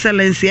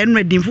excellency en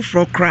ready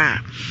fufuro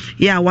kra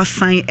ya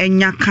wasan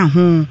enya ka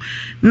ho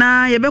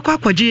na ye bekwa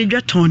kwagye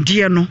dwaton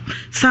de no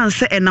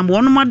sanse enam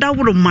wono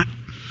madaworo ma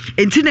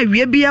enti na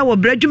wie bia wo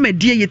bra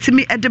dwumadie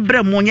yetimi ede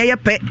bra mo nya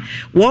yepe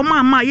wo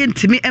ma ye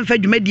ntimi emfa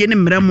dwumadie ne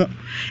mramo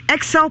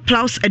Excel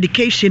Plus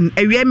Education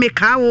awie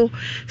meka wo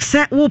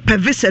se wo pe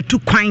visa tu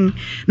kwan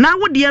na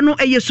wo de no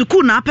eye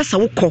suku na apesa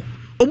wo kɔ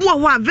obu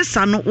ho a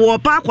visa no wo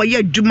pa akɔye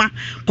adwuma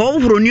kɔ wo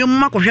horo ne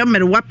mu akɔhwɛ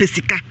mere wa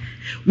pesika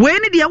we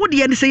ni de wo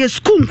de ne se ye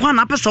suku nkwa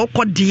na apesa wo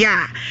kɔ de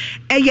a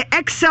eye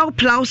Excel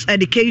Plus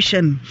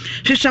Education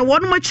hwehwɛ wo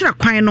no makira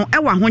kwan no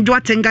ɛwa Ahonjo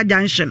Atenga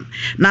Junction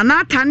na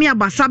atane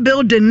abasa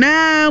building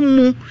na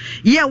mu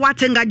ye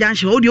Watenga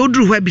Junction o de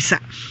oduru hɔ abisa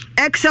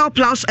Excel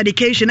Plus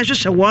Education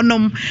hwehwɛ wo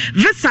no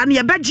visa ne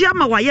ye begye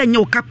ama wa ye nye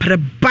wo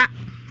kapreba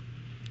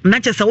na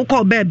chese wo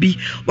call baby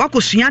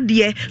wakosua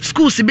de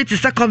schools bi te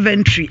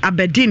Coventry,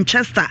 Aberdeen,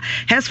 Chester,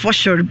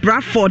 Hertfordshire,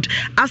 Bradford,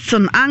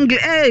 Aston,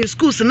 Angle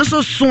schools no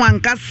so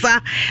ankasa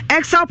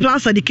Excel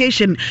Plus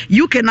Education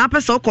UK na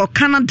pesa call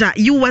Canada,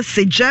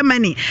 USA,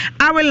 Germany,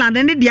 Ireland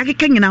and the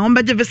akeka nyina ho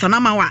beje visa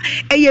na ma wa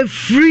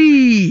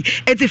free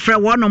eti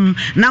frɛ wonom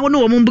na wo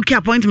no wo book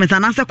appointment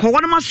and answer call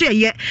wonom aso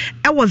ye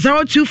was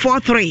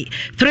 0243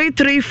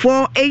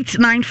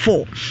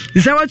 334894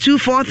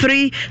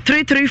 0243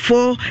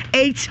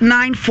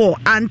 334894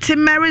 Auntie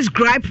Mary's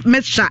gripe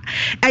mixture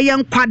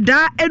eyen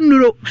kwada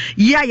enuro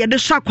ya ye de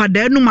so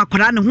kwada enu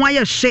makwada ne ho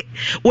aye hye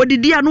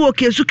odidi anu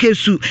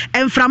okesu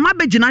emframa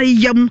begina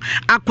yam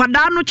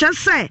akwada no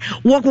kyese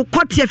wo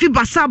kokoti afi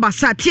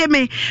basa tie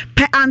me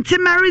pe Auntie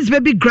Mary's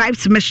baby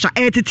gripes mixture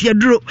etete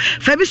aduro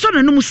fa bi so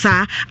nanum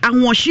saa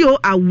ahohye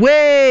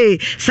away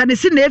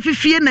sanesi na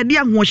efifie na de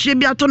ahohye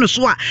bi ato no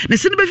so a ne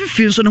se ne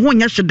befifie so ne ho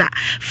nya hyeda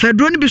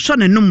fedro ne bi so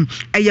nanum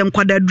eyen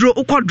kwada aduro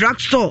ukọ drug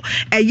store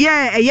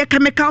eye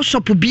chemical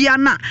shop bia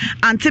na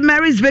Auntie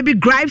Mary's baby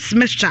gripes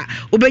mixture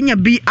obenya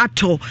bi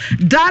ato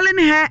darling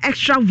hair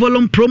extra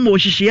volume promo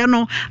hihye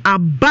no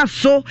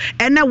abaso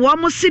ene wo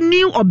mo si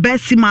new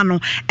obesima no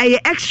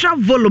extra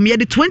volume ye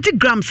de 20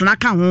 grams na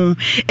ka ho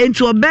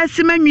enti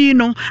obesima nwi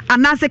no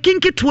anase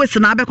kinki twist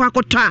na abekwa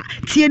akota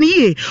tie ni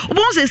ye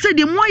obon se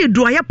de mo ye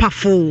do aye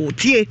pafo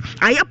tie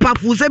aye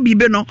pafo se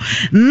bibe no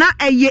na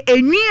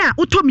enwi a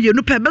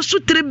utomienu pe be so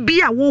tere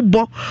bia wo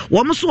bo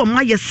wo mo so wo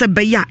ma ye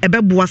sebe ya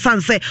ebeboa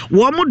sanse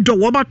wo mo do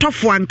wo ba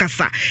tofo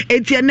ankasa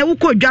enti ne wo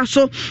kodwa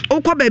so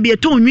wo baby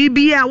eto nwi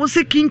bia wo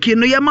se kinki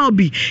no ye ma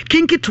obi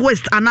kinki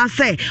twist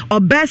anase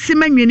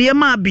obesima nwi no ye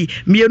ma bi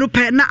mienu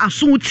pe na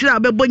aso tira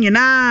abebo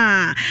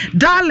nyina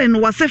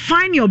darling was say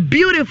find your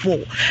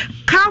beautiful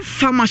Car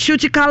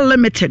Pharmaceutical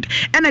Limited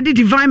and the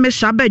divine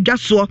mesha be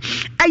dwaso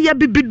aya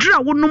bibidura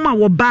wonoma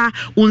wo ba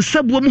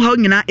onsabuo mu ha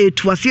nyina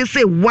etu ase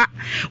se wa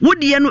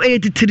wodie no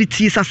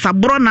etitiriti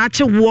sasabro na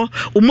ache wo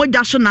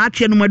omogya so na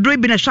ate no madro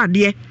bi na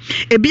hwade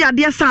ebi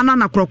ade sa na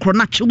nakrokro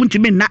na che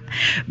wuntimi na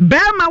be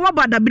ma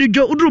wabada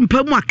birijo uduru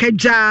mpamu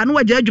akaja na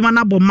wagya adwuma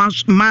na bo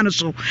man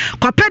so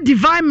kwape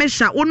divine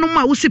mesha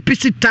wonoma wo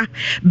sipisita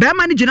be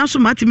ma ne gina so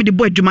matimi de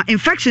bo adwuma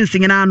infections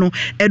nyina no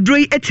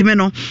edroi etime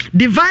no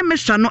divine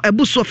mesha no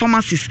ebuso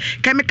pharmacies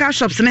chemical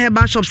shops na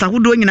herbal shops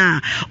ahodo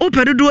nyina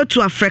opedodo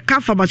to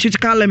Africa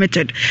Pharmaceutical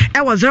Limited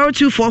was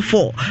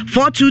 0244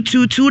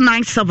 422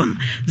 297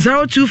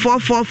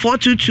 0244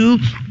 422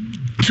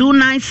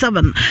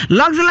 297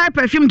 Luxury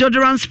perfume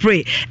deodorant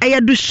spray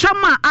do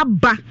shama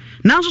abba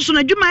nanso so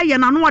na dwuma ye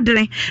na no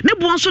odere ne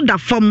bo nso da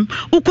fam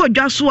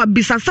ukodwa so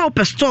abisa sa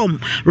storm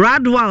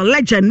radwal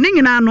legend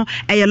nyina no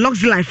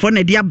Luxury for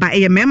na dia ba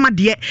mema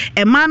de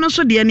ema no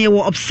so de ne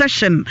wo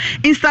obsession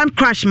instant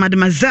crush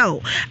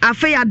mademoiselle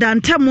afei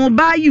adantemo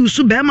ba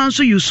yusu be ma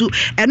nso yusu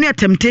eno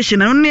temptation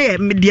no ne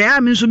de ya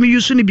me nso me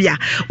yusu ne bia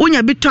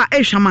onya bi to a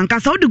ehwamanka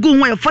odi go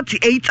ho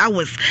 48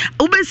 hours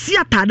obesi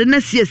atade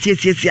na sia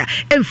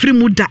emfiri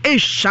mu da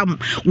ehwam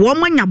wo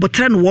manya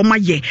botre no wo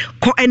maye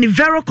ko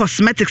Anivero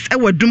Cosmetics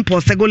wadum Paul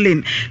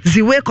Segolin,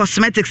 Ziwe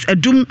Cosmetics,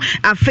 Adum,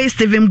 a face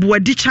Steven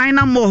Buadi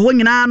China More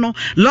Honginano,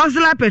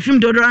 Lozilla perfume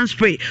deodorant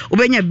spray,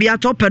 Ubenya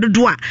Biato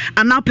Pedua,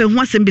 and now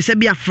Penwas and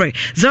Bisebia Frey,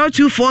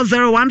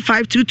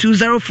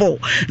 0240152204,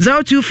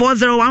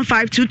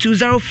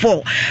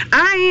 0240152204.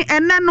 I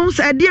and then no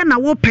idea na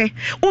wope,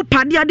 O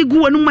Padia de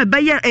Guanum, a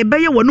bayer,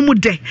 Wanumu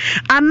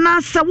and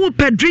Nasa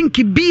wope drink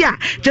beer,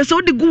 just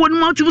so the Guan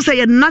Multi say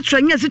a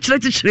natural, yes, it's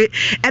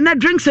and that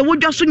drinks a wood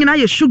just swinging out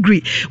your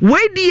sugary.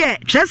 Wait, dear,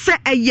 just say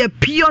a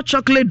pure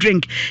chocolate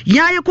drink.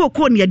 Ya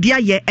cocoa, dear,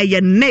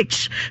 a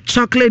next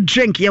chocolate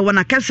drink. Ya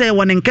wanna kase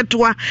one in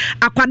Ketua,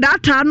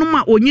 Aquadata,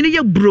 Numa, or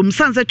Yini broom,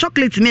 sans a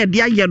chocolate near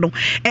dear yellow.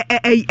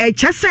 A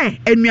chase,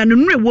 and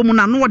you're a woman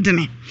and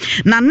ordinary.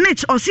 Na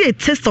net or see a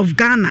taste of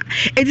Ghana.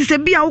 It is a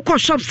beer alcohol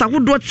shops. I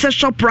would do say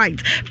shop right.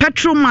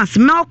 Petromas,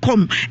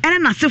 Malcolm,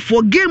 and I say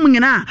for gaming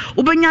na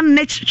Ubenya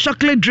net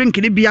chocolate drink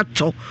in the beer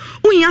to.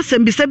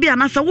 Uyasem Bisabi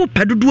and Asa will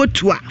pedu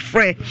to a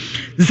fre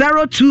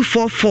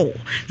 0244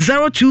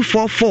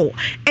 0244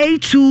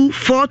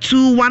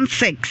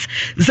 824216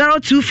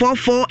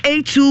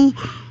 0244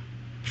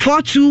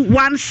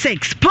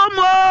 4216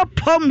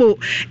 Pomo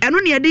and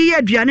when you did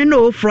Adriana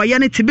no for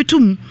Yanni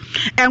Tibitum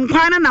and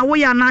Quina na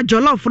way na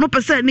jollof no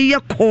percent near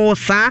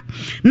coursa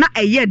na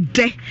a yet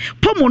de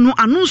Pomo no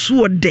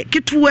anunsu de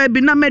Kitu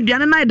Bina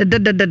Mediana night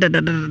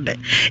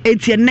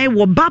it's your name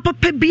wa Bapa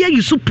Pebia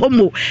you su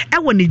Pomo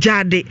and when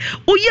jade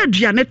o ye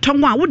Adriana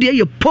Tonga would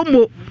ye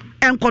Pomo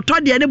and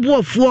Cotodia ne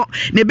boafo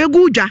ne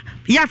beguja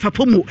yafa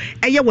pomo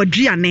eye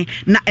wadriane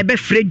na ebe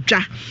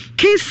freja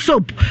key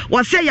soap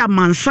was say ya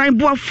mansan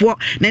boafo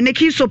ne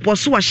key soap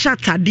was so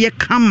shata de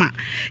kama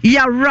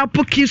ya rap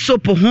key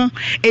soap ho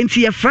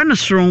enti ye friend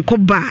soronko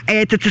ba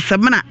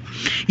tetesemana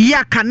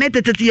ya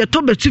kanete tete ye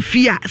to betu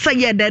fia say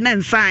ye de na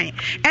nsan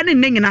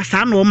ene nyina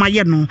sa na o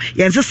maye no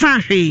ye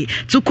nsesa hwe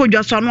to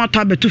kodwa so no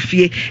ato betu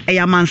fie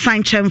ya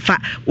mansan chemfa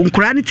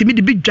onkura ne timi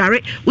de bi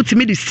dware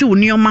utimi de siw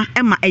nioma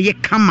ema eye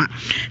kama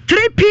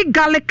 3p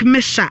garlic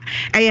mixture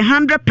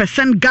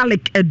 100%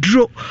 garlic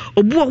adro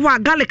obu wa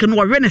garlic no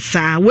we ne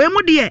saa we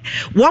mu de ya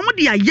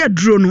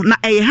adro no na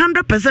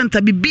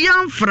 100% bibia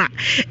mfra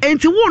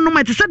enti wo no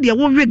ma te se de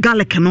wo we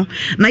garlic no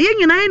na ye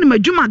nyina ye ne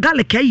madwuma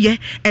garlic eye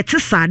ete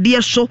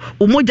saade so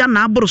omoja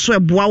na aboro so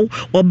eboa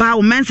oba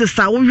o menses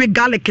wo we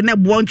garlic na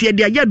eboa enti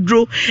de ya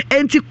adro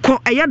enti ko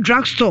eye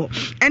drugstore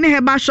ene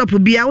herbal shop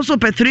bia wo so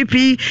per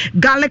 3p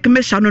garlic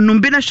mixture no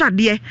numbi na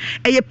hwade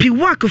eye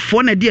piwak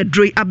fo na de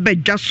adro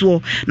abadwa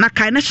so na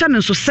kai na hye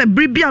ne so se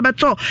bribia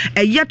beto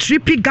eye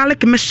 3p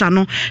garlic mixture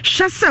no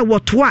hwese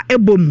woto a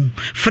ebomu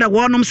fra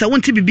wonom se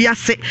wonti bibia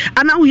se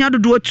ana hu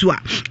adodo atu a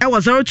e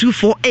was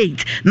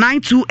 0248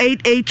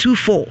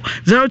 928824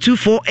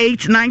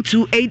 0248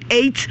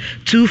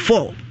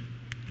 928824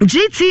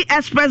 GT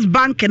Express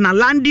Bank na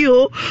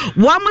Landio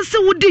wamse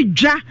wudi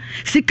dwa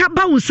sika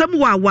ba wusam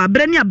wa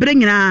brani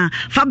abranyina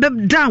fa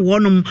bebdan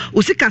wonum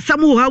usika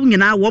sam ho ha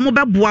nyina wo mo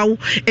beboa wo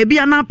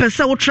ebia na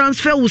pese wo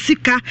transfer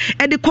usika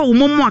e de ko wo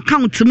mo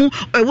account mu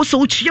wo so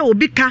wo chia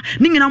obi ka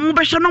ni nyina mo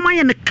behwe no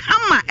maye ne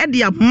kama e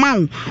de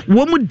amaw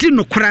wo mo di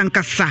no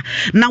krankasa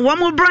na wo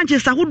mo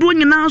branches ahodo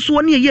nyina so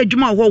wo ne ye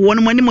adwuma ho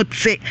wonum ani mo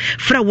tse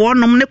fra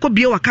wonum ne ko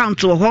bie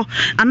account wo ho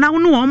ana wo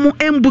no mo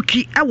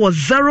embuki e wo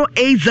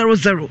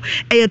 0800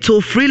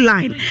 toll free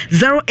line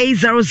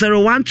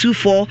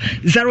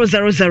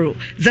 0800-124-000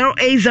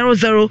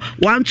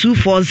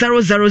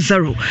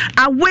 0800-124-000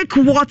 awake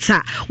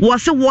water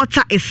was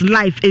water is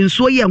life and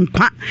so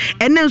yankwa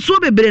and then so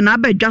bebre na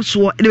abadwa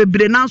so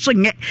bebre na so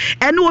nye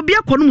and obi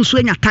akono so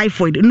nya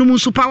typhoid num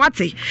super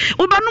wate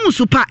oba num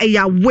super e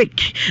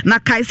awake na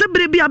kai se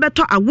bebre bia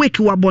beto awake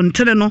wa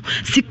bontere no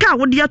sika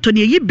wo de ato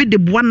ne yi bi de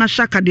boa na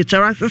shaka de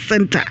terrace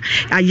center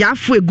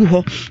ayafo egu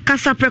ho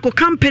kasa preko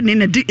company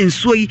na di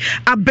enso yi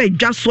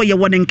abadwa so ye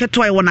won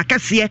nketo ye won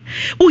akase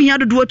uhia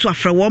dodo to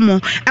afra wo mo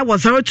e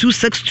was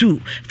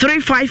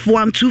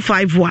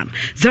 0262351251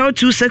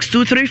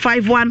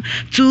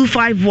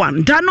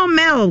 0262351251 Dano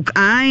milk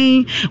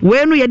ai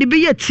wenu ye de bi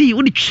ye tea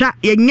wo de twa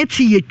ye nye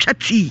tea ye twa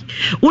tea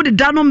wo de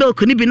Dano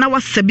milk ni bi na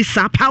wasabi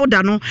sa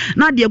powder no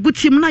na de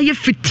agutim na ye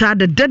fita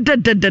de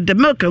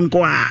milk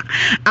nko a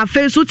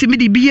afa so timi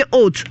de bi ye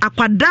oat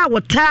akwada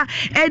wota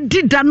e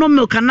di Dano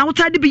milk na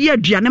wota de bi ye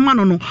aduane ma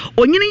no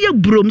onyini ye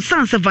brom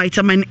sans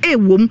vitamin A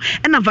wom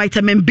na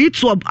vitamin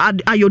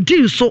B12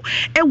 iodine so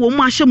e wo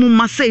mu ahye mu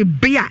masa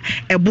bia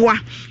eboa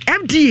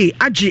FDA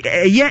agi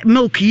ye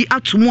milk yi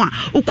atomu a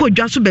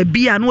ukodwa so ba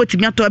bia na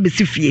otimi ato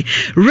abesifie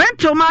red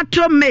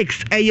tomato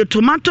mix ye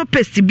tomato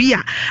paste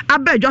bia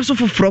abadwa so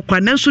foforo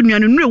kwa na so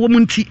nuane nu ewo mu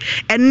nti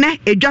enne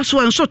edwa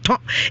so enso to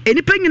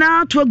enipa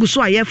nyina to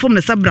aguso aye fom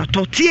na sabra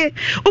to tie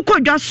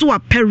ukodwa so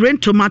a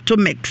red tomato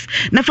mix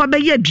na fa ba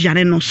ye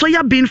aduane no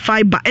soya bean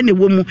fiber ene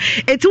wo mu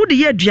eti wo de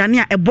ye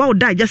aduane a eboa o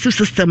digestive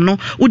system no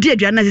wo de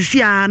aduane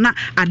sisia na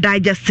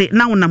adigest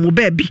na wona mo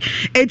baby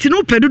enti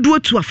no pedudu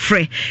to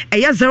afre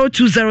eya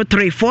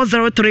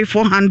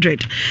 0203403400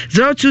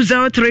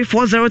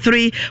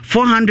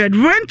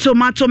 0203403400 Rent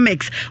tomato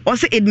mix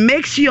also it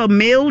makes your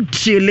meal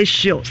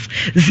delicious.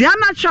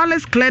 Ziana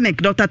Charles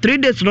Clinic Dr. 3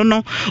 days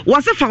no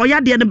was a for ya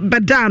de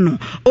bedano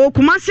o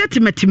Kumasi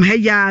timetim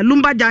heya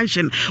Lumba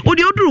Junction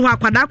odi oduru ho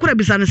akwada akora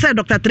bisane say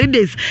Dr. 3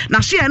 days na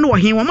hye no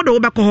hin wo mo de wo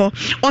bekọ ho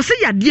o se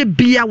yade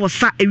bia wo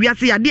sa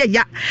ewiase yade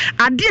ya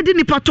ade de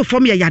nipa to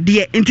form ya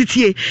yade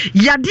entitie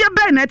yade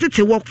be na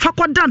tete wo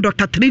fakodan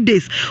Dr. 3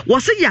 days wo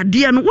se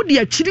yade no wo de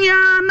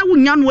akyiria na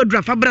wonya no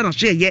adura fa bra na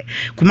hye ye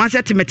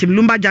Kumasi timetim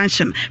Lumba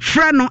Junction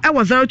frɛ no e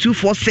wo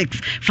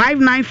 0246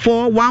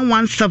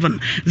 594117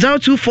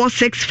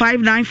 0246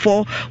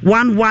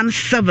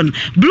 594117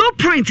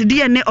 Blueprint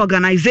DNA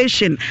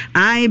organization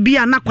ai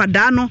bia na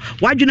kwada no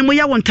wadwene mo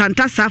ya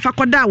wontanta sa fa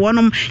kwada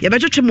wonom ye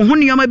betwetwe mo ho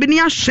niyoma bi ni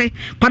ahye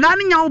kwada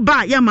no nya wo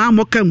ba ya ma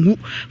amoka ngu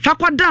fa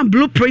kwada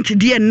Blueprint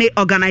DNA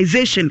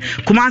organization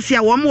Kumasi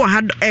a wo mo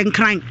ha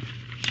enkran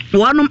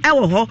Wanum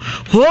ewo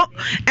ho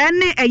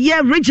any a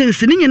year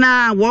regions ni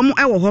nyina wo mo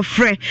ewo ho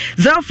frɛ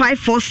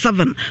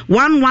 0547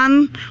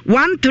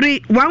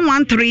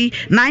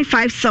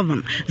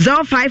 113957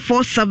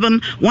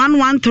 0547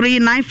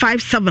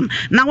 113957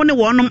 na woni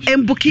wonum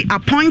embuki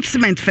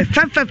appointment fe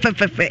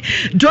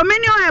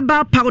Dominion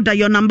Herbal Powder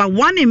your number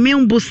 1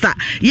 immune booster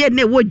ye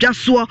ne wo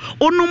dwaso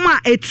onum a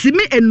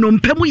etimi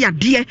enompemu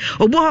yade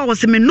obo ho wo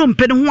se me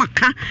nompe ne ho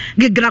aka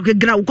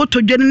gegra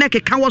ukotodwene ne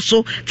keka wo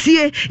so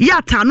tie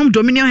ya tanum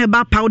Dominion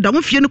Herbal Powder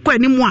mo fie no kwa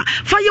animu a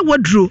fa ye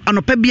waduro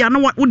anopa bia na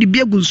wo de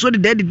bia gunso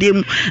de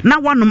mu na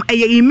wanom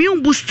eye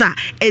immune booster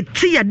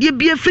eti yade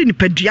bia firi ni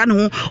padua ne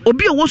ho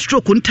obi wo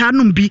stroke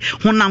ntanum bi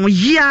honam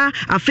ya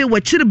afa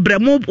wachiri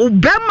bremo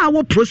obema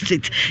wo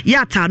prostate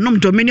ya tanom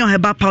Dominion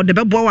Herbal Powder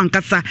bebo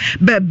wankasa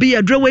ba bia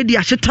adro we di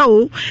ahyeta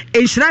o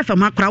enhira fa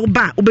makora wo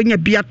ba obenya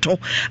bia to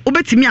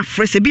obetimi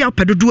afrese bia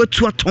opedodo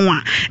atu aton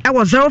a e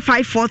wo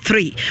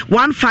 0543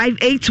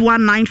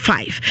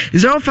 158195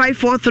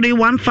 0543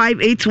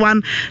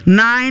 158195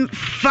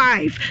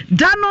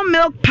 Dano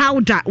milk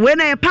powder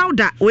when a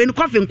powder when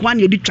coffee nkwan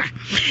ye ditwa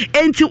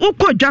enti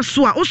ukodwa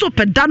so a uso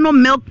pe Dano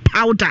milk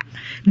powder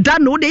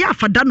Dano de ya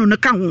fa Dano no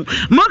ka ho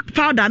milk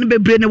powder no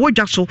bebre ne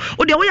wodwa so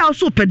o de wo ya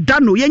so pe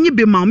Dano yenyi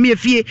be ma me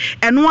afie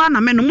eno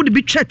ana me no mu de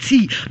bi twa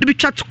tea de bi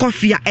twa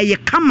coffee a eye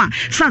kama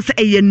sanse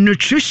eye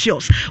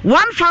nutritious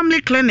one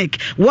family clinic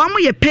wo mo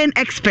ye pain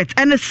expert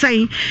and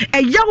say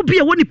eya bi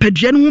e woni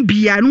padua no ho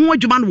bia no ho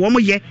adwuma no wo mo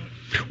ye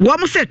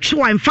Wamo se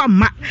chwa mfa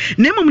ma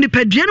na mmom ni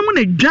padua no mu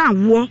na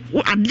dwan wo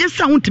ade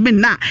sa huntimi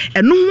na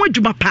eno ho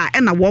adwuma pa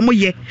e na wo mo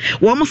ye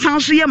wo mo san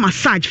so ye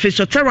massage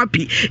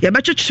physiotherapy ye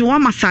betwetwe wo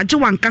massage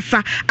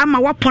wankasa ama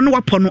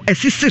wapono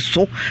asisi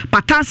so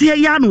patase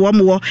ye ya no wo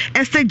mo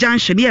Este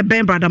Junction ye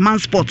Ben Brother Man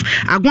Sport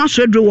agwan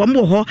so adro wo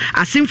mo ho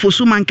asimfo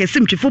su man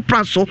kesim twefo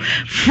praso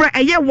fra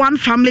eye one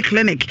family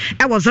clinic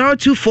e was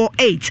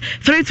 0248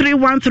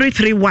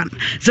 331331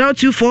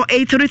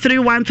 0248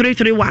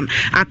 331331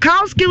 a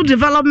cow skill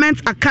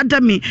development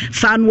academy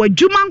san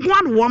wadwuma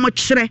nkwan wo mo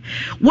kyere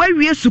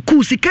wawie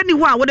school sikani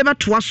ho a wo de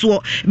beto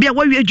so bia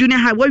wawie junior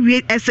high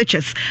wawie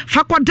SHS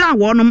fakoda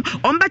wonom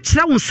ombe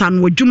kyere wo san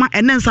wadwuma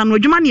enen san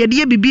wadwuma ne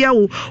ye bibia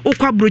wo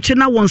okwa broche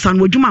na won san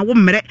wadwuma wo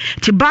mmere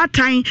ti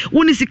batan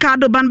woni sika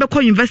do ban be ko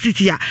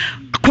university a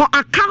ko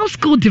account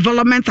school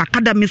development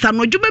academy san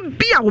wadwuma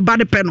bia wo ba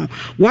de pe no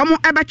wo mo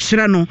ebe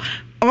kyere no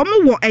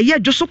omo wo eye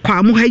joso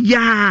kwamu ha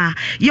ya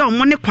ye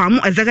omo ne kwamu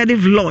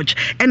executive lodge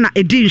na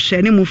edin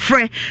hwe ne mu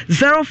frɛ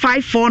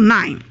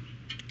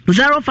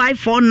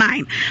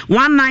 0549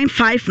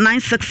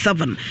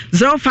 195967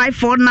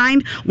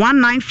 0549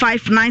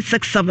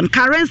 195967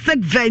 Currency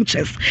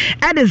Ventures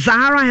and the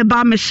Zahara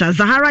Heba Mesha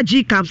Zahara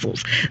G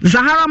capsules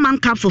Zahara Man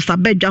capsules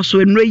abedja so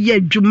enre ye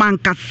adwuma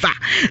nkasa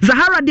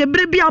Zahara de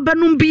brebi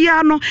abanum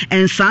bia no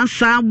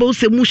ensansa bo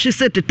se muhye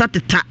se teta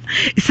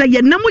se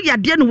ye namu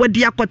yade no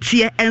wadi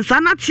akote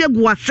ensana tie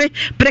guase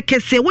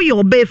prekese wo ye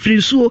oba efiri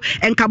nsuo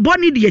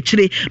enkaboni de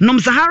akire nom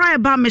Zahara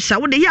Heba Mesha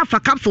wo de ye afa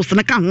capsules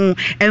ne ka ho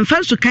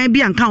emfansu kan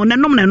bi anka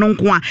onenom na no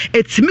nko a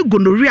etimi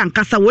gonorrhea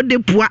nkasa wo de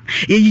bua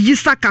yeyi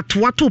saka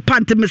toa to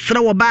pante mesre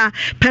wo ba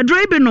pedro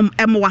ibinom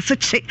emwase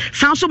che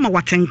sanso ma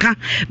watenka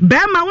be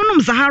ma wonom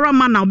Zahara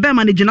Man na be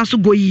ma ne gina so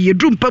go yi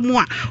drum pamu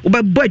a wo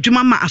be bo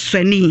adwuma ma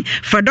aswani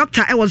for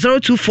doctor e was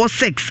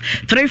 0246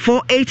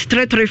 348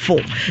 334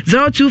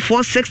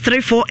 0246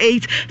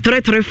 348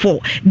 334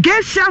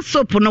 Gesia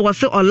soap no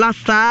was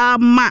olasta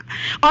ma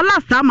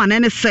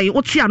ne say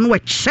oti ano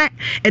eche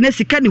ene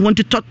sika ni won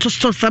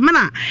to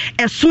semena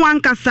eso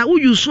ankasa wo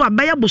yusu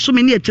abaya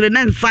bosome ne akire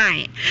na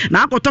nsan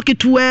na akotoke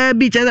tuwa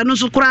bi che no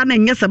so kura na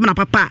nyese na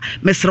papa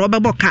mesre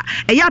obeboka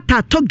eya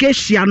ta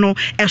togesia no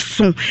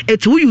eso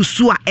eti wo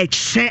yusu a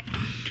eche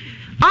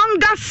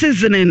Onga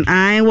seasoning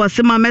I was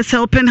my mess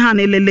helping hand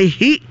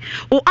lelehi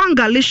o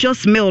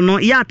ongalicious meal no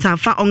yata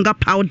fa onga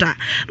powder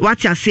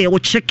what you say o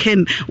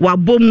chicken wa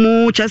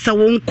bomu chesa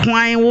won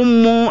kwan wo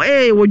mo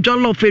wo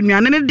jollof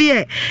enuane ne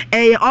de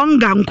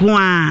onga nko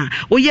a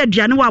o ye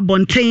aduane wa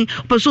bonten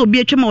peso obi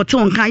atwa ma o te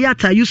wonka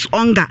yata use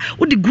onga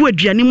o de gu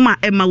aduane ma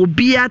ema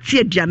obi ate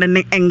aduane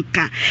ne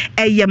enka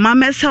my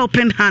mess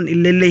helping hand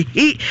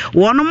lelehi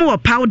wono mo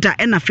powder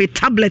and a fit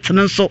tablet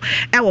no so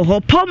wo ho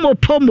pomo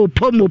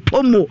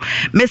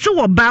me se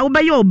wo ba wo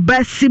be your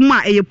best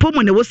ma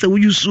pomo ne wo se wo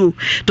use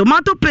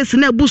tomato paste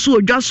na busu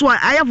odwa so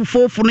aya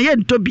fofofo no ye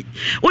ntobi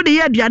wo de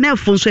ye aduane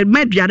afo so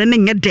me aduane ne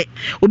nyede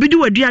obi di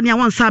waduane a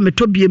wonsa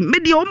metobie me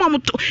de wo ma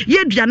ye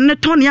aduane ne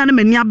ton ya na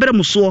mani abere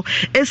mo so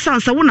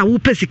esansa wo na wo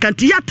pesika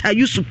nti yata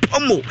use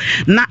pomo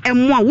na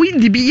emo a wo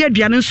di bi ye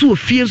aduane so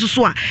ofie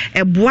so a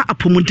eboa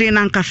apomuden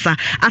na nkasa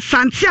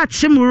asante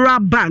achim rural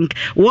bank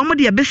wo mo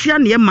de besia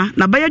ne ma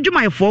na baya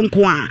dwuma yefo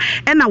nko a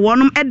na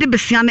wonum de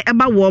besia ne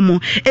eba wo mo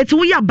eti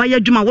wo ya baya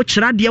dwuma wo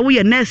kira de wo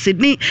ye nurse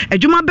ni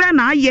adwuma be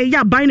na aye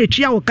ya ban na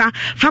tua wo ka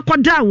fa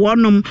koda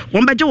wonum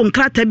won beje won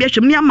krata bi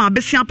ahwem ne ama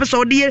besia pesa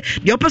wo de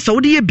de pesa wo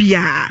de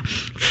bia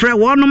frɛ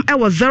wonum e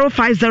wo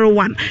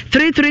 0501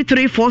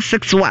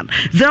 333461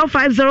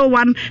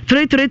 0501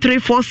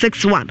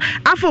 333461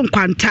 afon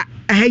kwanta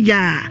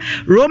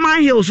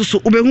Roman Hills so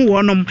ubehu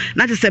wonom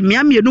na te se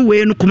miamienu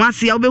we no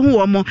Kumasi ya ubehu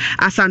womo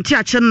Asante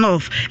Ache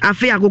North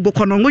afi agogo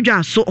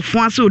konongodwa so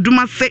ofuase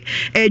oduma se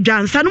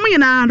dwansa no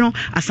nyina no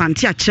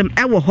Asante Ache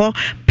wo ho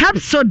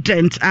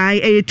Pepsodent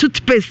a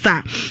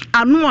toothpaste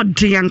anu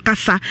ode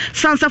yankasa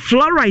sansa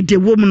fluoride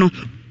wo mu no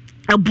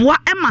aboa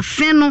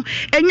emasen no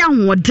enya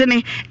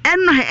hoodene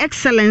eno her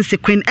excellency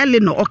Queen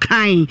Eleanor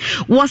okan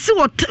wose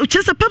what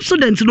chese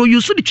Pepsodent no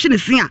use the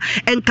chinese a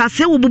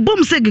enkase wo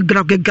bobom se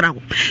gegra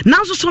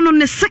nanso so no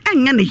ne se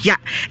enya ne ya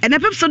ene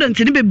Pepsodent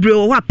ni bebre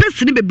wo ha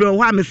pesi ni bebre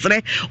wo ha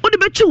mesre wo de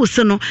bechi wo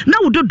se no na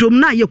wo dodom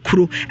na ye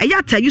kuro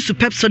eya ta use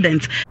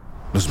Pepsodent.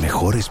 Los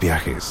mejores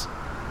viajes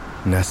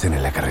nacen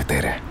en la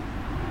carretera,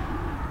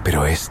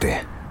 pero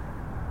este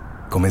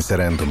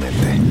comenzará en tu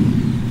mente.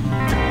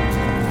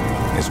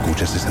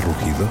 ¿Escuchas ese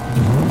rugido?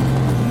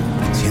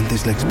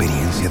 ¿Sientes la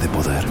experiencia de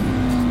poder?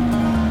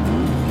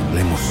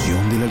 ¿La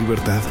emoción de la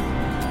libertad?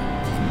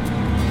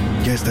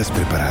 Ya estás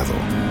preparado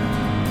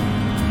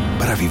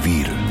para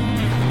vivir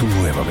tu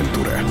nueva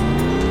aventura.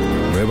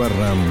 Nueva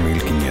RAM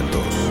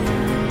 1500.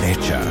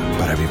 Hecha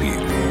para vivir.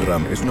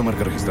 RAM es una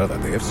marca registrada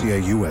de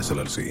FCI US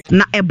LLC.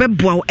 Na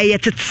ebeboa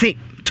eyetete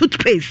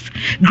toothpaste.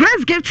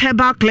 Grace Gift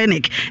Herbal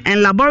Clinic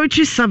and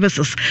Laboratory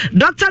Services.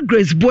 Dr.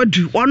 Grace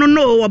Bodu ono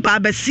no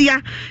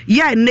obabesia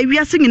ya na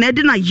wiase nyina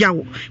de na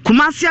yawo.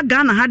 Kumasi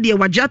Ghana ha de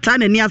wajata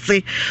na ni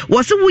ase.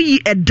 Wose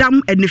wuyi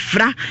edam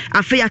enifra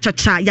afa ya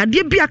chacha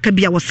yade bia ka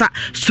bia wosa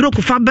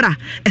stroke fabra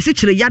esi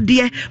kire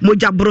yade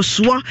moja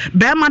broso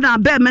be ma na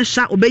be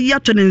mesha obeyi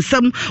ato ne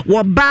nsam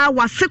wo ba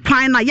wase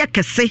kwan na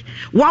yekese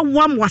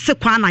wawam wase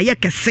kwan na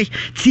yekese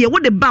tie wo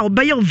de ba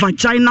obeyi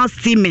vaginal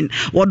semen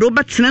wo do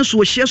betene so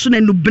wo hie so na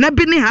nubna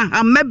bi ne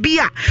ha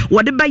mabia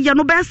wo de beya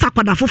no be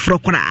sakwada foforo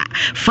kora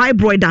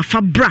fibroid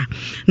afabra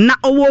na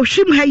owo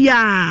hwim ha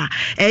ya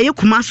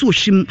kumase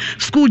ohwim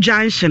school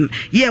junction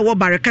ye wo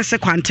barekase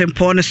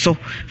kwantempo ne so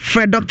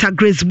for Dr.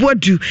 Grace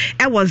Bodu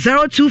e was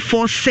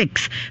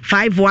 0246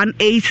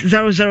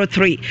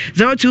 518003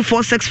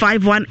 0246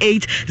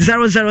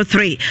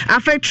 518003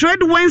 afa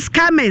trade winds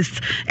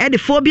chemist e the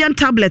phobian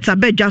tablets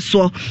abedwa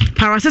so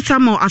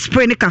paracetamol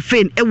aspirin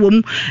caffeine e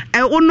wom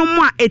onom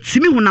a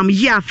etimi honam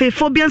ye afa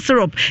phobian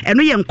syrup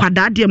eno ye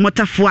nkwada de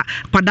motafoa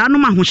kwada no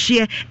ma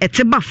hohye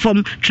eteba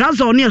fom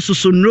trazol ne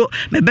asusonro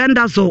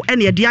mebendazole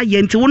ene ye de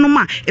ayenti wonom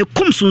a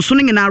ekum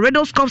sunsun nyina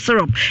redos cough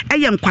syrup e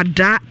ye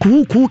nkwada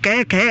kuku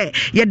keke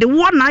ye de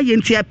wona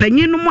ayenti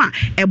apanyin no a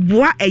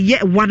eboa eye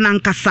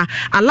wanankasa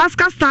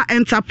Alaska Star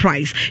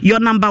Enterprise your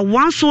number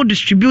one sole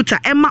distributor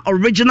Emma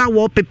original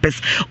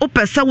wallpapers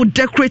opesa wo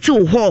decorate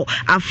wo hall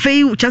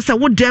afei chese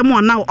wo demo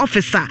na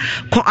officer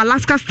ko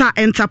Alaska Star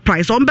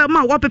Enterprise ombe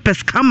ma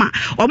wallpapers kama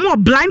omo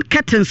blind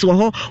curtains wo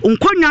ho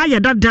nkonwa ya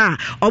dada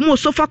omo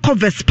sofa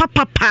covers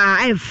papa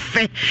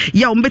efe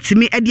ya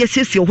ombetimi ede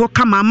asiesie wo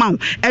kama ma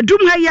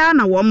edum ha ya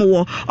na wo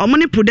mo omo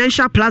ni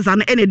Prudential Plaza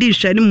na ene di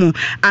hwani mu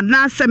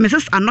anase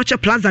Mrs. Anoche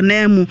Plaza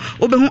na mu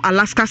obehu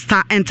Alaska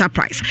Star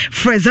Enterprise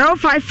for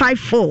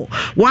 0554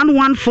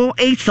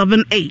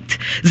 114878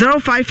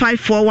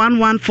 0554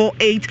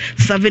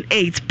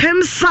 114878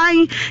 Pem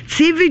Sign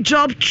TV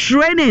job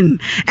training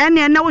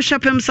ene na wo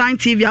Pem Sign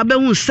TV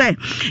abehu se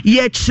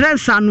ye kire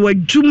sanu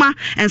adwuma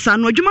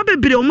ensanu adwuma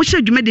bebre o mo hye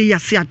adwuma de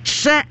yase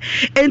ache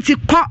enti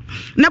ko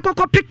na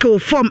kokko pickle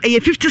form eye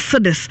 50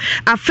 cedis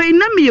afei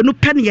na me no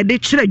pen ye de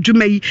kire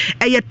adwuma yi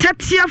eye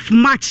 30th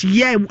March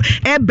ye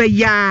ebe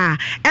ya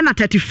ena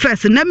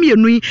 31st na me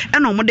no yi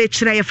ena o mo de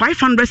kire ye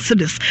 500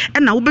 cedis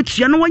ena wo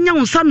betua no wanya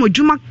wonsa no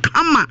adwuma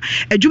kama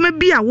adwuma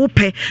bi a wo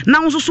pe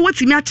na wo so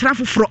watimi akira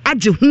foforo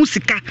age hu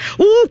sika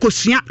wo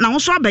kosua na wo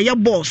so abaye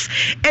boss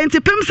enti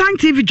Pem Sign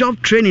TV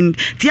job training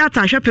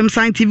theater Pem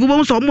Sign TV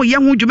wo so mo ye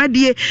hu dwuma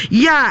de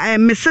ya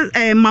Mrs.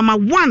 mama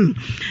one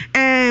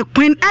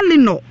Queen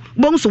Eleanor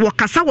bonso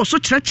wakasa wo so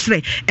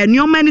kyerɛkyerɛ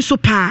enoma ni so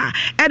pa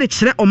e de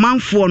kyerɛ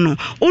omanfo no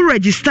o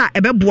register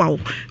ebeboa wo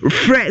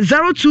frɛ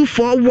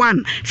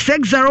 0241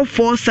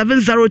 604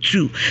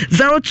 702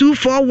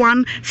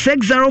 0241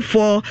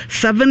 604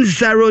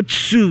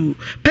 702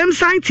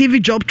 Pemsign TV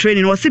job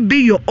training was be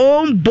your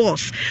own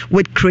boss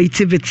with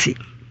creativity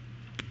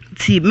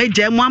ti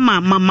meje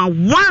mama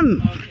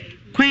one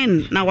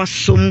Queen na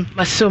wasom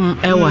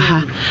ewa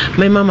ha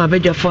my mama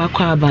bedwafo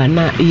akwa aba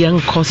na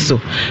yenko so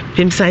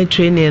Pemsign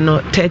training no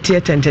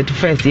 30th and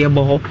 31st ye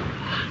bo ho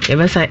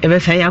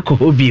ebesa yakọ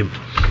obiem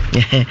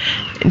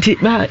nti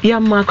ba ya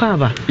makwa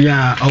aba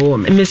ya owo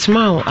me Miss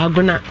Mao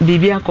agona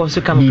bibia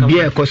akoso kama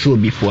bibia akoso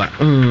obifoa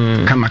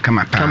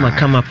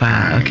kama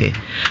pa okay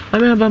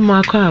mama aba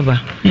makwa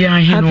aba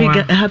ya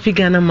happy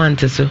Ghana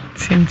month so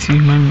same to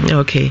you mami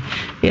okay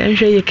ya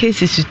nhwe ye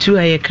cases tu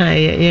aye kan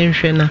ye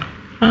nhwe na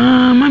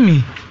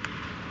mami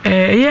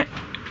ye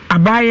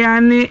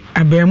abaya ni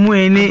abemu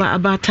eni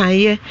abatan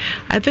ye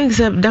I think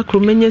that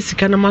kromenya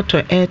sika na mato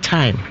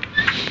airtime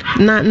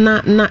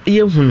na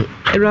yehunu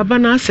eraba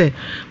na ase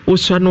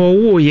osua na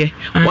owo ye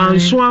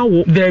wanso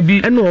awo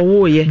dabi na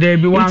owo ye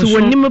dabi wanso nti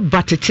wonim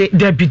batete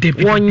dabi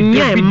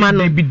wonye ma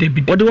no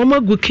wode wo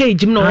magu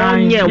cage na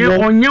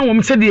wonye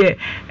wom se de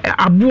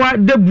aboa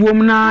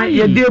dabuom na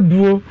ye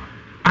debuo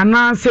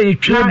ana se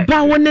etwa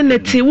ba wone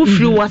nete wo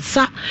firi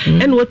wasa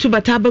ene watu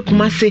bata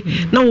abakuma se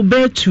na wo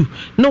batu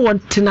na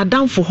wontina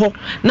danfo ho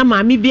na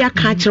maami bia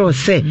ka kire o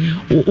se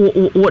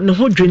ne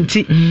ho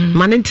dwenti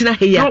mane ntina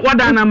he ya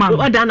wadana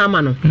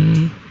ma no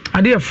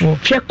adefo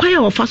hwe kwan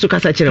a wo fa so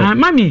kasa kire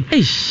mami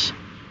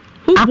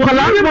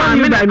akola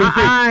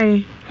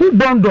who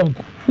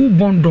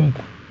born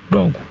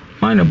dog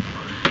mine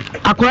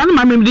akola no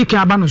mami mdi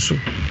ka aba no so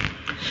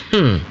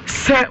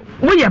se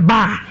wo ye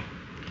ba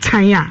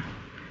tanya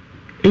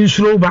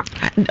insuro ba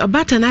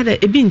obata na da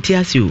ebi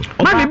ntiase o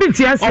ma ebi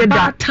ntiase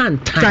da tan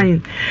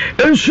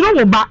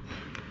insuro ba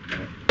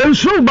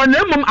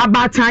na mom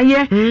abatan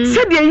ye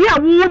se de ye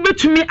awo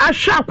betumi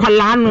ahwe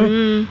akwala no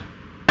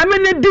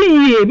emene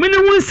diye mene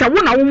wonsa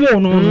wo na wo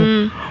no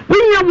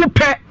wonya wo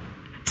pe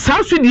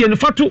saa so die no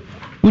fato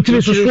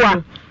wutire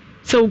sosoa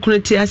se wo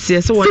kunati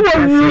ase se wo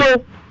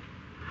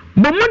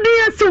bo modin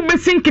ya se wo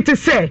besinkete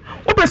se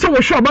wo be se wo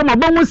hwe oba ma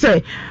ba wo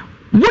se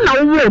wo na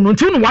wo no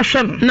nti wo no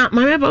wahwe no na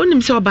mareba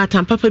onim se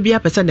obatan papa bia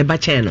pese ne ba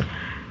chen no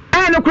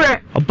no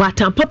kure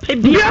obatan papa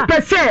bia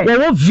pese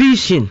wo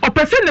vision o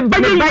pese ne ba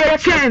ye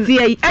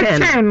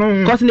chen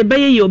no cause ne ba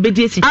ye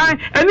obedi esi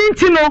eni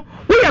nti no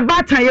wo ye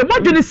batan ye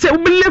modin se wo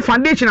bele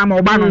foundation ama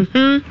oba no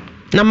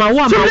na ma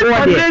wo de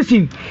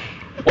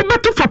wo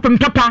beto fapem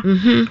papa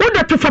wo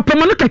de to fapem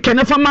no keke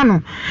ne fama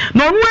no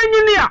na onu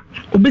anyini a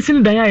obesi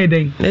ne dan aye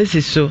dan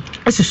esi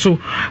so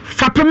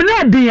fapem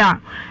na den a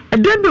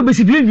eden be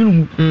obesi bi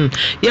nwunu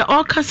ya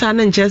all kasa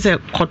na nche se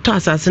koto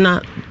asase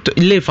na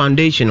lay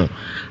foundation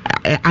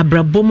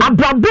abrabom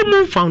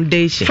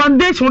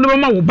foundation wo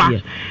ma wo ba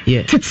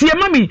titie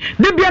mami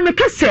de bia me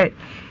kase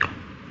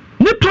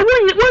ne to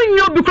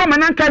wonyo obi kwa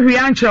mananka hwe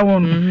ankyere wo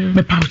no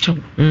me pa wo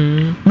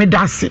me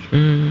dase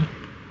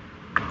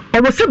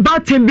obo se ba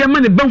tembia ma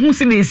ne ba hu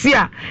se na esi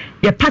a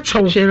ye pa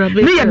chewo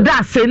ne ye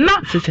dase na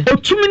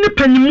otumi ne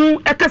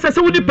panimu ekasa se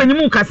wodi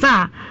panimu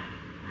kasa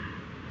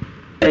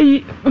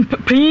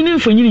panyini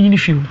mfanyini yini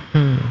fiu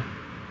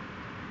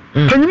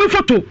panyini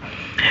foto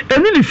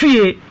eni ni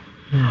fie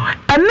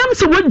enam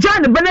se wogya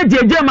ne bana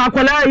jeje ma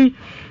akwalai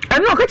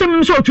eno okacha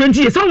mi so 20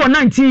 years so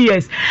 19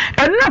 years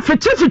ena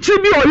fetiri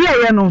bi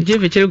oyeye no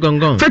fetiri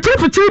gongon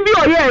fetiri bi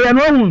oyeye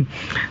no hu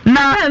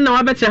na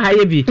wabetira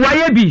haye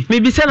bi me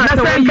bi se na se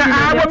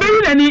wo be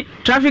nani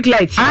traffic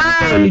light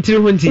litiri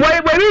hunti wo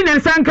be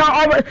ni sanka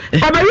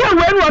obaye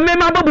we no me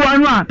ma babu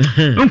anu a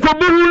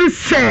nkobu ni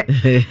se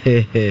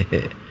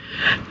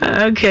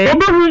okay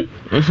obahu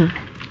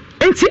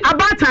enti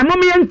abata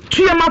mom yen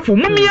tuamafo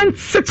mom yen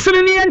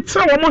setsere ne yen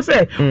tra wo mo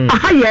se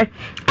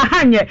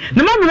ahanye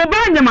na mom wo ba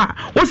anyama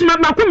wo se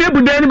makoma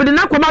ebudan ne bi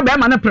na koma ba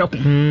ma na preko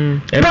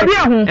ebe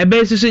ho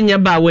ebe susu nya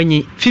ba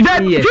wanyi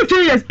 15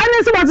 years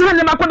ane se wo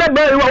se makoda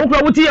ba wo kura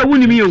wuti ya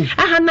wuni mi yo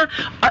na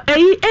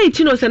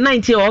 18 or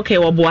 19 okay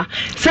wo boa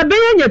se be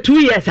nya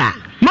 2 years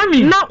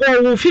mami na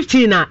o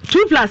 15 na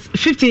 2 plus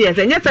 15 years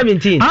nya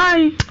 17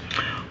 ai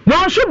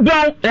wo should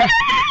bon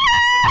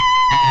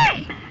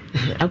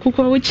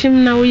akukwa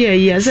wuchim na wo ye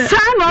yi ase sa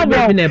no bo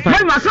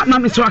ma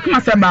me so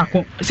akama se ba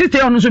ko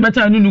site onu so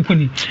beta nunu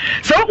kuni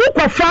se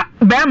ukwofa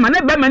ba ma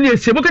na ba ma na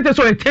ese bokete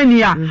so 10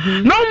 year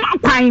no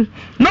kwan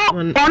no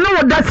ono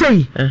wo da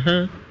sei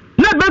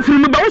na ba firi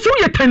mu ba wo so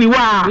ye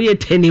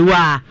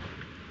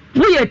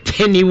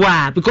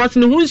taniwa because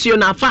ne hunsuo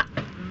na afa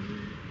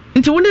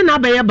nti woni na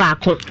abaye ba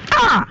ko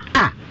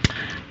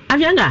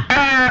afianga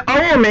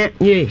owo me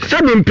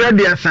se bi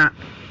mpediasa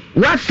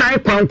wasai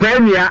kwankwa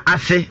nua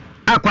ase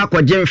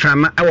akwa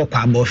jemframa ewo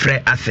kwa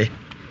abofre ase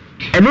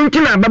enu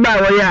ntina baba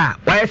wo ya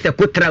wa ese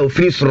kotra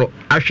ofiri soro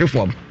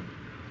ahwefom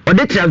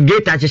ode traffic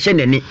gate ahye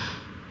nani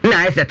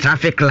na ese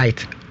traffic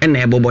light na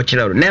ebobo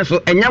kirero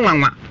nenso enya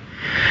nwanwa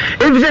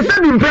If you say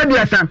in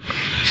Pradiasa,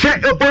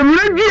 say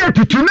on your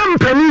to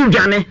Penny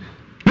Jane,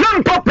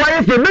 non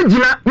papa, the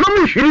Regina, no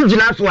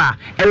Regina Swa,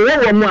 and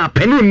one more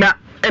penny ma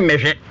a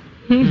measure.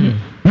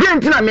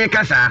 Yentina make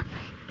us.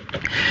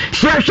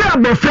 Share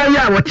about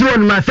fire what you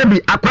want, Masabi,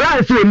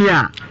 Aquala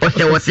Sonia, or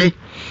say what say.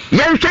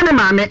 Yan shane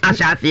mame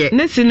asase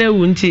nesina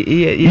wunti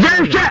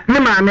yan hwe ne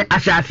mame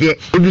asase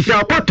ebisa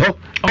okoto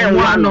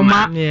enwa no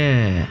ma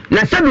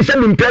na sabi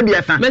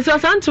mpebiasa meso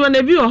santo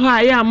na bi oho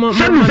aye am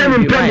sabi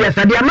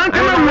mpebiasa dia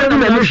mankama wodi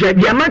na mehwe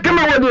dia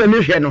mankama wodi na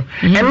mehwe no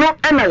eno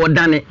na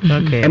wodane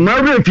e ma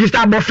wuri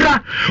fista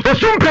bofra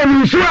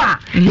osumpani so a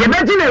ye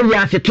beti na wi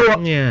aseto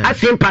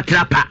asim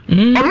patrapa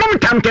omom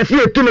tam kese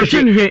etu no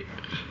hwe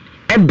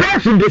a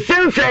best in the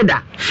same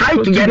feather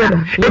fight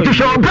together. It is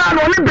your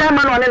brother on the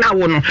Berman on an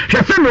hour.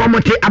 The same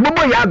womote,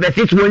 Abobo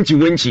Yavis,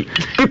 Winchi,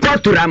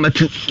 equals to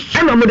Ramatu,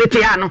 and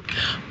Omodetiano.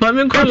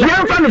 Mammy call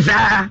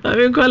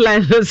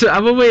like so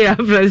Abobo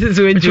Yavis,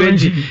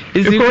 Winchi,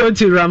 is equal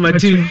to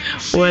Ramatu.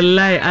 Well,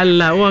 lie,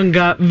 Allah, one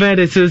got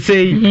better so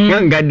say,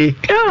 young gaddy.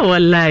 Oh,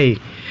 well, lie.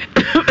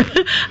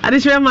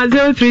 Additional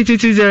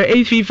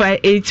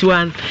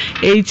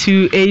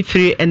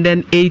 0320-835-81-8283 and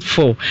then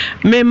 84.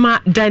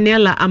 Mema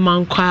Daniela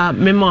Amankwa,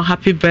 Mema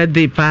happy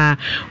birthday pa.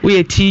 We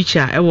a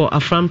teacher. A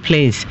front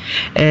plains.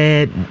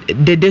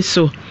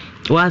 Dedeso.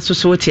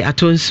 Wasosoti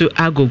atonsu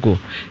agogo.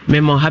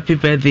 Memo happy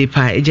birthday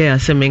pa Ejaya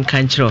Semen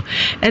Kanchro.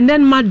 And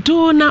then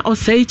Madonna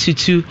Osei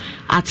Tutu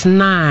at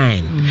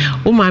 9.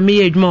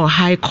 Umami Edmo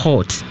High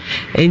Court.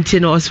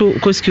 And also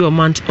Koski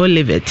Mount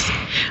Olivet.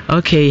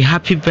 Okay,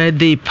 happy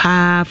birthday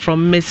pa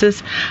from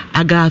Mrs.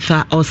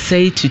 Agatha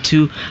Osei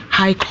Tutu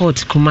High Court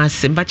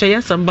Kumasi. Bacha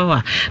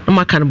Yasambawa no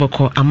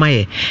makanboko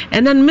amaye.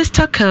 And then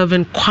Mr.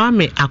 Kelvin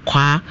Kwame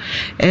Akwa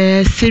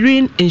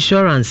Serene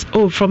Insurance.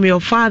 Oh, from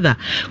your father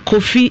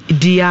Kofi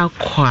Diakwa.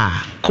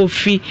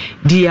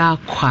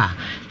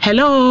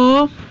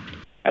 Hello,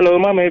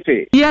 Mama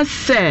Efe. Yes,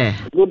 sir.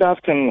 Good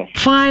afternoon.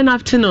 Fine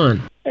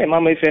afternoon. Hey,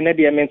 Mama Efe,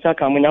 Nadia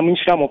Mentaka,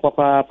 Munyaminshamo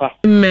Papa.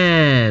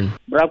 Man.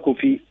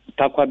 Brakofi,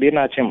 Takwa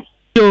Benachim.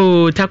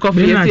 Yo,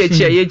 Takofi,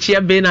 Yechia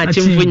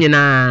Benachim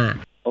Funina.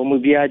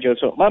 Omubia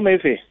Joso. Mama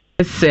Efe.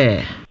 Yes,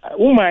 sir.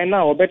 Woman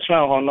now, better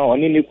on no,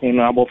 on any queen,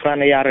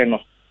 Abofrana Yareno.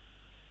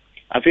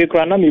 I feel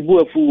Kranami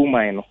Bua Fu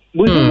Woman.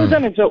 But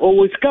you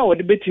always cow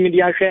the bit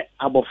media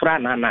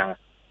Abofrana now.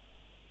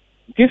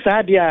 This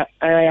idea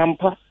I am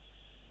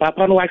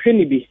Papa no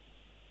Ashenibi.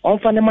 On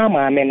Fanny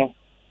Mamma Meno.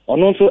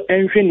 On also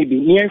Enshenibi,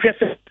 near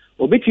Shessa,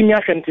 or between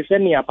Yashan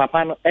Tisenia,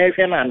 Papa no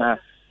Eshanana.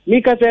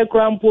 Mika say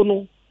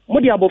Crampono,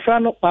 Modi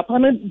Abofrano, Papa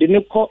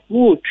didn't call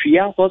no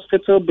Tria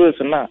Hospital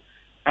Bursana.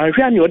 And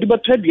Ran your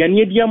debated the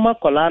Anedia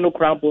Macolano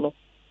Crampono,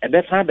 and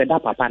that's how the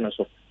Papa no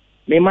so.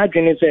 Me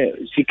imagine is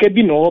she could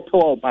be no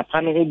poor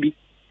Papa no be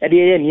at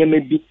the end, may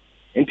be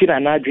until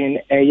an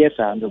adrenaline yes,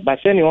 and but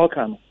sending all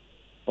come.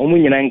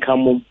 Omunya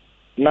come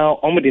now,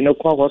 Omo did not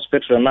call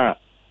hospital now.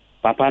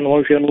 Papa no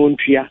one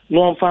tria,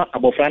 no one found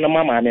Abofrana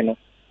Mamma, no.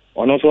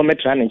 Or not so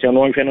much running, no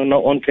one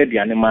no on Teddy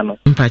and man.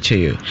 Patch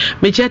you.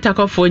 Micheta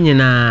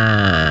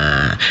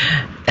Cofonina.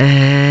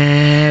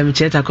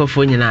 Micheta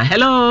Cofonina.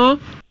 Hello.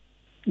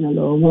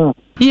 Hello, ma.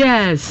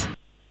 Yes.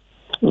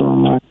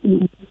 My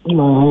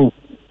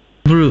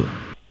Brew.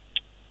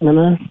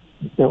 Nana,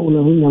 the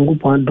only young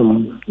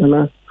pardon.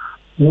 Nana,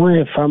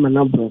 one farmer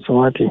number, so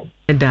what?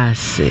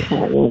 That's it.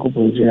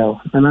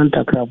 And I'm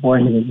talking about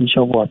him,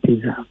 Bishop or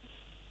Pizza.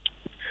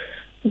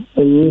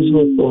 The news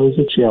was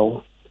a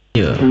chill.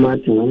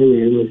 Martin,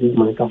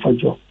 my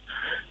cafajo.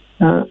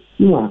 No,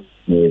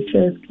 the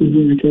first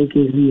significant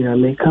case here,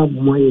 make up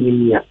more in a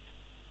year.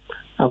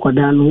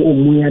 Aquadano,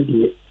 Muya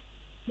dear.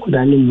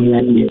 Kudani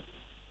Muya dear.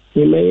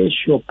 He may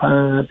show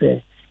pa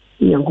there.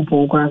 Young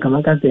Ponka,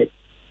 Kamakate,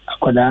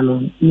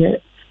 Aquadano, yeah,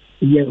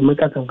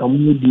 Makatan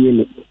Kamu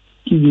dearly.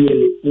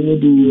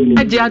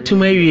 Aja to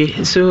marry,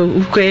 so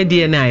who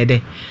dear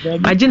night.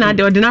 Imagine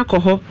the ordinary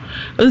alcohol.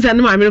 Unsan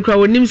mammy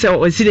crowd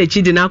himself or see the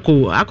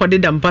chidinaco. I could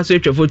them pass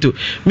your photo.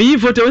 Me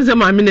photos of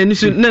my men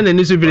and none and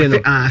this will be an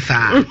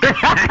answer.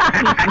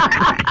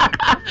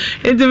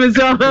 It's a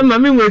so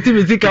mammy will see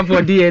me sick up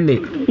for DNA.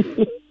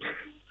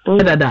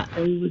 Dada,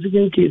 I was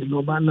again kids,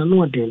 no banner,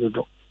 no day.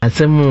 I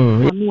said,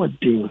 no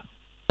day.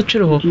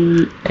 True.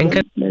 And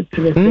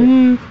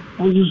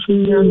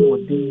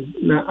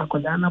na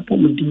akodana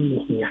pomudi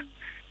here.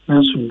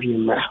 Na sumbi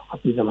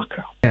apiza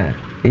makao.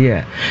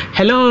 Yeah.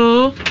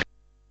 Hello.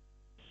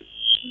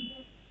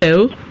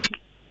 Hello.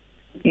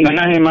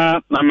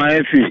 Nanahima Mama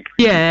Efi.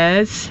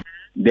 Yes.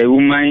 The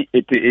woman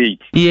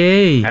 88.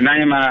 Yay.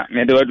 Nanahima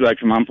medodu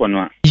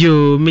achumampono.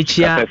 Yo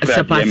michia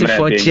sapasi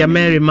for chia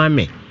Mary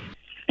mami.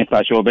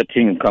 Epasho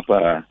betting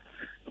kapa.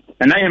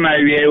 Nanahima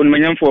we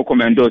unmanyamfo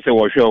komendo se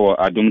wo hwe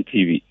Adum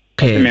TV.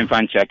 Me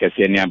fancha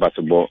kese ni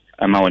abasebo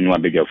ama woni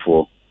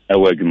wabegafo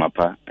ewa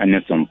adwumapa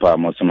ene sompa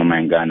mosomo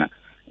mangana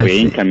we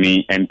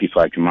incoming MP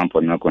for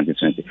Adwumampo no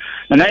constituency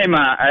na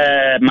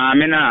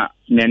maame na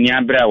nani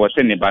abra wo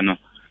se ne ba no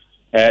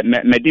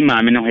medi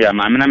maame no ya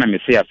maame na me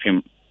se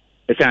afem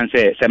esan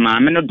se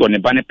maame no do ne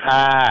ba ne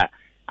pa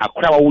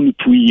akora wa wonu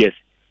 2 years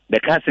the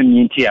cousin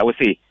yinti I would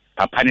say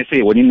papa ne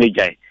say woni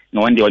nejai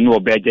no one day oni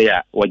obeje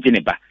ya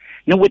wajineba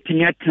na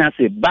wetimi atena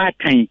say bad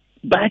time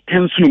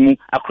sunu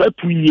akwa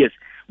 2 years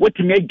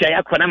wetimi ajai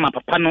akwa na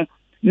papa no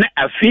na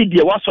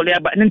afidi wasole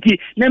aba nti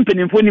na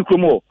mpanimfo ni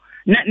kromo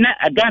na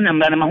agana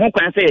mra na ho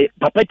kwan say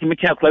papa timi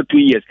tia akwa 2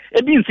 years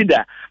ebi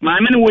nsida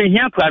maame no wo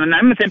hia akwa no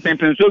na me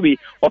sempempen so bi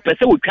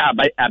opese wo twa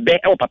abe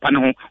e wo papa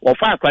no ho wo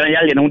fa akwa na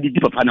yale na ho didi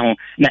papa no ho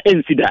na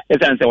ensida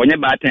esanse wonye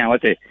bad time wo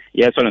say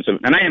yes so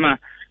na na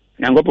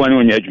Nangopo wani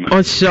onye adwuma.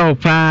 Osho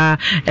pa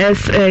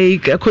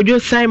Kojo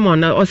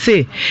Simon o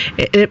say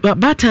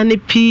bata ne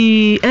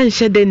pi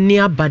enhye de ni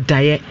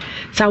abadaye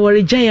sa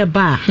worijaye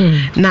ba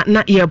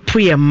na ye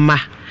puye ma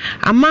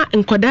ama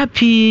nkoda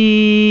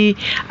pi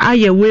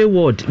aye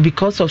wayward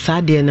because of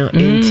sadie no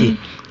enti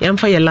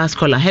yemfa your last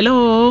caller.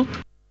 Hello,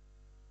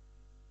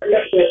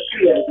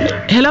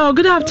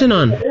 good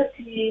afternoon.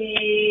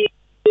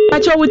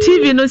 Acho with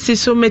TV no si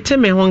so mete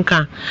me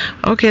honka.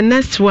 Okay,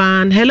 next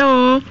one.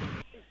 Hello,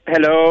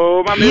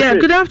 Mama. Yeah,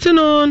 good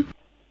afternoon.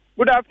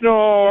 Good afternoon.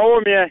 How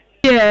are you?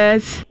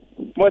 Yes.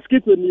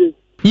 Mosquito ni.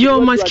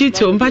 Yo,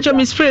 mosquito. Mpacho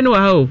me spray no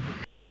how.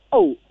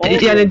 Oh.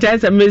 Yeah, the time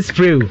a me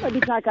spray. I di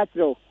ka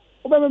katro.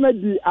 Oba me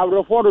di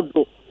awroforo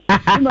do.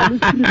 Ma mi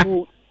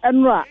siri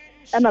enra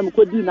ena me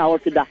kodi na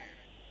wokida.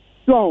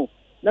 So,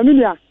 na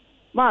minia,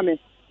 mama,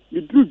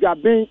 mi dru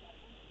gaben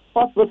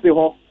hospital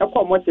ho, e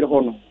ko mo tire ho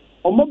no.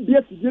 Omo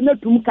bia fidie na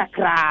tum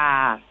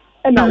kakra.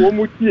 No,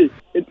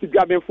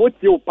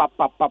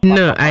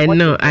 I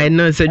know.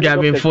 So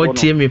driving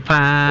 40 me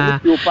pa.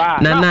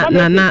 Na.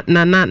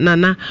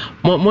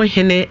 Mo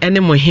hene ene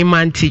mo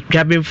himanti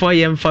driving 4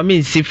 years for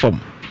me see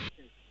from.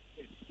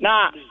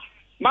 Na,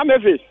 mama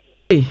face.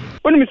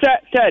 When me say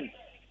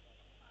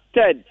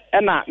Ted,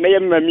 ena me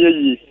yem me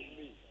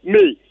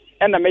yi.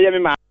 Ena me yem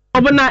ma.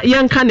 Obana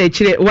yanka na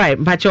chire why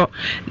mpacho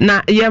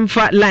na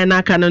yemfa line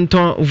aka no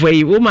nton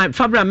voi wo ma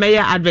fabra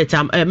meya advert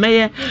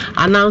meya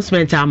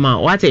announcement ama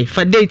what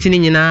for date ni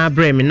nyina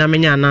brem na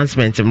menya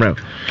announcement mro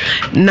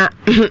na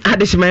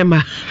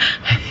adishima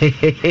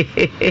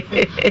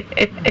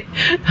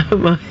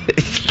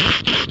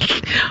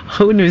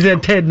who knows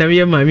that Ted na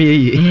me mama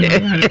yi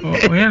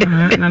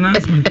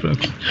announcement.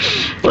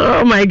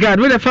 Oh my god,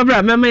 with the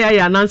fabra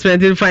meya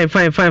announcement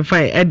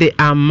fine e dey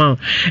amount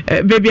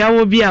baby I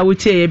will be a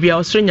wutie be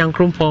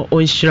Nkrumpo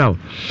onshiraw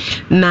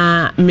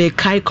na me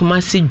kai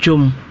Kumasi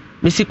dwom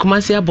me si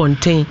Kumasi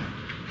abonten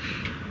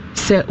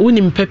se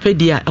unim pepe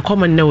dia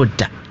akoma na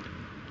oda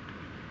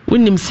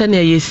unim se na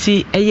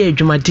yesi eye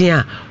adwumaden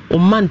a o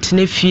mant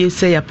na fie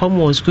se ya pam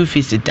won school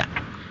fees da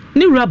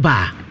ni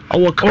raba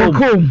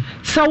owokom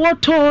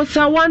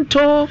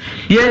sawanto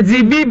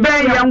yezibi be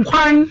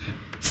yankwan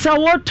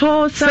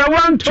sawanto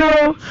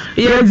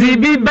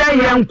yezibi be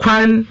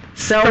yankwan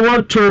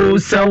sawanto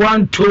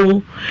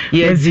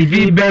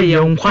yezibi be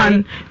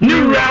yankwan ni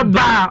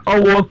raba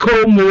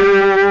owokomo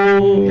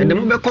ende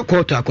mo be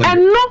kokoto akọ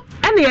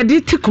ene ye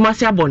di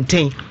Kumasi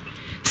abonten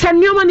se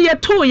nioma ne ye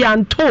to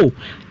yanto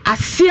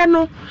asie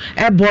no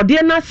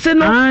bode na se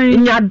no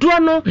nyado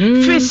no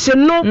fish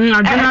no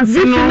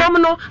aduna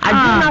no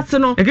aduna se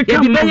no ye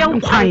di be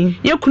yankwan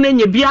ye kuna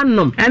nya bi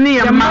anom ene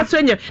ye ma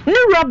so nya ni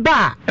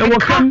raba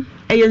ewokam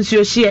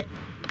eyensuohie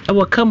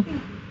ewokam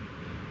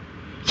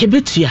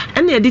kebetua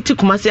ene yedi ti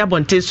Kumasi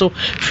abonte so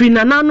firi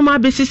nananom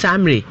abesi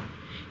samre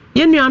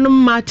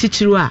yenuanom ma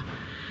titiru a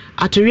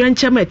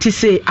atoyenche ma ti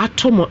se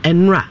atomo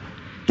enra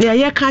na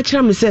ye ka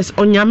kira me ses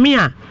onyame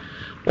a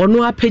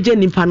ono apagya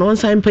nipa no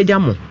onsan pagya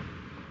mo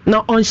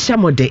na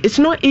onhyamode. It's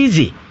not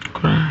easy.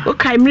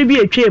 Okay, maybe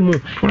a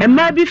twemu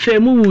emma bi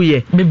femu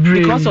wuye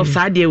because of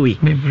sadie we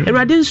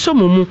erade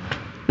nsomumu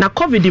na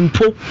covid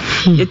impo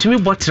yetumi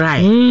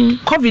botrai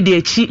covid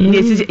echi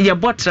ye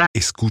botrai.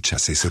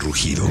 Escuchas ese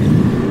rugido.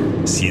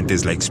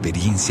 Sientes la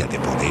experiencia de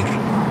poder,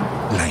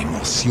 la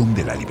emoción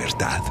de la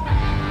libertad.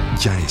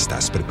 Ya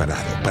estás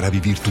preparado para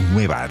vivir tu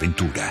nueva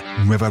aventura.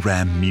 Nueva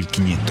Ram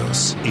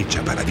 1500,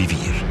 hecha para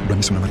vivir. Ram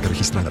es una marca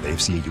registrada de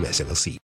FCA US LLC.